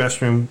use the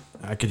restroom.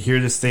 I could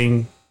hear this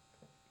thing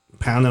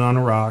pounding on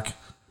a rock.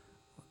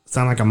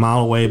 sounded like a mile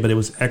away, but it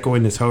was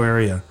echoing this whole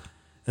area.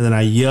 And then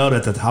I yelled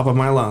at the top of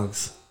my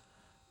lungs,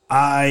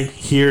 "I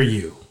hear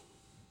you."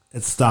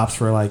 It stops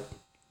for like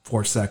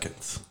 4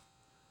 seconds.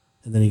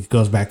 And then he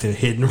goes back to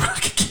hit and run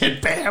again.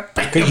 Bam,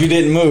 bam. Because you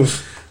didn't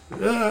move.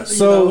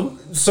 So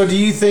do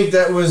you think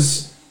that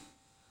was?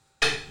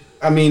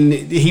 I mean,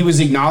 he was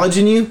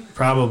acknowledging you,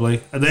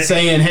 Probably.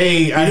 saying,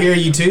 "Hey, I hear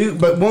you too."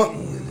 But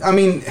I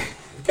mean,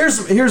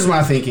 here's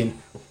my thinking.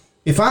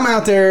 If I'm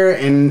out there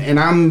and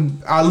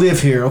I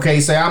live here, okay,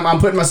 say I'm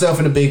putting myself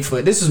in a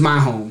Bigfoot. This is my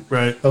home,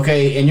 Right.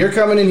 Okay, and you're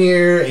coming in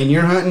here and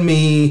you're hunting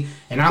me,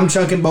 and I'm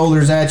chunking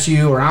boulders at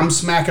you, or I'm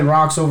smacking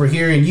rocks over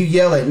here, and you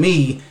yell at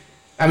me.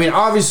 I mean,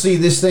 obviously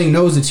this thing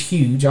knows it's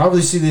huge.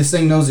 Obviously this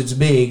thing knows it's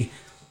big.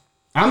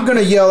 I'm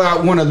gonna yell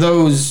out one of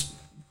those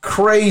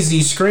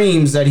crazy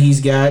screams that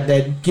he's got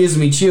that gives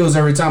me chills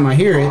every time I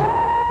hear it.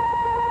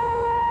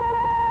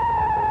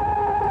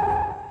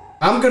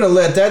 I'm gonna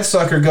let that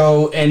sucker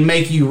go and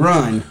make you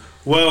run.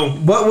 Well,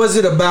 What was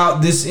it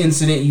about this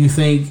incident you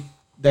think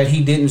that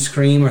he didn't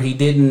scream or he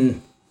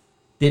didn't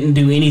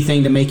do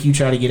anything to make you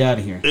try to get out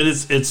of here?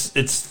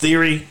 it's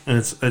theory and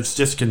it's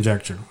just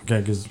conjecture, okay?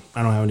 Because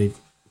I don't have any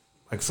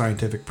like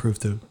scientific proof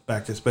to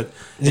back this. But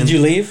Did you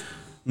leave?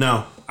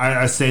 No,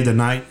 I stayed the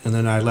night and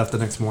then I left the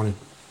next morning.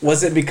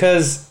 Was it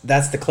because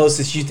that's the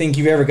closest you think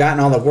you've ever gotten,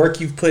 all the work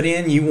you've put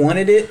in, you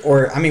wanted it?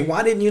 Or, I mean,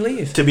 why didn't you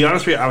leave? To be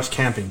honest with you, I was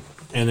camping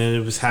and then it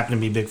was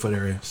happened to be Bigfoot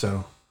area,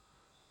 so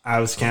I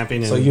was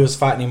camping. And So you was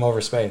fighting him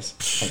over space.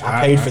 Like,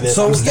 I paid for this.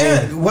 So I'm yeah,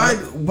 staying.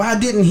 why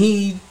didn't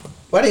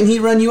he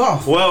run you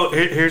off? Well,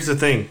 here's the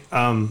thing.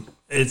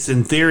 It's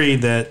in theory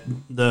that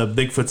the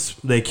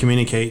Bigfoots, they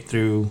communicate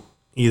through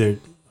either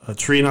a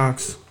tree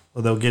knocks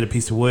or they'll get a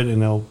piece of wood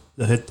and they'll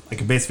hit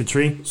like a base of a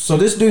tree. So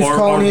this dude's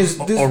calling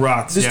or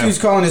rocks. This yeah. dude's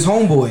calling his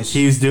homeboys.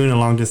 He was doing a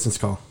long distance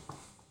call.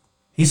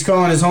 He's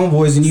calling his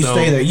homeboys and you So-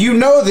 stay there. You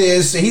know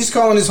this. He's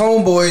calling his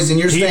homeboys and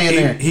you're staying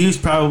there. He was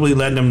probably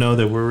letting them know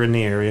that we were in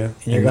the area.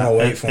 And you're gonna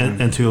wait for him.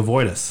 And to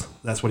avoid us.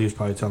 That's what he was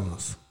probably telling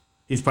us.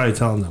 He's probably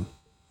telling them.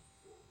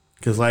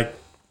 Because like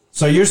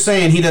So you're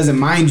saying he doesn't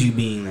mind you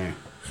being there?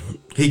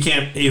 he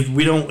can't if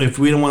we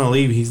don't want to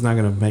leave, he's not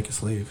gonna make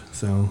us leave.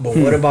 So But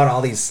what about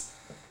all these?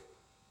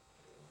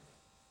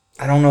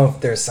 I don't know if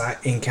there's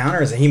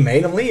encounters that he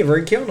made him leave or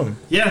he killed him.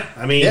 yeah,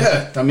 I mean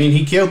Yeah, I mean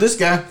he killed this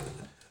guy.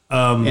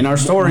 In our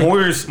story,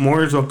 Moores,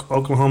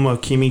 Oklahoma,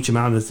 Kiamichi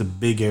Mountain is a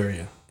big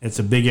area. It's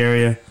a big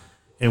area,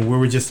 and we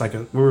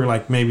were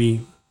like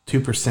maybe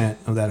 2%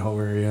 of that whole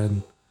area,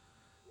 and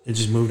it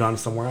just moved on to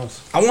somewhere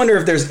else. I wonder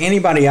if there's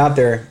anybody out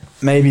there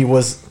maybe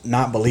was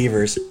not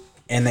believers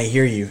and they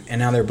hear you and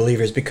now they're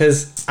believers.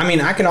 Because, I mean,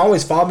 I can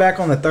always fall back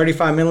on the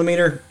 35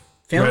 millimeter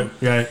film.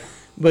 Right.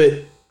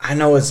 But I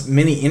know as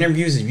many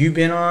interviews as you've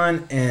been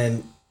on,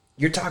 and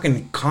you're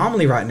talking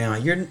calmly right now.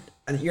 You're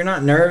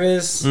not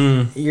nervous.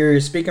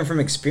 You're speaking from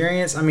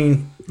experience. I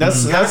mean,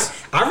 that's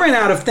I ran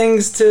out of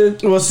things to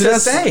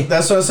say.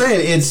 That's what I'm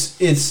saying.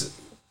 It's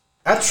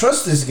I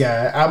trust this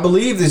guy. I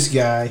believe this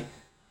guy,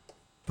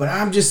 but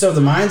I'm just of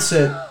the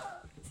mindset.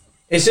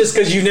 It's just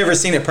because you've never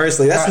seen it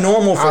personally. That's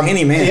normal for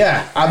any man.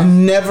 Yeah, I've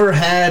never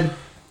had.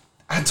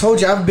 I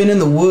told you I've been in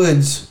the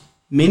woods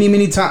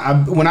many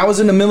times. When I was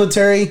in the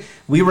military,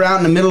 we were out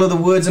in the middle of the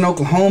woods in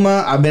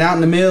Oklahoma. I've been out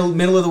in the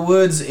middle of the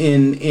woods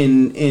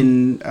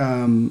in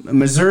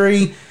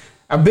Missouri.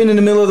 I've been in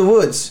the middle of the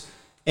woods,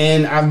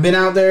 and I've been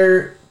out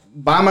there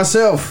by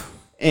myself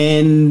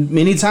and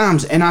many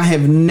times, and I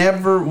have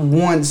never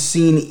once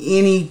seen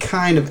any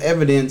kind of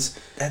evidence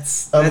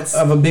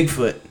of a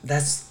Bigfoot.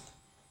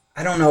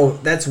 I don't know.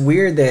 That's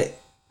weird that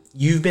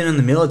you've been in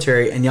the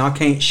military and y'all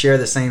can't share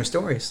the same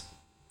stories.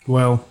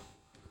 Well,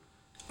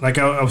 like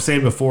I was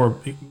saying before,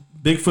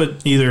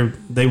 Bigfoots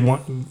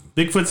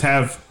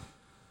have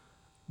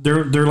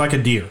they're like a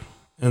deer,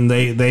 and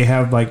they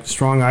have like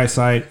strong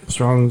eyesight,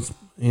 strong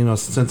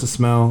sense of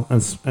smell,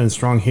 and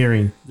strong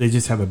hearing. They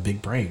just have a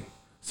big brain.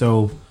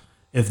 So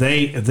if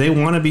they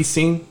want to be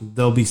seen,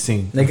 they'll be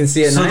seen. They can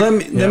see at night. Let me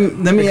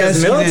Because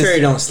ask the you military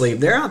this. don't sleep.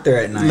 They're out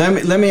there at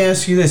night. Let me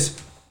ask you this: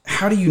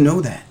 how do you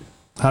know that?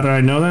 How did I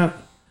know that?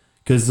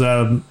 Because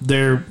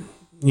they're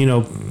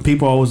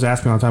people always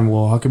ask me all the time,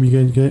 well, how come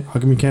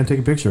you can't take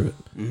a picture of it?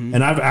 Mm-hmm.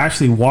 And I've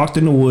actually walked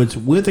in the woods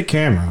with a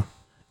camera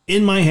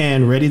in my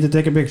hand, ready to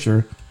take a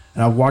picture,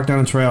 and I walk down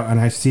a trail and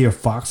I see a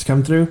fox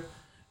come through,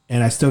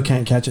 and I still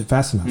can't catch it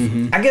fast enough.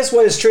 Mm-hmm. I guess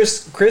what is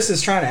Chris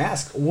is trying to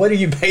ask, what are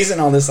you basing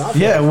all this off of?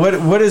 Yeah,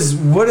 what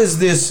is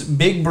this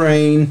big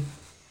brain?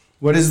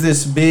 What is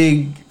this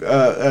big,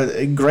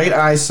 great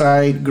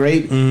eyesight?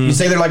 Great. You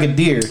say they're like a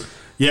deer.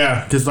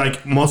 Yeah, because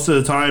like most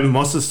of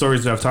the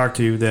stories that I've talked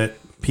to that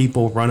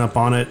people run up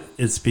on it,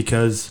 it's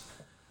because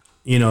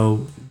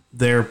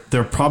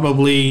they're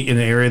probably in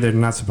an area they're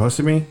not supposed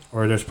to be,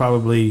 or there's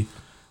probably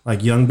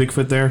like young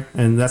Bigfoot there,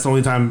 and that's the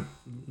only time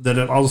that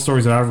all the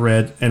stories that I've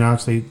read and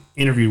actually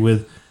interviewed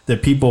with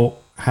that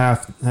people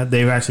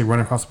they've actually run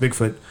across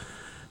Bigfoot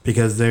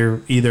because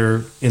they're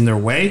either in their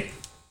way,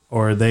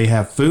 or they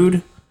have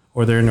food,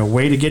 or they're in their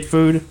way to get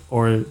food,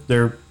 or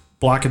they're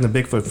blocking the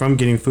Bigfoot from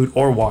getting food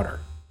or water.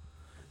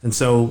 And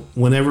so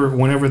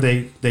whenever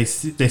they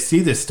see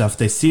this stuff,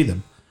 they see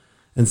them.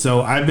 And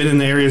so I've been in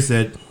the areas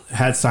that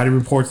had sighting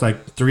reports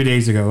like 3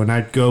 days ago, and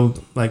I'd go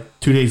like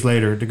 2 days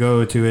later to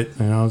go to it,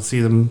 and I'll see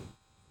them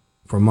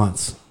for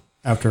months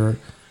after.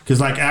 Because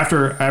like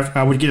after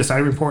I would get a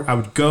sighting report, I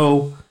would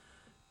go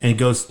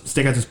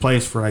stick at this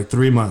place for like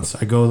 3 months.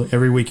 I go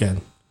every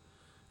weekend,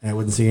 and I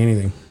wouldn't see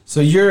anything.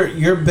 So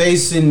you're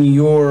basing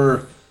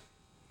your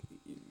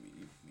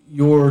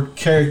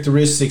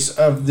characteristics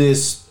of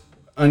this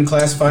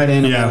unclassified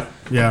animal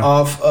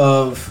off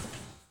of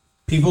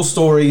people's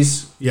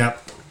stories,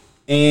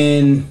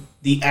 and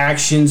the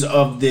actions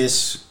of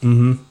this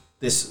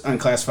this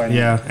unclassified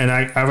animal. Yeah, and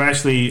I've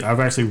actually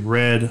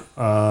read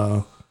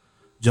John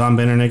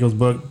Bennernagel's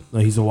book.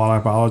 He's a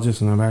wildlife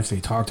biologist, and I've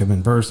actually talked to him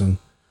in person.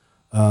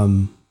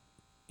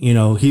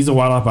 He's a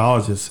wildlife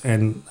biologist,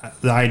 and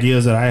the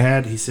ideas that I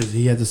had, he says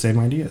he had the same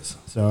ideas.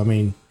 So I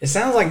mean, it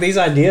sounds like these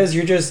ideas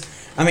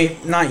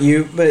not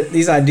you, but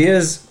these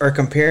ideas are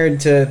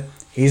compared to.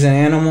 He's an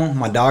animal.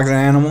 My dog's an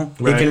animal.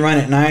 Right. He can run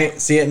at night,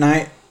 see at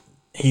night.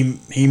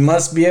 He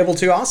must be able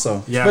to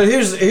also. Yeah. But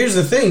here's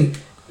the thing.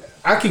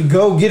 I could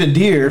go get a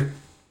deer,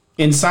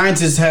 and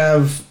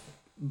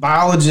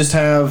biologists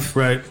have.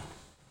 Right.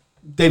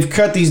 They've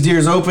cut these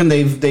deers open.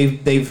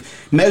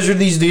 They've measured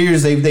these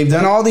deers. They've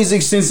done all these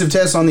extensive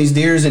tests on these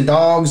deers and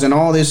dogs and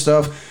all this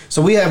stuff.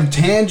 So we have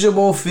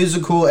tangible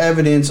physical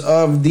evidence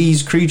of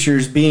these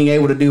creatures being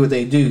able to do what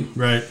they do.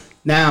 Right.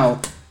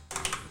 Now,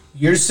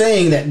 you're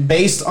saying that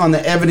based on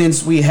the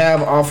evidence we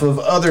have off of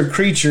other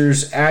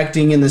creatures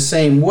acting in the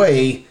same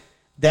way,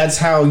 that's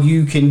how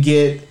you can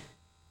get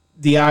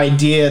the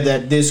idea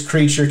that this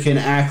creature can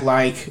act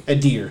like a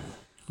deer.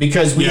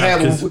 Because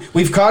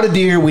we've caught a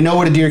deer, we know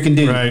what a deer can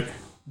do. Right.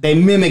 They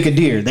mimic a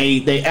deer.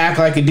 They act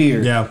like a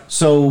deer. Yeah.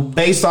 So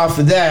based off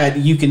of that,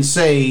 you can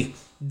say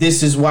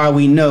this is why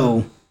we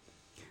know.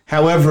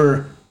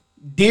 However,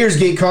 deers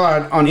get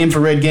caught on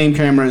infrared game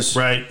cameras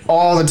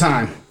all the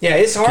time. Yeah,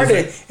 it's hard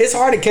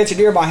to catch a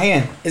deer by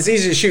hand. It's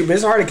easy to shoot, but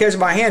it's hard to catch it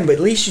by hand. But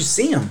at least you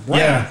see him. Right?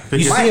 Yeah,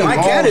 my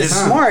cat is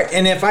smart,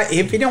 and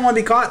if he don't want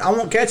to be caught, I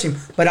won't catch him.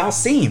 But I'll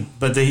see him.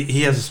 But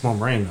he has a small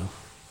brain though.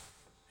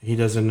 He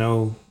doesn't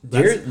know.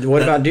 Deer.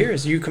 What about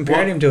deers? You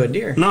compared him to a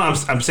deer. No,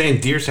 I'm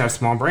saying deers have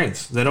small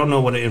brains. They don't know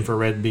what an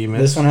infrared beam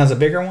is. This one has a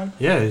bigger one?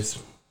 Yeah,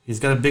 he's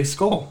got a big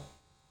skull.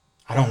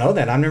 I don't know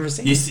that. I've never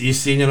seen it. You've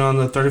seen it on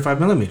the 35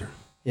 millimeter.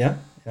 Yeah.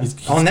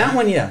 On that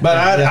one, yeah. But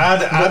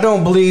I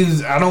don't believe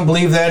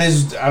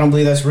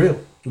that's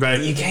real. Right.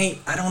 You can't.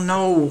 I don't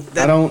know.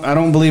 I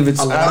don't believe it's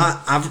a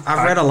lot. I've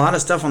read a lot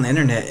of stuff on the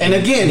internet. And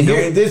again,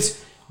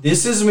 this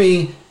is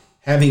me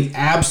having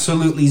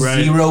absolutely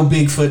zero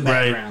Bigfoot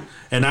background.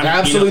 And I'm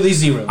absolutely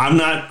zero. I'm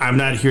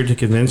not here to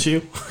convince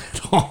you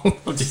at all.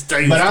 I'll just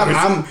tell you. But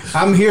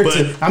I'm here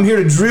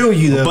to drill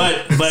you though.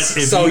 But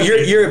so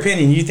your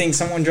opinion, you think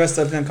someone dressed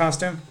up in a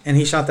costume and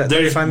he shot that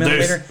 35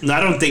 millimeter?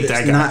 I don't think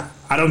that guy.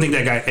 I don't think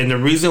that guy. And the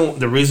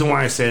reason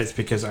why I say it's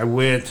because I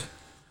went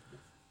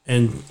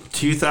in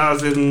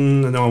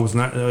 2000. No, it was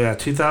not. Yeah,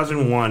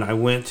 2001. I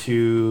went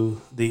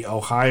to the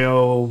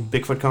Ohio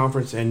Bigfoot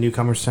Conference in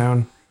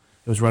Newcomerstown.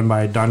 It was run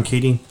by Don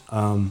Keating,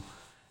 and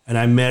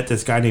I met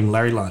this guy named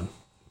Larry Lund.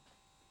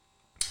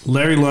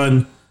 Larry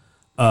Lund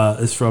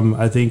is from,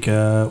 I think,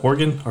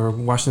 Oregon or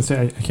Washington State.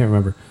 I can't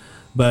remember.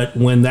 But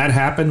when that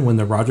happened, when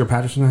the Roger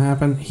Patterson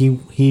happened,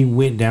 he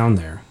went down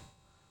there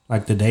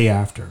like the day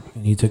after,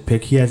 and he took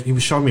he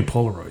was showing me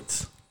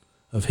Polaroids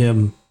of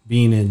him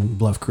being in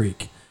Bluff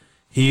Creek.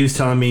 He was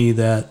telling me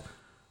that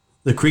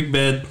the creek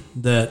bed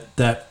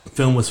that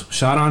film was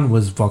shot on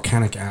was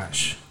volcanic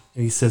ash.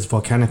 And he says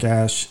volcanic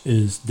ash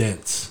is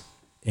dense,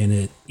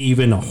 and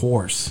even a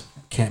horse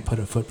can't put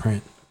a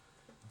footprint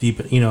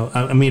deep.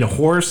 I mean, a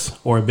horse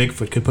or a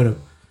Bigfoot could put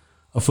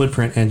a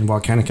footprint in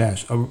volcanic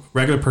ash. A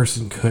regular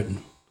person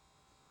couldn't.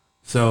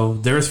 So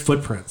there's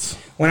footprints.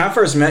 When I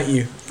first met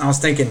you, I was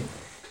thinking,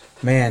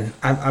 man,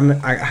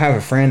 I have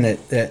a friend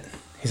that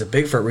he's a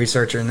Bigfoot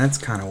researcher, and that's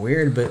kind of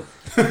weird, but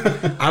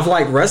I've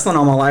liked wrestling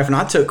all my life, and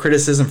I took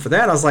criticism for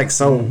that. I was like,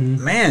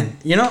 man,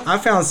 I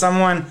found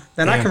someone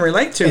that I can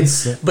relate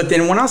to. But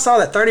then when I saw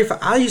that 35,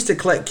 I used to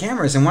collect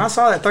cameras, and when I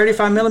saw that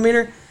 35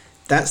 millimeter,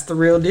 that's the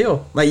real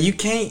deal. Like, you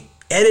can't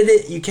edit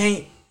it, you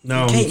can't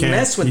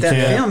mess with that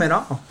film at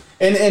all.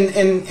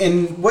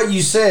 And what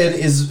you said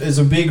is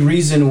a big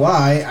reason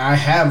why I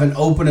have an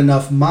open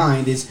enough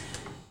mind. Is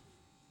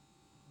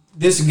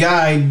this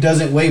guy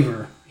doesn't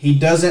waver. He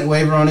doesn't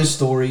waver on his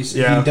stories.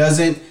 Yeah.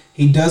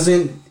 He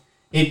doesn't.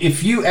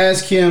 If you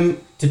ask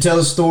him to tell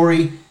a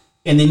story,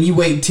 and then you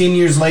wait 10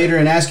 years later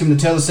and ask him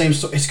to tell the same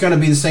story, it's going to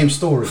be the same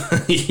story.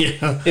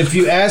 Yeah. If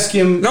you ask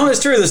him... No,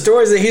 it's true. The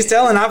stories that he's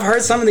telling, I've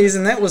heard some of these,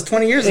 and that was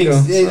 20 years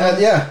ago.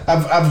 Yeah.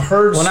 I've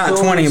heard stories. Well,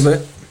 not 20,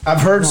 but...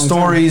 I've heard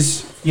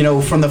stories,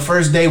 from the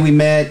first day we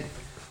met,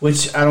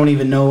 which I don't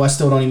even know. I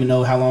still don't even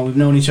know how long we've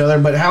known each other,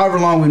 but however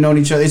long we've known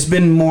each other,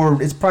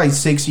 it's probably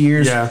 6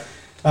 years. Yeah.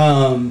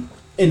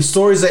 And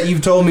stories that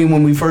you've told me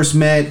when we first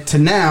met to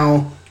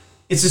now,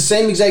 it's the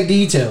same exact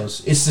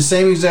details. It's the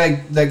same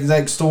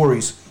exact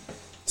stories.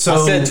 So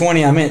I said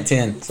 20. I meant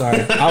 10.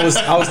 Sorry, I was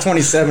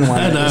 27 when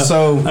I did.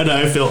 So I know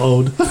I feel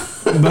old.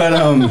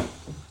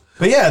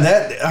 but yeah,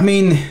 that I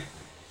mean,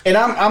 and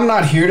I'm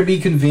not here to be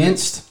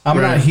convinced. I'm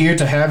Right. not here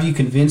to have you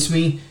convince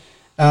me.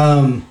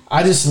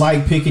 I just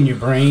like picking your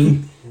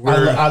brain.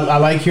 I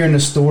like hearing the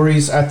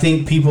stories. I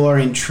think people are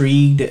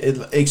intrigued,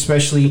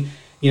 especially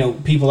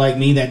people like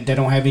me that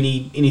don't have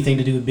anything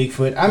to do with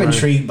Bigfoot. I'm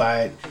intrigued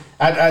by it.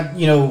 I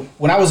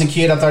when I was a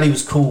kid, I thought he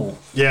was cool.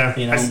 Yeah,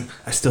 You know?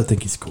 I still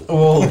think he's cool.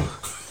 Well,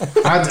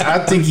 I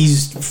think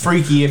he's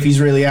freaky if he's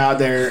really out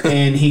there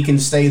and he can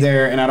stay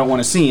there, and I don't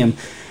want to see him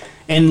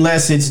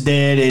unless it's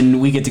dead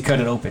and we get to cut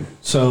it open.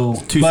 So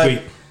Too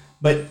sweet.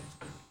 But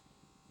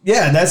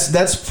yeah,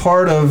 that's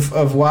part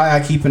of why I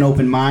keep an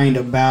open mind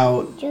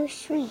about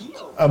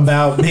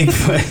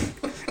Bigfoot.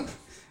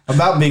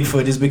 About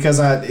Bigfoot is because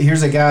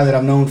here's a guy that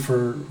I've known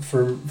for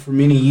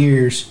many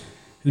years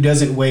who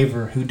doesn't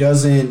waver, who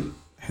doesn't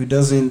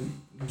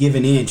give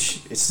an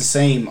inch. It's the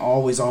same,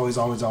 always.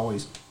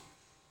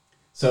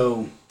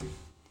 So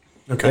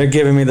They're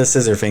giving me the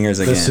scissor fingers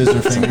again. the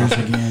scissor fingers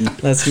again.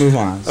 Let's move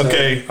on. So,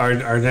 Okay,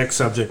 our next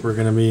subject we're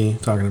going to be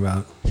talking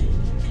about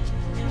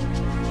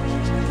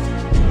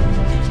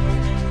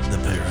the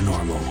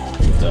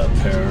paranormal. The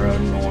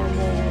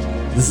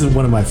paranormal. This is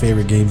one of my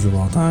favorite games of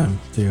all time,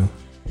 too.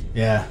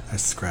 Yeah, I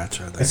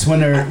scratch right there. it's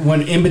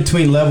when in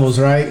between levels,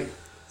 right?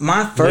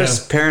 my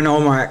first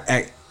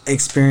paranormal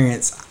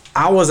experience,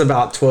 I was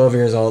about 12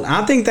 years old.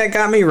 I think that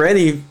got me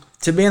ready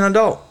to be an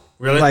adult.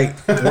 Really?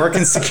 Like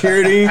working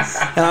security.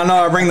 And I know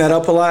I bring that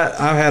up a lot.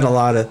 I've had a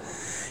lot of,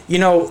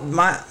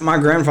 my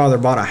grandfather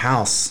bought a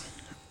house.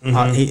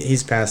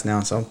 He's passed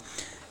now. So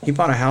he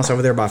bought a house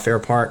over there by Fair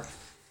Park.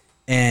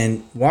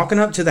 And walking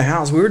up to the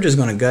house, we were just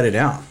going to gut it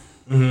out.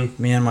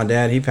 Mm-hmm. Me and my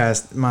dad, he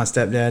passed, my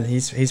stepdad,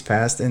 he's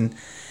passed. And,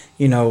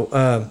 we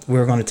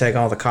were going to take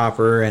all the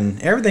copper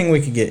and everything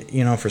we could get,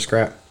 for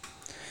scrap.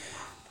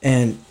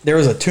 And there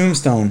was a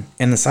tombstone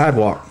in the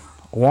sidewalk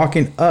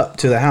walking up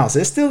to the house.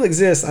 It still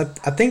exists. I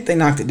think they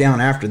knocked it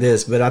down after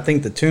this, but I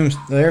think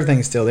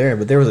everything's still there.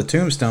 But there was a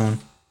tombstone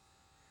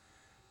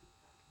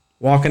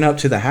walking up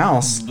to the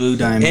house. Blue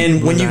diamond.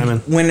 And Blue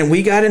diamond. when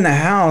we got in the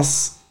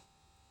house,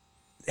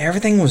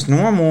 everything was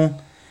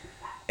normal.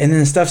 And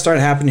then stuff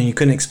started happening you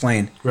couldn't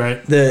explain.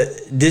 Right.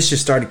 The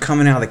dishes started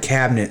coming out of the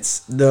cabinets.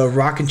 The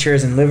rocking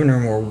chairs in the living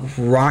room were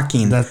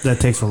rocking. That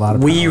takes a lot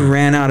of We power.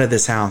 ran out of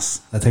this house.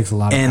 That takes a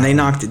lot of And they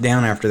power. knocked it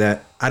down after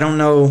that. I don't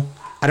know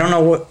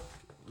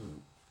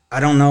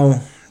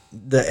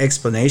the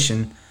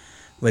explanation,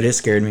 but it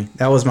scared me.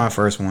 That was my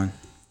first one.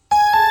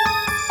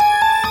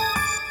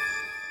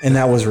 And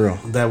that was real.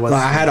 That was-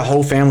 I had a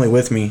whole family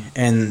with me,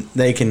 and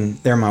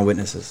they're my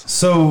witnesses.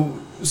 So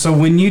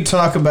when you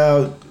talk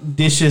about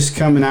dishes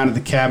coming out of the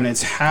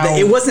cabinets, how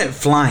It wasn't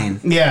flying.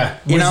 yeah,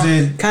 You was know,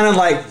 it kind of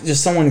like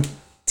just someone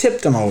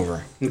tipped them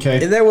over.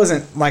 okay? There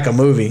wasn't like a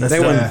movie. They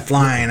yeah. wasn't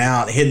flying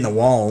out, hitting the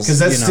walls. Because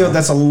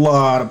that's a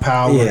lot of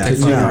power to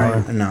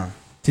generate. no.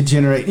 To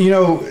generate,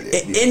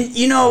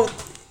 And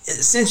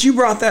since you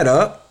brought that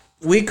up,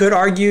 we could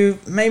argue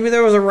maybe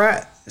there was a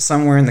rat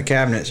somewhere in the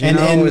cabinets. And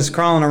It was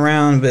crawling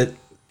around, but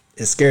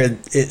it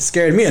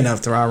scared me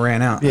enough till I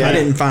ran out. Yeah. I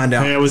didn't find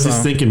out. Hey, I was just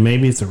So, thinking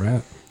maybe it's a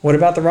rat. what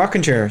about the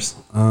rocking chairs?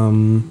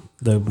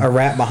 The A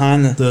rat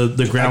behind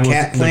the ground a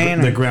cat was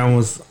playing, the or- ground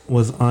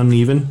was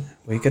uneven.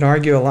 We could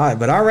argue a lot,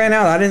 but I ran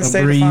out. I didn't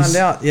stay breeze. to find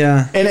out.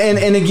 Yeah.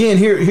 and again,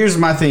 here's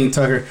my thing,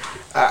 Tucker.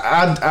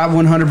 I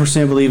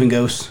 100% believe in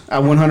ghosts.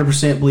 I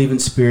 100% believe in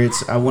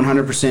spirits. I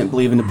 100%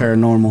 believe in the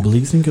paranormal.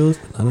 Believes in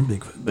ghosts, but not in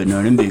Bigfoot. But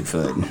not in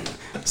Bigfoot.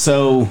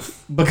 So,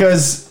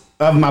 because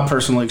of my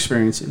personal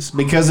experiences,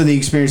 because of the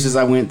experiences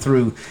I went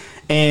through,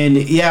 and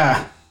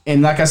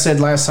like I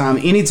said last time,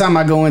 anytime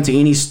I go into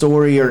any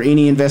story or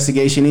any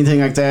investigation, anything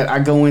like that, I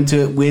go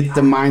into it with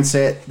the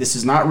mindset, this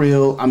is not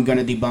real, I'm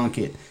going to debunk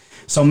it.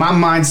 So my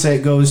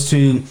mindset goes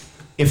to,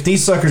 if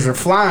these suckers are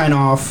flying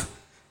off,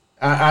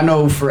 I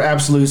know for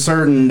absolute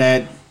certain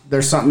that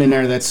there's something in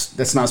there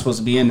that's not supposed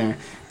to be in there.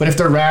 But if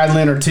they're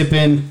rattling or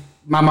tipping,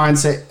 my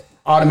mindset,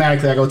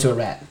 automatically I go to a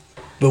rat.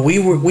 But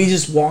we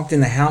just walked in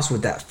the house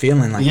with that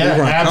feeling like we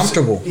were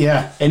uncomfortable.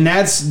 Yeah, and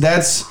that's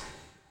the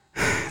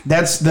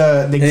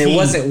And key. it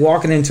wasn't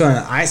walking into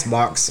an ice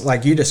box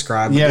like you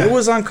described. Yeah. It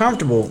was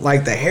uncomfortable.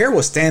 Like the hair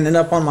was standing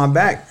up on my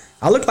back.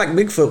 I look like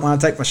Bigfoot when I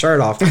take my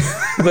shirt off.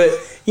 But,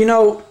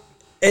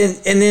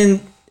 and then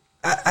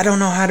I don't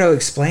know how to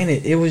explain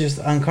it. It was just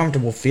an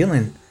uncomfortable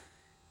feeling.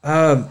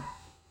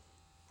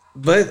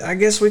 But I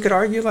guess we could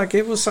argue like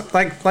it was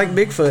like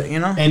Bigfoot,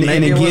 And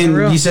Maybe it wasn't again,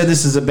 real. you said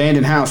this is an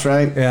abandoned house,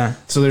 right? Yeah.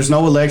 So there's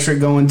no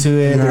electric going to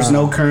it. No. There's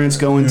no currents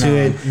going to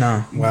it.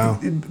 No. Wow.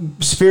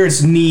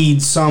 Spirits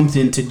need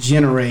something to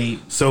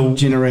generate. So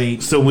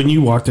when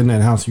you walked in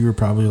that house, you were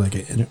probably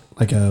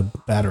like a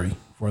battery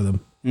for them.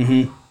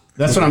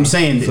 That's what I'm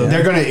saying.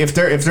 They're gonna if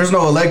there's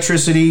no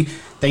electricity.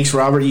 Thanks,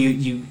 Robert.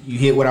 You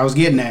hit what I was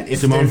getting at.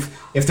 If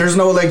there's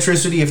no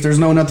electricity, if there's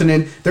no nothing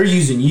in, they're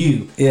using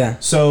you. Yeah.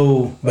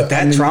 So, But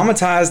that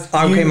traumatized.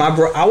 Okay,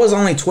 I was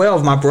only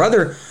 12. My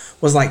brother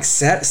was like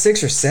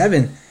 6 or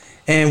 7,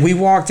 and we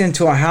walked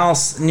into a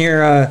house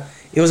near.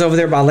 It was over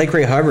there by Lake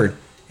Ray Hubbard.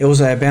 It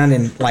was an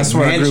abandoned That's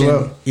where I grew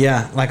up.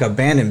 Yeah, like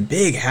abandoned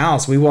big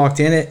house. We walked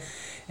in it,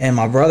 and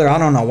my brother, I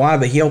don't know why,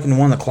 but he opened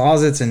one of the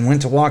closets and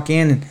went to walk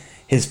in, and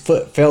his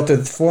foot fell through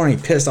the floor, and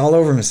he pissed all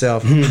over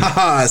himself.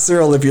 Haha,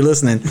 Cyril, if you're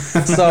listening.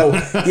 So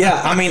yeah,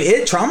 I mean,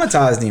 it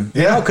traumatized him.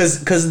 You know,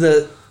 because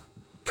the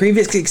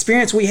previous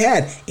experience we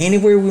had,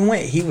 anywhere we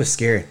went, he was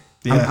scared.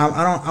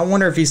 Yeah. I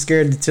wonder if he's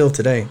scared till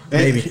today.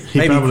 Maybe He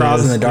maybe probably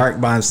crawls in is. the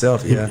dark by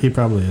himself. Yeah. He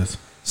probably is.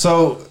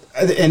 So,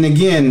 and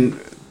again,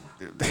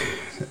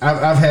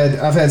 I've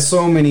had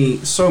so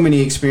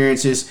many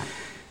experiences,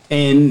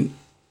 and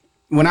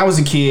when I was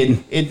a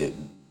kid,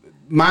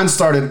 mine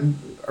started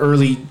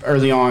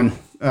early on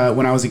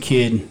when I was a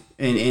kid,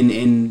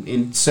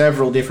 in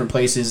several different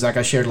places. Like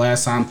I shared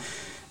last time,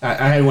 I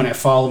had one that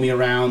followed me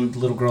around, the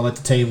little girl at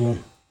the table.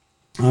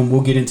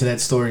 We'll get into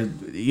that story,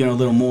 a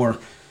little more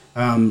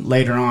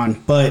later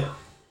on. But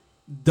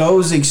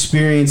those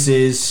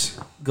experiences,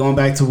 going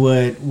back to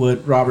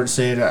what Robert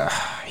said,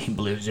 he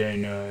believes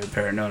in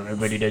paranormal,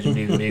 but he doesn't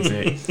believe in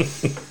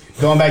Bigfoot.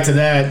 Going back to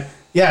that,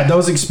 yeah,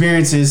 those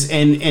experiences,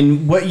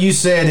 and what you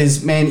said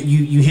is, man,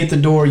 you hit the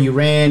door, you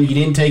ran, you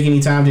didn't take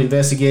any time to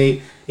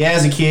investigate. Yeah,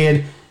 as a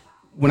kid,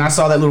 when I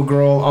saw that little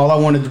girl, all I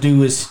wanted to do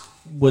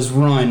was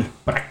run,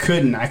 but I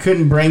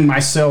couldn't bring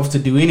myself to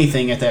do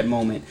anything at that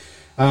moment.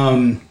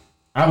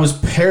 I was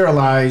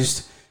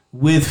paralyzed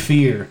with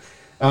fear,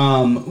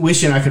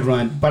 wishing I could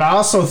run. But I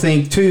also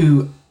think,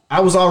 too, I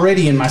was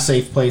already in my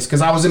safe place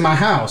because I was in my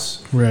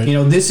house. Right.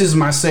 This is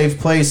my safe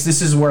place.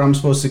 This is where I'm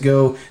supposed to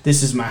go.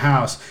 This is my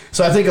house.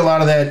 So I think a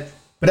lot of that.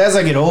 But as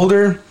I get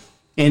older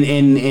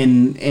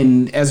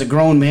and as a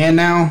grown man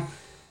now,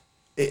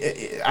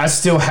 I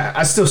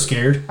still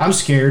scared. I'm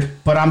scared,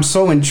 but I'm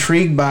so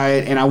intrigued by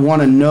it, and I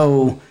want to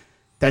know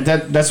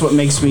that's what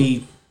makes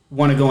me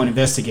want to go and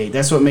investigate.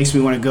 That's what makes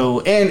me want to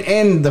go,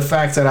 and the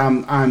fact that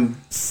I'm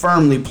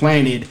firmly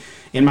planted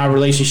in my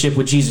relationship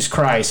with Jesus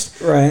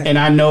Christ, Right. And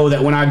I know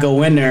that when I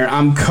go in there,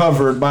 I'm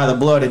covered by the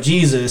blood of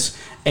Jesus,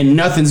 and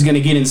nothing's going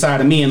to get inside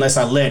of me unless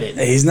I let it.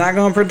 He's not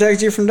going to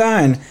protect you from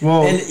dying.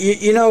 Well, and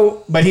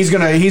but he's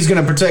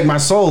gonna protect my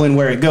soul and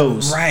where it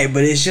goes. right,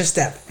 but it's just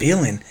that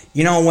feeling.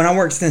 When I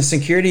worked in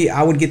security,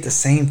 I would get the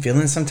same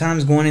feeling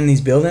sometimes going in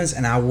these buildings,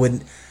 and I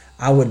would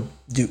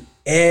do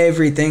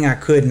everything I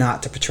could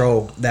not to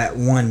patrol that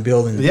one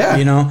building.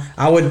 Yeah.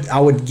 I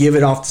would give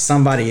it off to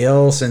somebody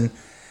else, and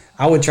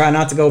I would try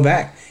not to go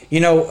back.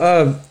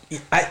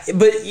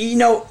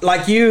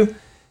 Like you,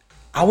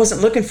 I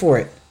wasn't looking for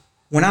it.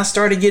 When I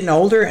started getting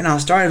older and I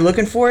started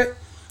looking for it,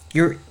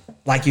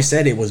 like you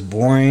said, it was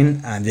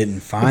boring. I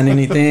didn't find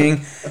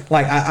anything.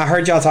 Like I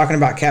heard y'all talking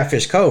about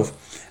Catfish Cove.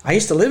 I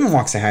used to live in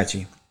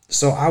Waxahachie,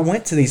 so I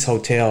went to these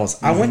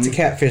hotels. I went to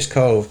Catfish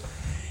Cove,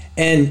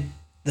 and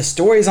the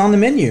story's on the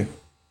menu,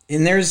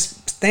 and there's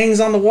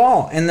things on the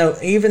wall, and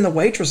even the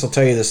waitress will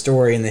tell you the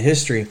story and the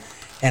history.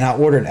 And I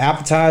ordered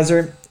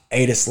appetizer,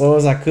 ate as slow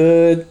as I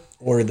could,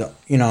 ordered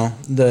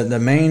the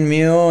main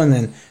meal,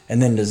 and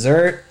then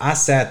dessert. I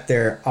sat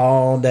there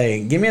all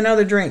day. Give me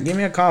another drink. Give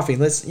me a coffee.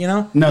 Let's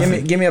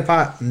Nothing. Give me a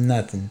pot.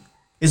 Nothing.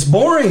 It's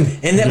boring.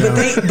 And then,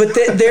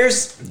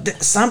 there's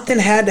something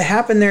had to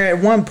happen there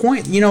at one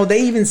point.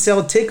 They even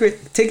sell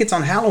tickets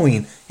on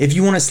Halloween if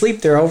you want to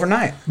sleep there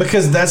overnight.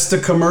 Because that's the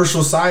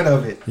commercial side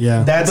of it.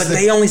 Yeah. But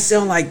they only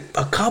sell like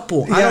a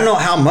couple. I don't know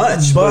how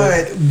much.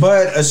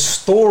 But a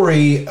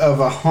story of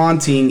a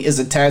haunting is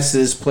attached to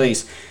this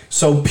place.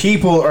 So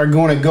people are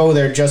going to go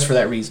there just for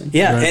that reason.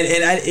 Yeah,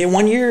 right. And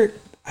one year,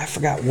 I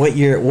forgot what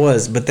year it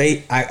was, but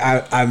they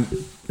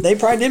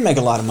probably did make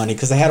a lot of money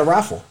because they had a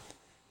raffle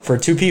for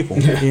 2 people.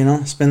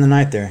 Spend the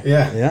night there.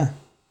 Yeah. Yeah.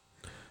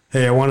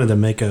 Hey, I wanted to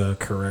make a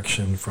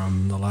correction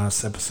from the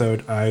last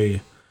episode.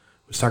 I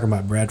was talking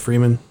about Brad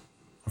Freeman,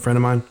 a friend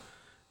of mine,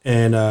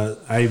 and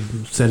I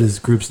said his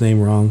group's name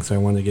wrong, so I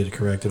wanted to get it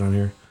corrected on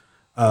here.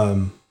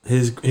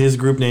 His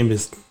group name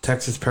is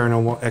Texas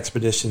Paranormal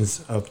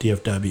Expeditions of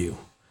DFW.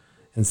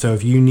 And so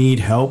if you need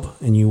help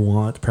and you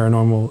want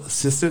paranormal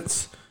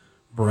assistance,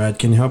 Brad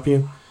can help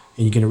you.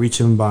 And you can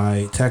reach him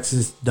by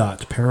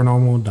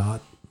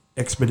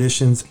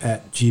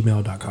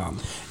texas.paranormal.expeditions@gmail.com.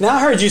 Now, I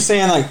heard you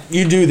saying, like,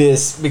 you do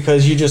this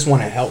because you just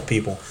want to help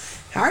people.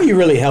 How are you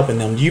really helping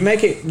them? Do you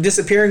make it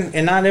disappear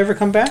and not ever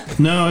come back?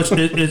 No,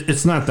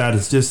 it's not that.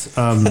 It's just...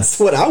 That's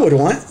what I would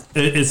want.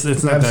 It's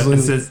not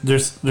Absolutely.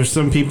 that. There's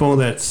some people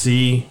that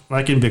see,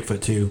 like in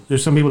Bigfoot too.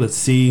 There's some people that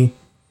see,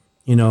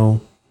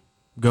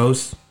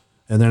 ghosts,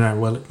 and they're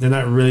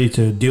not ready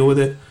to deal with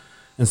it.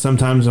 And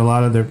sometimes a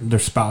lot of their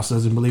spouse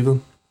doesn't believe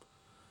them,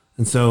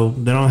 and so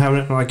they don't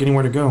have like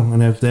anywhere to go.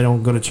 And if they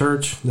don't go to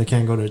church, they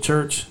can't go to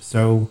church.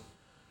 So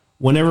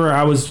whenever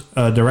I was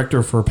a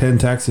director for Penn,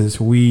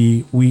 Texas,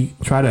 we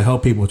try to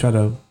help people, try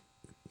to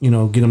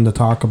get them to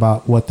talk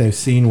about what they've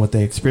seen, what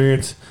they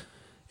experienced,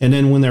 and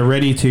then when they're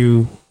ready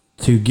to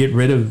get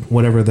rid of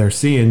whatever they're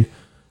seeing,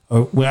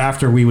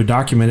 after we would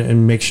document it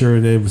and make sure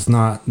that it was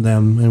not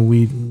them, and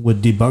we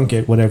would debunk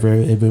it, whatever,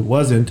 if it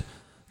wasn't,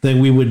 then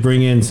we would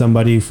bring in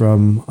somebody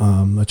from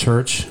a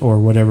church or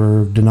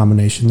whatever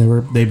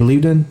denomination they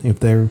believed in. If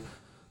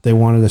they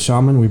wanted a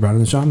shaman, we brought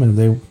in a shaman.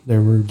 If they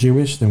were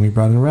Jewish, then we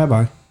brought in a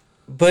rabbi.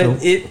 But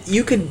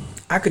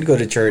I could go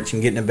to church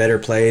and get in a better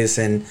place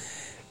and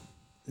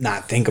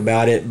not think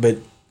about it, but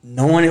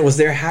knowing it was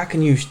there, how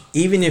can you,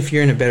 even if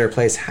you're in a better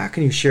place, how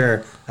can you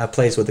share a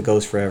place with the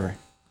ghost forever?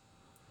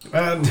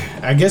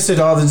 I guess it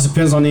all just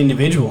depends on the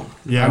individual.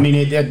 Yeah. I mean,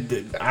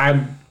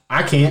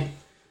 I can't.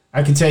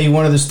 I can tell you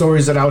one of the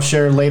stories that I'll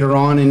share later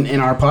on in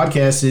our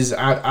podcast is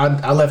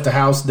I left the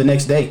house the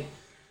next day.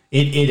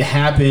 It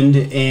happened,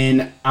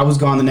 and I was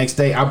gone the next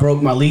day. I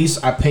broke my lease.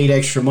 I paid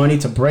extra money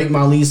to break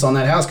my lease on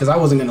that house because I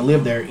wasn't going to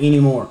live there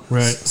anymore.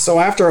 Right. So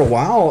after a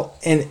while,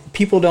 and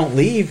people don't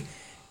leave,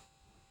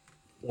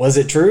 was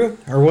it true,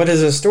 or what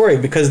is the story?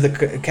 Because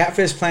the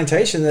Catfish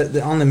Plantation,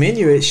 on the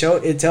menu,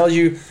 it tells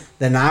you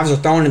the knives are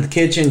thrown in the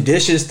kitchen,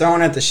 dishes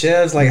thrown at the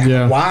shelves. Like,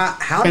 why?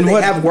 How do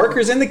they have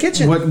workers in the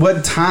kitchen?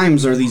 What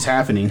times are these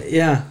happening?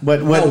 Yeah.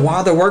 What? No,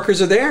 while the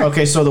workers are there.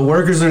 Okay, so the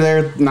workers are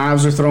there,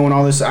 knives are throwing,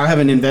 all this. I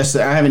haven't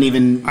invested. I haven't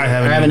even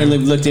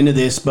looked into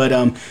this, but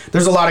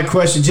there's a lot of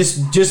questions.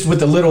 Just with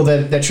the little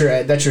that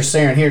you're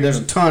saying here, there's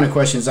a ton of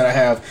questions that I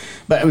have,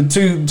 but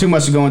too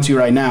much to go into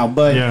right now.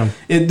 But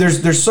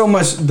there's so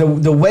much.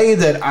 The way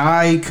that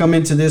I come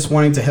into this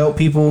wanting to help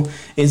people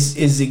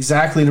is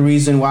exactly the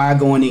reason why I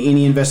go into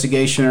any investigation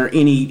or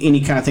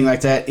any kind of thing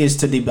like that, is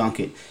to debunk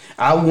it.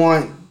 I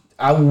want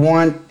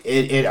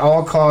it at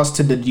all costs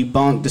to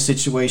debunk the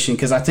situation,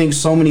 because I think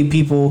so many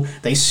people,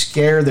 they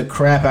scare the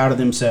crap out of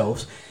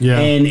themselves,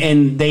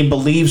 and they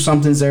believe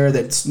something's there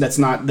that's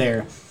not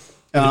there.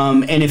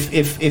 And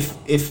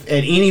if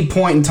at any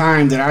point in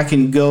time that I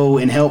can go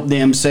and help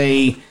them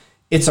say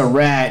it's a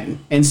rat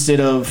instead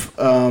of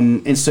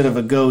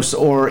a ghost,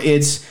 or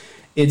it's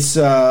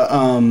a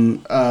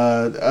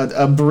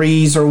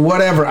breeze or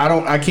whatever.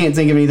 I can't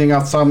think of anything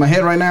off the top of my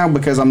head right now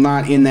because I'm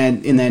not in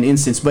that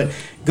instance. But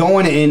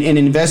going and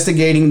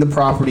investigating the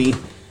property,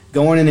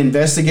 going and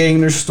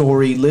investigating their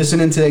story,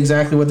 listening to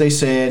exactly what they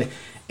said,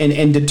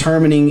 and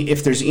determining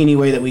if there's any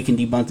way that we can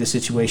debunk the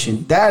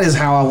situation. That is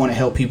how I want to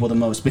help people the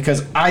most,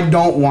 because I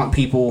don't want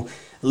people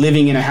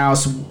living in a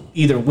house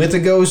either with a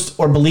ghost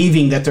or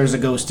believing that there's a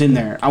ghost in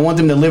there. I want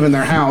them to live in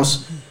their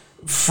house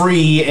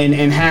free and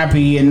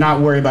happy and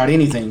not worry about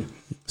anything.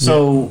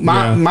 So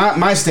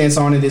my stance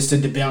on it is to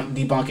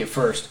debunk it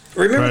first.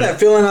 Remember that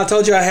feeling I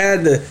told you I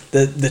had,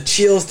 the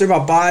chills through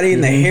my body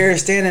and the hair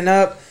standing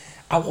up?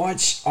 I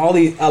watch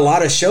a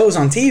lot of shows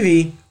on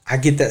TV. I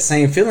get that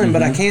same feeling,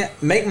 but I can't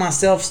make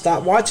myself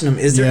stop watching them.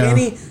 Is there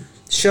any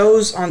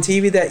shows on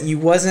TV that you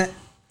wasn't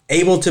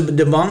able to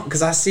debunk?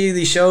 Because I see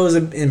these shows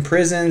in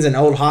prisons and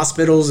old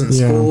hospitals and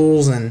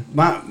schools. And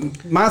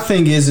my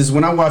thing is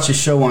when I watch a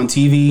show on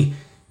TV,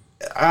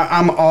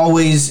 I'm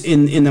always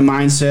in the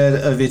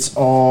mindset of it's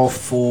all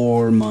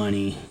for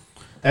money.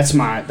 That's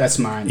mine.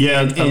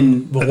 Yeah.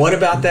 But what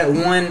about that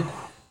one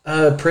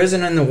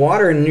prison in the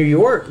water in New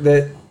York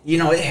that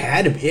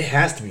it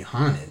has to be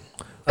haunted?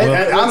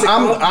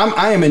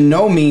 I am in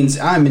no means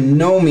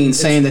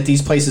saying that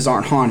these places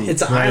aren't haunted.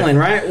 It's an island,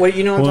 right? What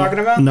I'm talking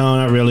about? No,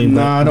 not really.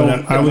 No, I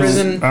don't.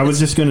 I was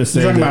just going to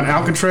say. You're talking about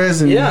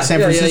Alcatraz in San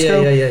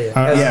Francisco?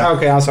 Yeah.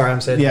 Okay, I'm sorry. I'm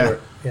saying. Yeah.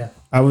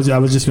 I was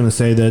just going to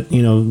say that,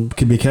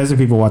 because the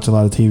people watch a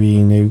lot of TV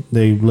and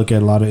they look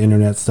at a lot of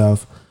internet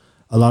stuff.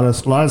 A lot of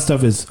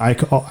stuff is I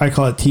call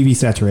it TV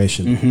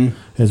saturation.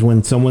 Is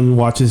when someone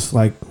watches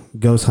like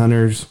Ghost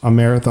Hunters, a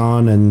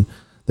marathon, and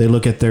they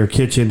look at their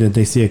kitchen and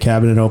they see a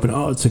cabinet open.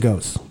 Oh, it's a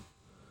ghost.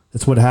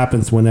 That's what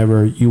happens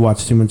whenever you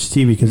watch too much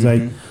TV. Because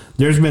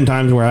there's been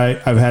times where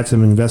I've had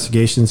some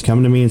investigations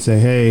come to me and say,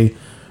 hey,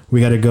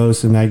 we got a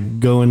ghost, and I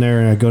go in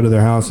there and I go to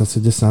their house. I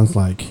said, this sounds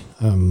like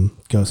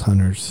Ghost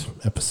Hunters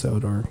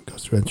episode or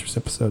Ghost Adventures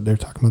episode. They're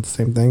talking about the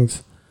same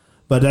things,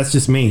 but that's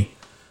just me.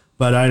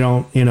 But I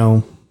don't,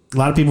 a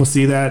lot of people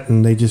see that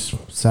and they just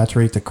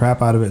saturate the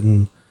crap out of it,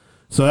 and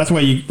so that's why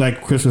you,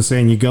 like Chris was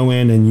saying, you go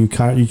in and you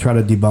try to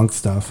debunk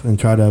stuff and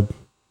try to,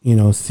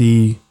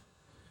 see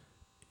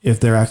if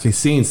they're actually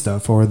seeing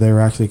stuff or they're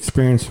actually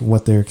experiencing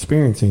what they're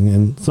experiencing.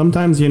 And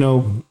sometimes,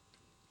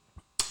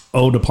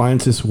 old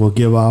appliances will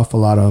give off a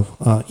lot of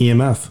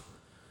EMF,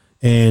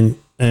 and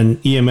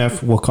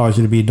EMF will cause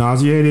you to be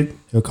nauseated.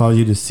 It'll cause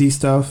you to see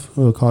stuff.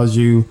 It'll cause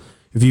you,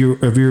 if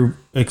you're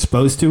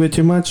exposed to it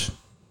too much,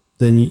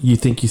 then you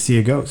think you see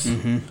a ghost.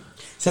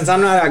 Since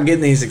I'm not out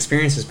getting these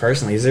experiences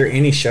personally, is there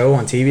any show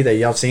on TV that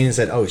y'all seen and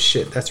said, "Oh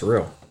shit, that's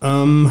real"?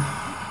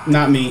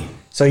 Not me.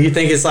 So you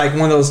think it's like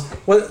one of those?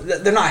 Well,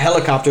 they're not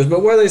helicopters,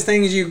 but what are those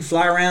things you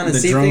fly around and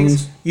see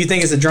drones. things? You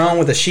think it's a drone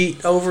with a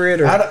sheet over it?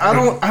 Or I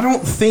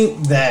don't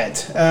think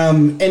that.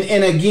 And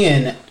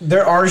again,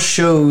 there are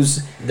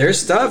shows. There's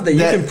stuff that you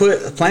can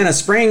plant a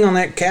spring on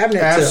that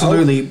cabinet.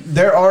 Absolutely,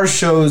 there are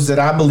shows that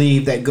I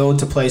believe that go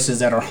to places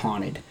that are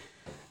haunted.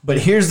 But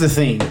here's the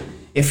thing.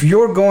 If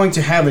you're going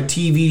to have a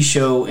TV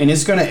show and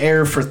it's going to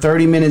air for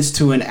 30 minutes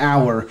to an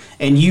hour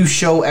and you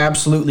show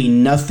absolutely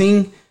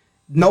nothing,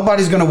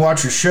 nobody's going to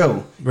watch your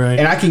show. Right.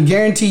 And I can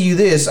guarantee you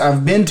this.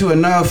 I've been to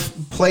enough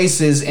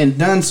places and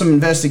done some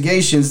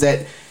investigations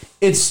that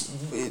it's,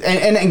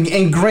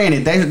 and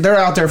granted, they're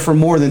out there for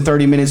more than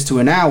 30 minutes to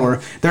an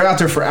hour. They're out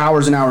there for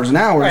hours and hours and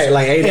hours. Right,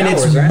 like 8 and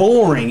hours, it's right?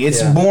 boring.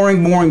 It's Yeah.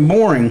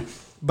 boring.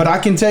 But I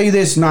can tell you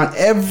this, not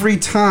every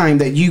time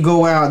that you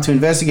go out to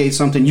investigate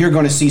something, you're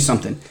going to see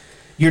something.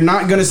 You're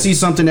not going to see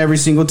something every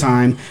single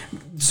time.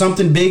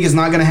 Something big is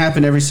not going to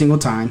happen every single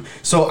time.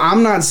 So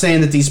I'm not saying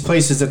that these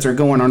places that they're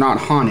going are not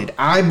haunted.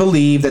 I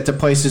believe that the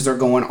places they're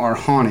going are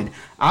haunted.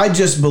 I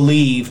just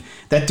believe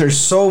that there's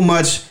so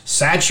much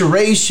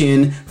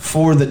saturation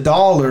for the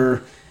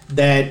dollar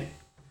that,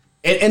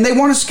 and they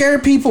want to scare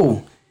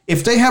people.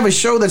 If they have a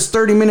show that's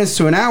 30 minutes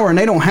to an hour and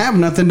they don't have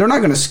nothing, they're not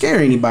going to scare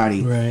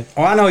anybody. Right.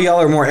 Well, I know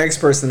y'all are more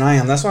experts than I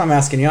am. That's why I'm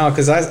asking y'all,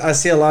 because I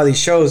see a lot of these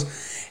shows,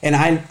 and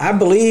I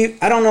believe,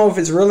 I don't know if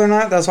it's real or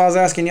not. That's why I was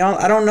asking y'all.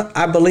 I don't know.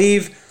 I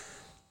believe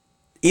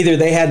either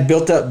they had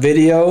built up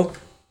video,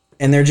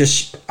 and they're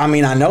just, I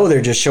mean, I know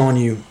they're just showing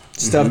you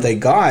stuff they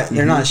got.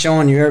 They're not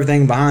showing you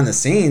everything behind the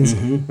scenes,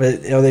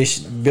 but they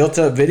built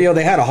up video.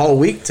 They had a whole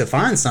week to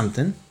find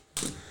something.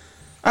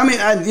 I mean,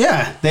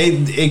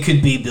 it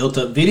could be built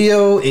up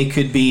video. It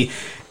could be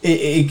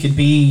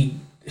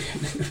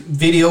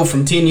video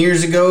from 10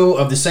 years ago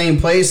of the same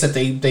place that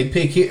they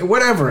pick here,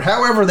 whatever,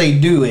 however they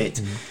do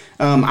it.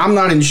 I'm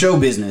not in show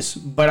business,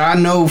 but I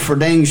know for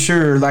dang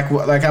sure,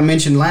 like I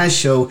mentioned last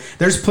show,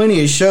 there's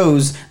plenty of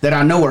shows that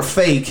I know are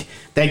fake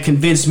that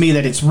convince me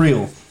that it's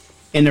real,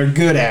 and they're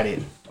good at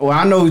it. Well,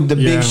 I know the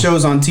big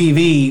shows on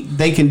TV,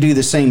 they can do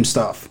the same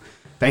stuff.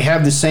 They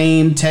have the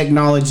same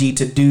technology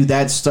to do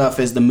that stuff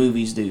as the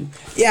movies do.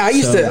 Yeah, I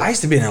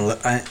used to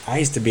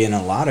be in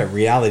a lot of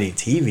reality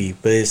TV,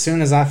 but as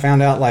soon as I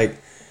found out, like,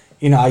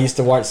 you know, I used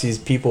to watch these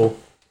people.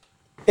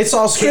 It's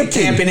all scripted.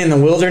 Camping in the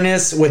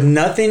wilderness with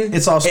nothing.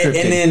 It's all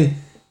scripted. And then,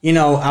 you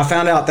know, I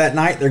found out that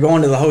night they're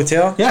going to the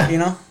hotel. Yeah, you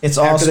know, it's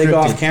all after they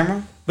go scripted. off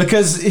camera.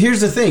 Because here's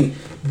the thing,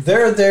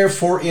 they're there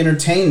for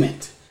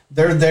entertainment.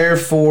 They're there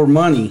for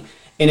money,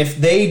 and if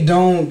they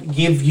don't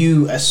give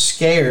you a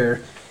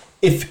scare.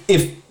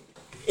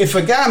 If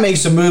a guy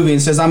makes a movie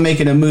and says, I'm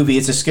making a movie,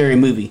 it's a scary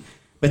movie,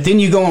 but then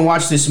you go and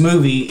watch this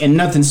movie and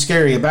nothing's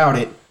scary about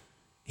it,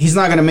 he's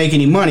not going to make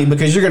any money,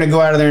 because you're going to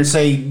go out of there and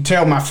say,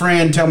 tell my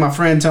friend, they're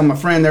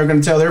going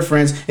to tell their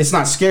friends. It's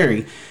not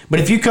scary. But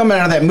if you come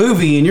out of that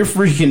movie and you're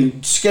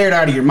freaking scared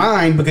out of your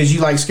mind because you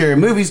like scary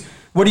movies,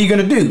 what are you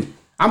going to do?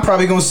 I'm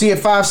probably going to see it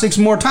 5-6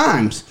 more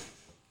times.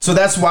 So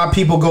that's why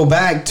people go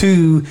back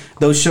to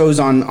those shows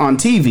on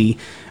TV.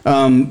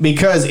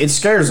 Because it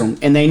scares them,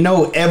 and they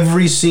know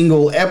every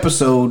single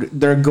episode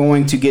they're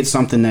going to get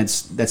something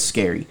that's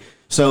scary.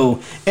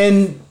 So,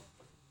 and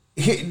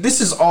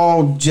this is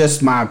all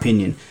just my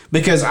opinion,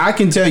 because I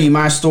can tell you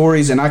my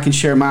stories and I can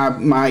share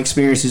my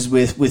experiences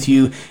with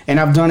you, and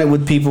I've done it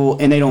with people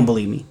and they don't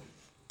believe me.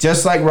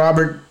 Just like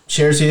Robert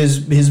shares his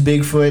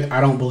Bigfoot,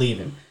 I don't believe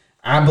him.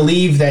 I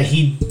believe that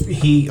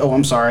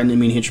I'm sorry, I didn't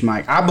mean to hit your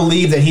mic. I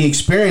believe that he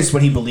experienced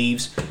what he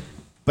believes,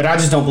 but I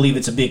just don't believe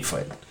it's a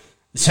Bigfoot.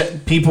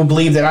 People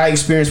believe that I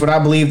experienced what I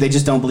believe. They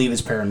just don't believe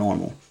it's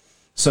paranormal.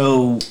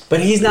 So, but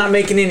he's not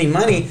making any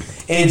money,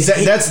 and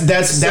that's the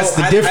difference.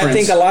 I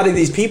think a lot of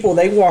these people,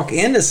 they walk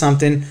into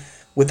something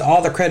with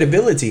all the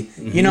credibility.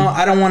 Mm-hmm. You know,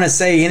 I don't want to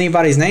say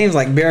anybody's names,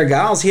 like Bear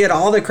Giles. He had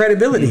all the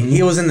credibility. Mm-hmm.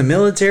 He was in the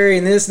military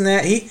and this and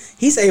that.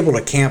 He's able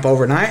to camp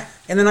overnight,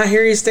 and then I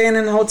hear he's staying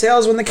in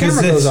hotels when the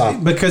camera goes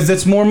off because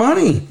that's more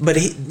money. But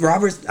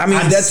Robert, I mean,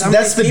 that's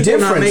the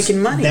difference. Not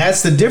making money.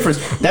 That's the difference.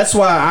 That's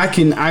why I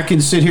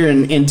can sit here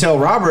and tell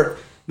Robert,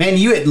 man,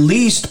 you at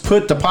least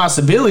put the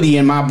possibility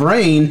in my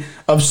brain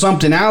of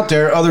something out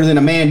there other than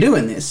a man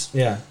doing this.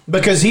 Yeah,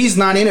 because he's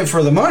not in it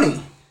for the money.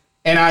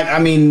 And I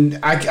mean,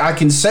 I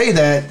can say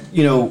that,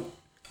 you know.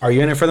 Are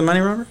you in it for the money,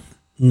 Robert?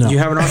 No. Do you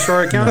have an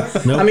offshore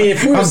account? Nope. I mean,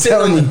 if we were sitting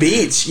on the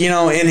beach, you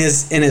know, in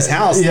his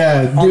house,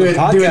 yeah, doing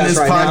this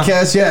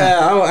podcast,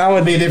 I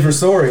would be a different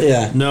story.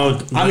 Yeah,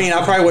 no, I mean,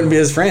 I probably wouldn't be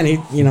his friend.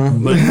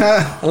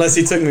 Unless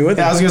he took me with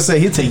him. I was gonna say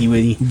he'd take you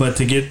with you. But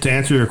to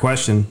answer your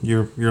question,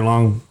 your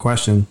long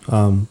question,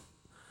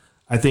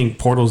 I think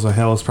Portals of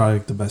Hell is probably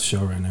the best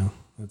show right now.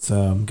 It's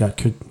got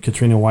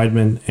Katrina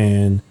Weidman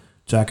and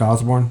Jack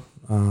Osborne.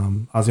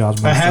 Ozzy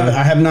Osbourne. I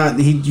have not.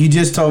 You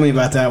just told me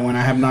about that one.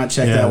 I have not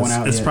checked that one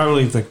out. It's yet.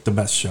 probably like the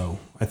best show.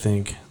 I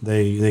think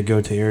they go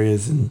to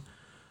areas, and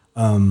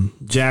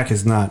Jack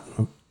is not,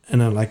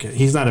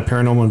 he's not a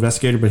paranormal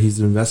investigator, but he's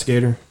an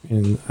investigator,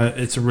 and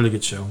it's a really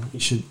good show. You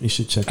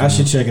should check it out. I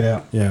should check it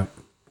out. Yeah.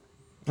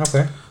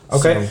 Okay.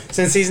 So,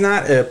 since he's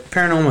not a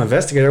paranormal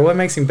investigator, what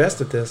makes him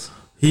best at this?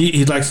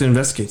 He likes to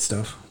investigate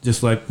stuff,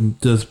 just like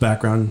does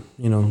background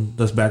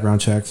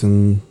checks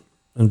and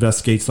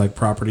investigates like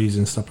properties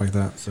and stuff like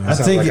that. So I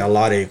think like a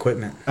lot of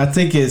equipment. I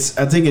think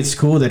it's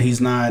cool that he's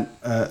not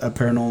a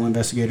paranormal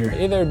investigator.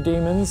 Hey there,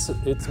 demons!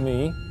 It's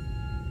me,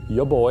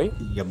 your boy.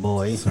 Your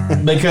boy. Sorry.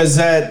 Because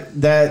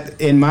that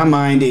in my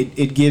mind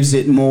it gives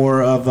it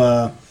more of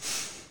a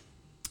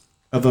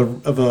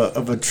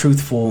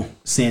truthful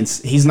sense.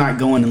 He's not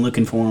going and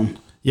looking for him.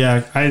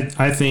 Yeah,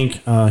 I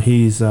think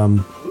he's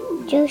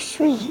Too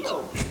sweet.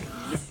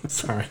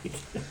 Sorry.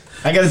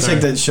 I got to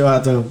check that show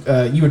out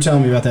though. You were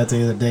telling me about that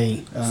the other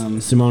day,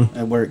 Simone.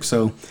 at work.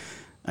 So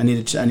I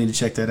need to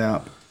check that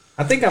out.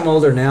 I think I'm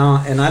older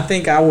now, and I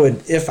think I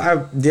would, if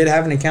I did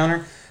have an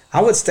encounter,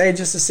 I would stay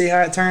just to see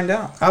how it turned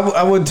out.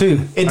 I would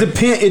too.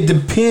 It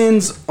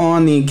depends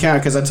on the encounter,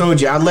 because I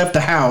told you I left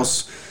the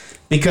house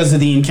because of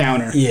the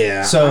encounter.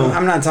 Yeah. So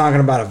I'm not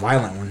talking about a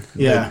violent one.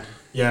 yeah.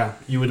 Yeah,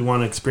 you would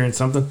want to experience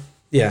something.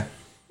 Yeah.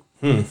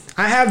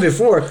 I have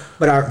before,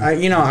 but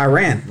I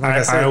ran. Like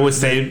I said, I always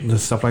say the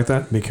stuff like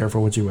that. Be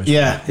careful what you wish.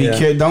 Yeah.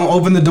 Yeah. Don't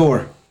open the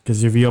door.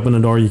 Because if you open the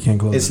door, you can't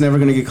close It's it. never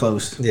going to get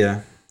closed.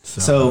 yeah.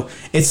 So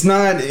it's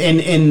not,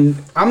 and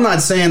I'm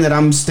not saying that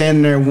I'm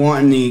standing there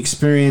wanting the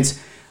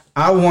experience.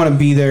 I want to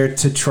be there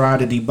to try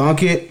to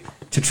debunk it,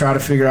 to try to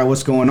figure out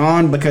what's going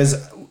on,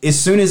 because as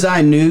soon as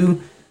I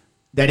knew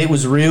that it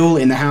was real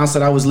in the house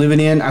that I was living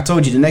in, I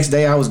told you the next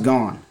day I was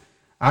gone.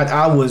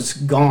 I was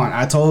gone.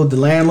 I told the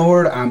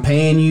landlord, I'm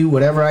paying you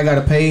whatever I got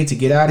to pay to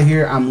get out of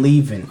here. I'm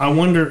leaving. I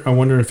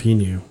wonder if he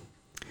knew.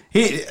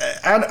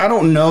 I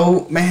don't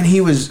know, man. He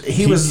was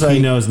like, he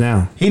knows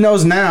now. he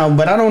knows now,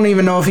 but I don't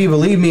even know if he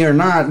believed me or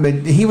not.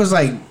 But he was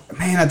like,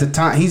 man, at the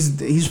time,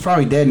 he's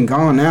probably dead and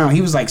gone now.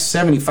 He was like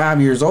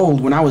 75 years old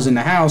when I was in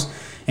the house,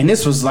 and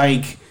this was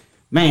like,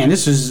 man,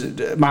 this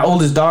was my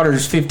oldest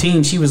daughter's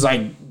 15. She was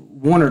like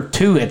 1 or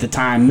 2 at the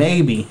time,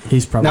 maybe.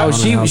 He's probably no. on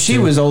the house, She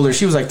too. was older.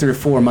 She was like 3 or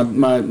 4.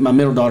 My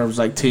middle daughter was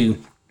like 2.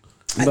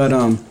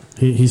 But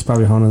He's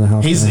probably haunting the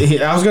house.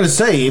 now. I was gonna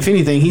say, if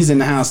anything, he's in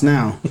the house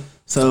now.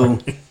 So,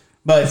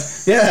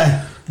 but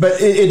yeah,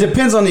 but it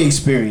depends on the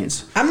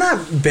experience. I'm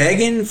not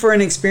begging for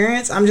an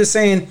experience. I'm just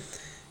saying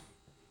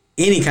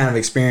any kind of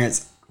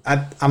experience.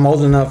 I'm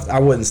old enough. I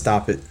wouldn't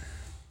stop it.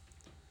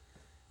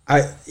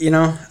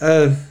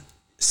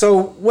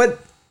 So what?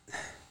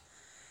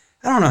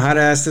 I don't know how to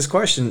ask this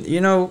question.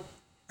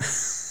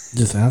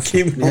 Just ask.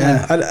 Keep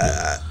going.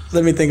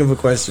 Let me think of a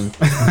question.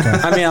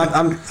 I mean,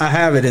 I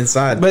have it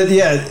inside. But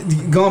yeah,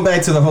 going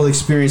back to the whole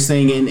experience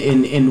thing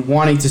and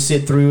wanting to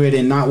sit through it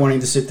and not wanting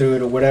to sit through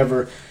it or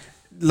whatever.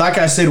 Like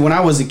I said, when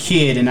I was a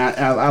kid, and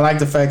I like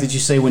the fact that you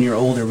say when you're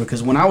older,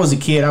 because when I was a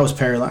kid, I was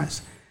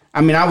paralyzed.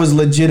 I mean, I was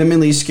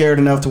legitimately scared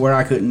enough to where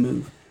I couldn't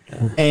move.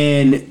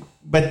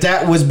 But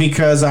that was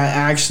because I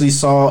actually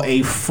saw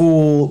a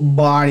full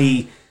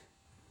body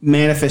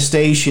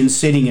manifestation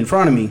sitting in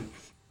front of me.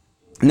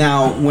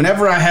 Now,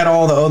 whenever I had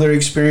all the other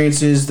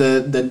experiences,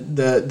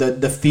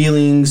 the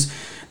feelings,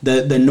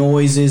 the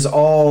noises,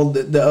 all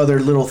the other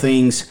little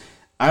things,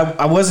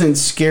 I wasn't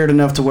scared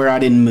enough to where I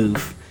didn't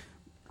move.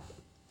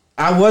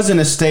 I was in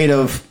a state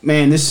of,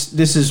 man, this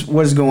is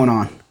what is going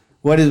on.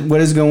 What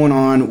is going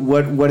on?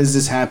 What is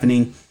this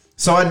happening?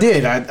 So I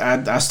did.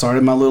 I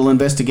started my little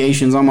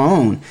investigations on my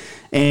own,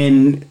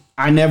 and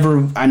I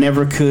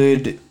never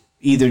could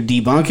either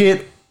debunk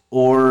it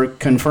or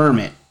confirm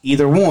it.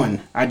 Either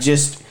one.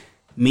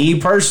 Me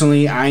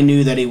personally, I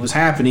knew that it was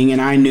happening,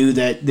 and I knew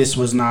that this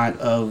was not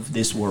of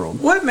this world.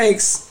 What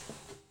makes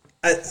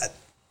I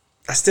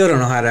still don't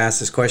know how to ask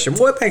this question.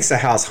 What makes a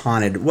house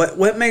haunted?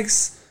 What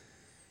makes,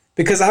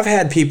 because I've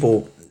had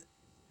people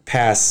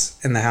pass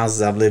in the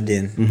houses I've lived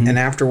in, and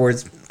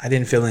afterwards I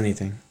didn't feel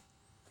anything.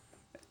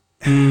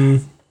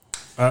 That's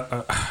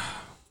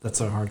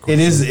a hard question.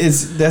 It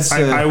is.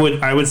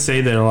 I would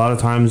say that a lot of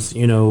times,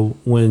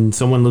 when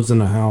someone lives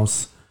in a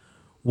house,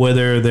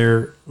 whether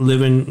they're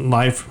living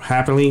life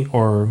happily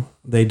or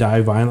they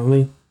die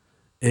violently,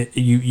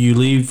 you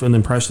leave an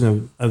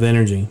impression of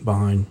energy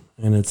behind,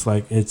 and it's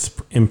like it's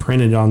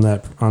imprinted on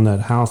that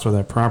house or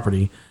that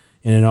property,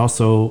 and it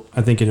also,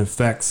 I think, it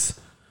affects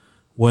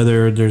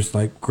whether there's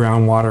like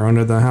groundwater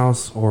under the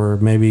house or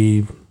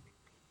maybe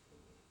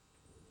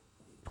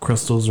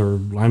crystals or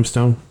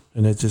limestone,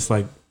 and it's just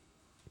like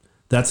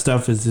that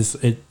stuff is just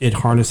it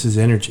harnesses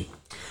energy.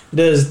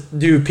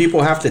 Do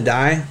people have to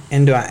die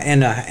in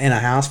a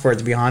house for it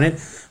to be haunted?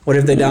 What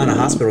if they die in a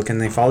hospital? Can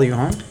they follow you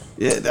home?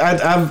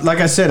 Yeah, like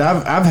I said,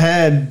 I've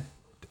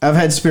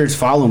had spirits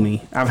follow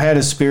me. I've had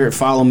a spirit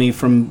follow me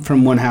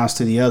from one house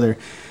to the other,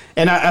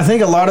 and I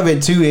think a lot of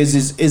it too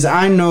is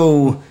I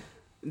know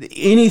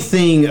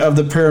anything of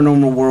the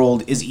paranormal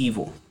world is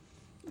evil.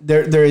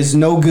 There is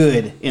no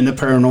good in the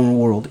paranormal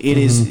world. It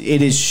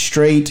is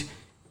straight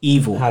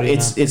evil. How do you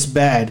know? It's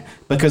bad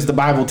because the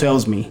Bible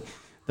tells me.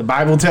 The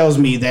Bible tells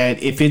me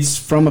that if it's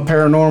from a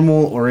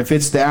paranormal or if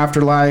it's the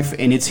afterlife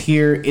and it's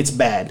here, it's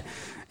bad.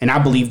 And I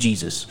believe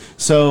Jesus.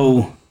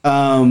 So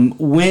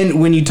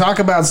when you talk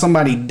about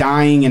somebody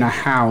dying in a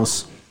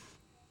house,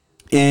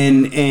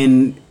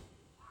 and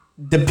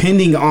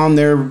depending on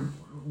their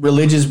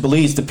religious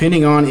beliefs,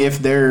 depending on if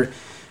their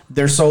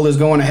soul is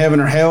going to heaven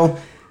or hell,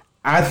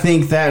 I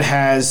think that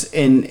has,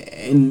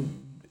 in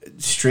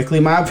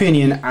strictly my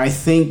opinion, I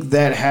think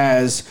that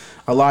has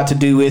a lot to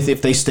do with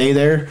if they stay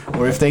there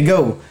or if they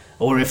go,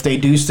 or if they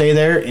do stay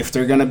there, if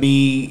they're going to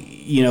be,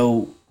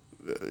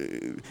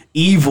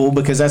 evil,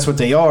 because that's what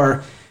they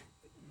are.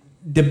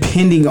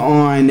 depending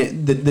on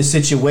the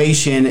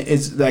situation,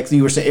 is like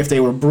you were saying, if they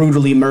were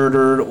brutally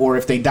murdered or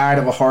if they died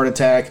of a heart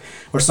attack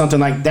or something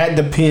like that,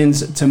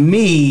 depends. To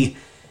me,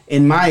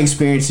 in my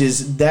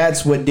experiences,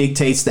 that's what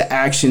dictates the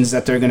actions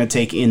that they're going to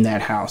take in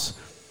that house.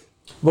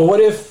 But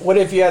what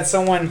if you had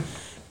someone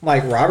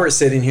like Robert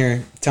sitting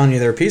here telling you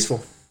they're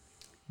peaceful?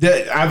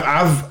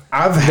 I've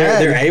had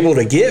They're able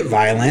to get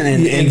violent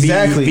and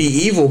exactly be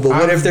evil, but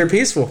what if they're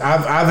peaceful?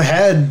 I've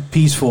had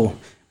peaceful,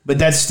 but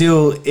that's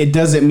still, it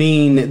doesn't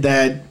mean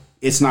that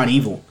it's not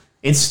evil.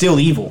 It's still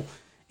evil.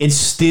 It's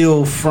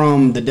still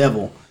from the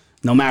devil,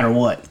 no matter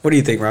what. What do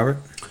you think, Robert?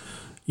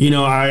 You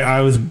know, I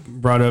was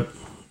brought up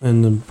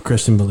in the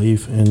Christian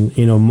belief, and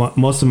you know,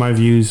 most of my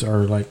views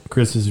are like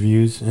Chris's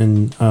views,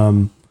 and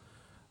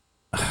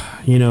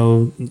you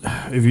know,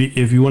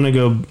 if you want to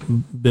go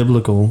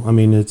biblical, I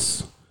mean,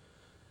 it's,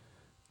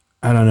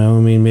 I don't know. I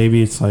mean,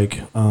 maybe it's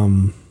like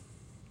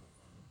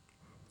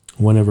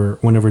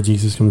whenever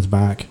Jesus comes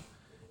back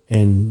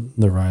and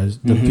the rise,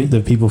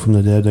 the people from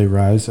the dead, they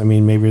rise. I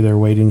mean, maybe they're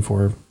waiting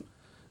for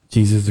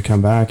Jesus to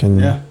come back,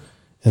 and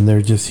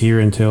they're just here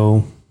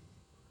until,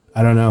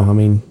 I don't know. I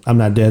mean, I'm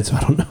not dead, so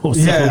I don't know.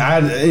 So.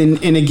 Yeah,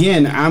 and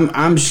again,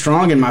 I'm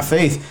strong in my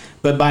faith,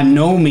 but by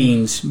no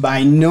means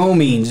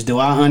do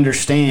I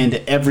understand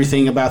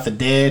everything about the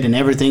dead and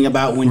everything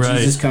about when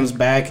Jesus comes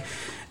back.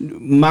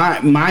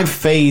 My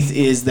faith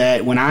is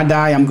that when I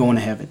die, I'm going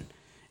to heaven.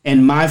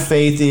 And my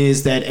faith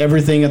is that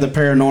everything of the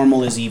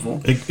paranormal is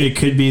evil. It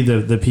could be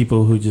the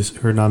people who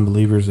are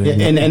non-believers,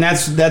 and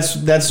that's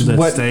that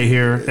what stay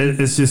here.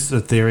 It's just a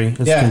theory.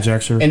 It's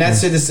conjecture, and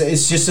that's it.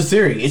 It's just a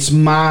theory. It's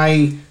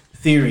my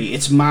theory.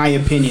 It's my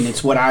opinion.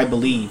 It's what I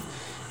believe,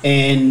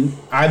 and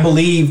I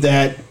believe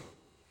that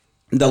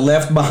the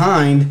left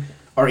behind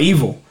are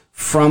evil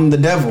from the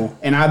devil.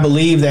 And I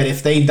believe that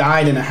if they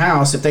died in a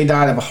house, if they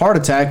died of a heart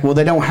attack, well,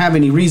 they don't have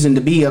any reason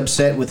to be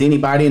upset with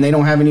anybody, and they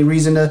don't have any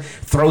reason to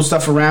throw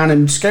stuff around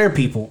and scare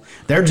people.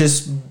 They're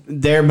just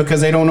there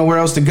because they don't know where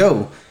else to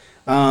go.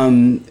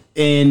 And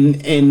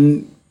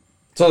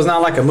so it's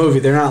not like a movie.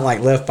 They're not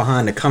like left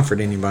behind to comfort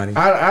anybody.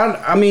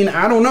 I mean,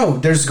 I don't know.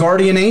 There's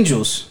guardian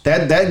angels.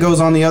 That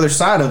goes on the other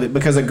side of it,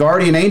 because a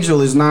guardian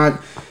angel is not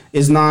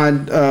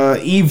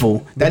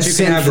evil. That's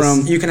sent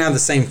from. You can have the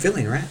same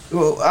feeling, right?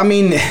 Well, I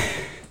mean,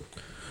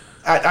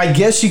 I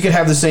guess you could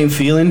have the same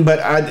feeling, but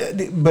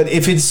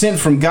if it's sent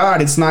from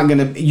God, it's not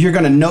gonna. You're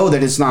gonna know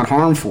that it's not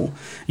harmful.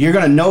 You're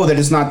gonna know that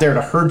it's not there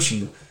to hurt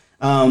you,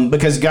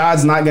 because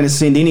God's not gonna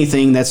send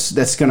anything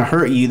that's gonna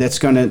hurt you. That's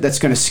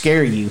gonna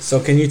scare you. So,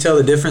 can you tell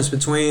the difference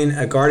between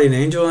a guardian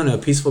angel and a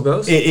peaceful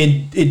ghost?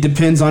 It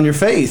depends on your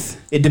faith.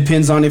 It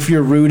depends on if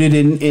you're rooted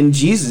in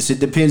Jesus.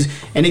 It depends.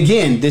 And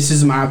again, this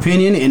is my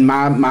opinion and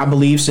my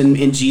beliefs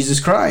in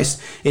Jesus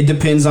Christ. It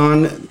depends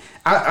on.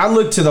 I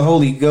look to the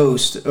Holy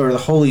Ghost or the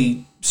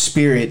Holy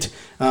Spirit.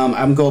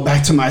 I'm going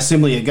back to my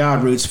Assembly of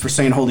God roots for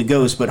saying Holy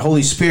Ghost, but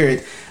Holy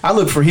Spirit, I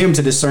look for Him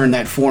to discern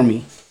that for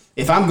me.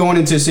 If I'm going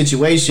into a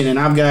situation and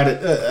I've got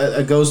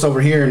a ghost over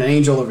here and an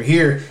angel over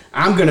here,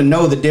 I'm going to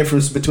know the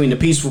difference between a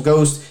peaceful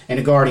ghost and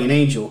a guardian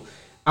angel.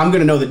 I'm going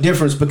to know the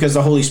difference because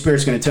the Holy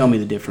Spirit's going to tell me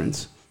the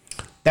difference.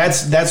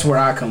 That's where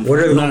I come from.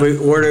 What's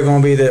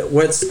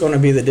going to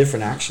be the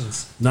different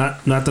actions?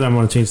 Not that I'm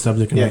going to change the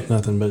subject and make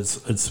nothing, but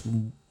it's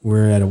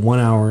we're at a 1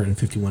 hour and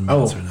 51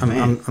 minutes right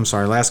now. I'm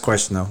sorry. Last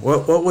question though.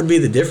 What would be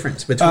the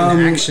difference between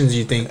the actions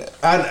you think?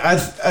 I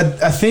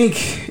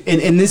think,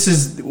 and this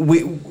is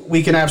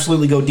we can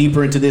absolutely go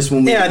deeper into this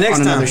when we on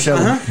another show.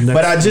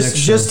 But I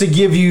just to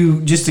give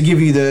you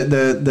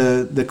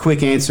the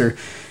quick answer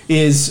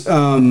is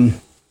the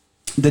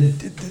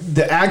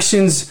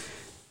actions.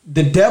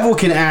 The devil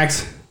can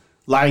act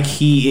like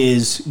he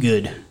is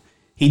good.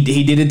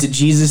 He did it to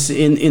Jesus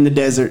in the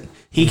desert.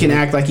 He can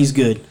act like he's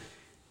good.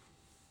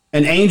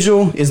 An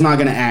angel is not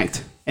going to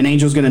act. An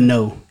angel's going to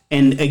know.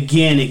 And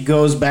again, it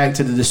goes back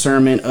to the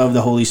discernment of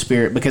the Holy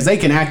Spirit, because they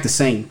can act the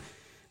same.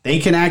 They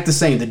can act the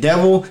same. The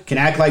devil can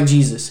act like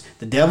Jesus.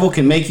 The devil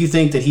can make you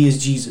think that he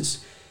is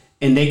Jesus.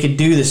 And they can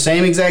do the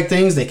same exact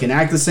things. They can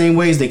act the same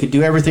ways. They can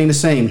do everything the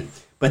same.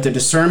 But the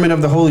discernment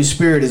of the Holy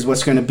Spirit is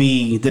what's going to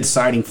be the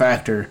deciding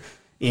factor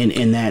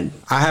in that.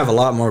 I have a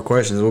lot more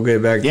questions. We'll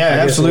get back. Yeah,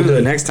 absolutely.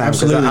 We'll do it next time.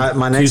 Absolutely.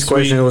 My next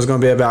question was going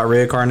to be about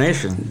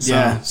reincarnation.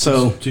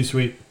 So too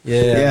sweet.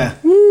 Yeah.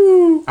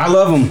 Woo. I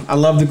love them. I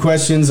love the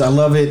questions. I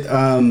love it.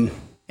 And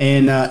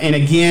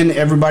again,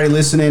 everybody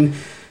listening,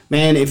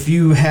 man, if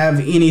you have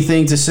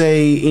anything to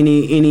say,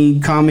 any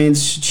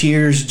comments,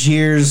 cheers,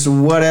 jeers,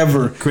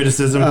 whatever,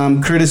 criticism,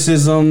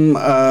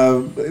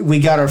 we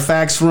got our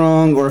facts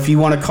wrong, or if you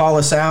want to call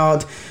us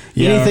out,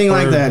 anything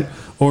like that.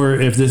 Or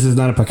if this is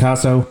not a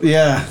Picasso.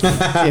 Yeah.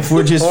 If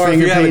we're just or if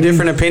you have a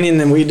different opinion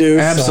than we do.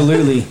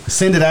 Absolutely. So.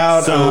 Send it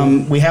out.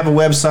 We have a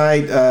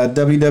website,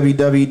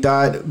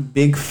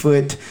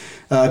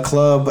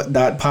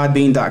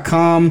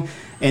 www.bigfootclub.podbean.com.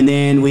 And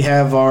then we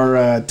have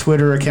our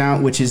Twitter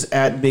account, which is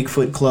at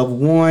Bigfoot Club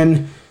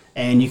 1.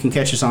 And you can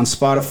catch us on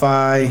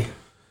Spotify.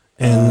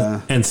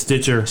 And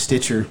Stitcher.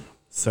 Stitcher.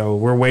 So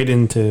we're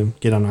waiting to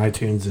get on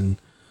iTunes and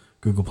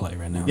Google Play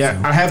right now.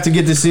 Yeah, so. I have to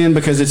get this in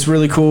because it's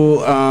really cool.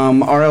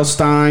 R.L.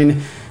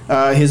 Stein,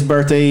 his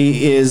birthday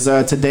is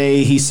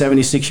today. He's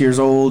 76 years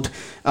old.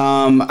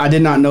 I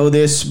did not know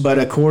this, but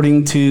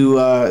according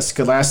to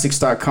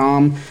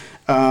Scholastics.com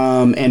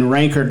and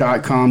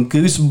Ranker.com,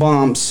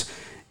 Goosebumps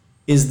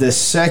is the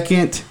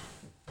second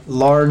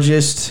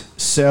largest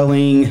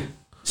selling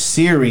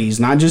series,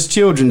 not just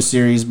children's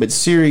series, but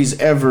series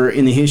ever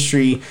in the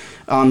history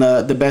on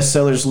the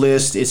bestsellers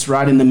list. It's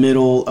right in the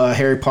middle.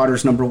 Harry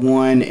Potter's number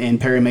 1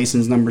 and Perry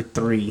Mason's number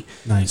 3.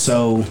 Nice.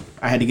 So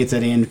I had to get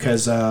that in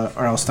because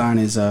R.L. Stein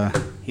is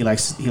he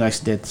likes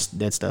dead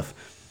stuff.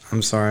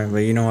 I'm sorry, but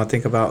you know what I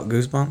think about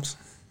Goosebumps?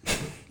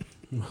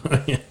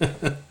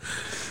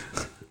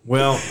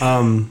 Well,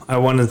 I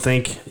want to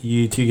thank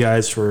you two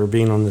guys for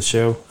being on the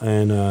show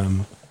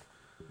and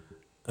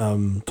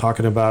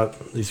talking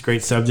about these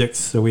great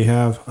subjects that we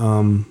have.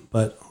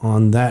 But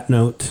on that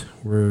note,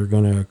 we're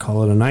going to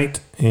call it a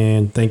night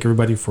and thank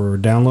everybody for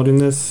downloading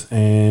this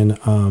and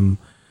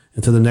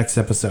until the next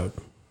episode.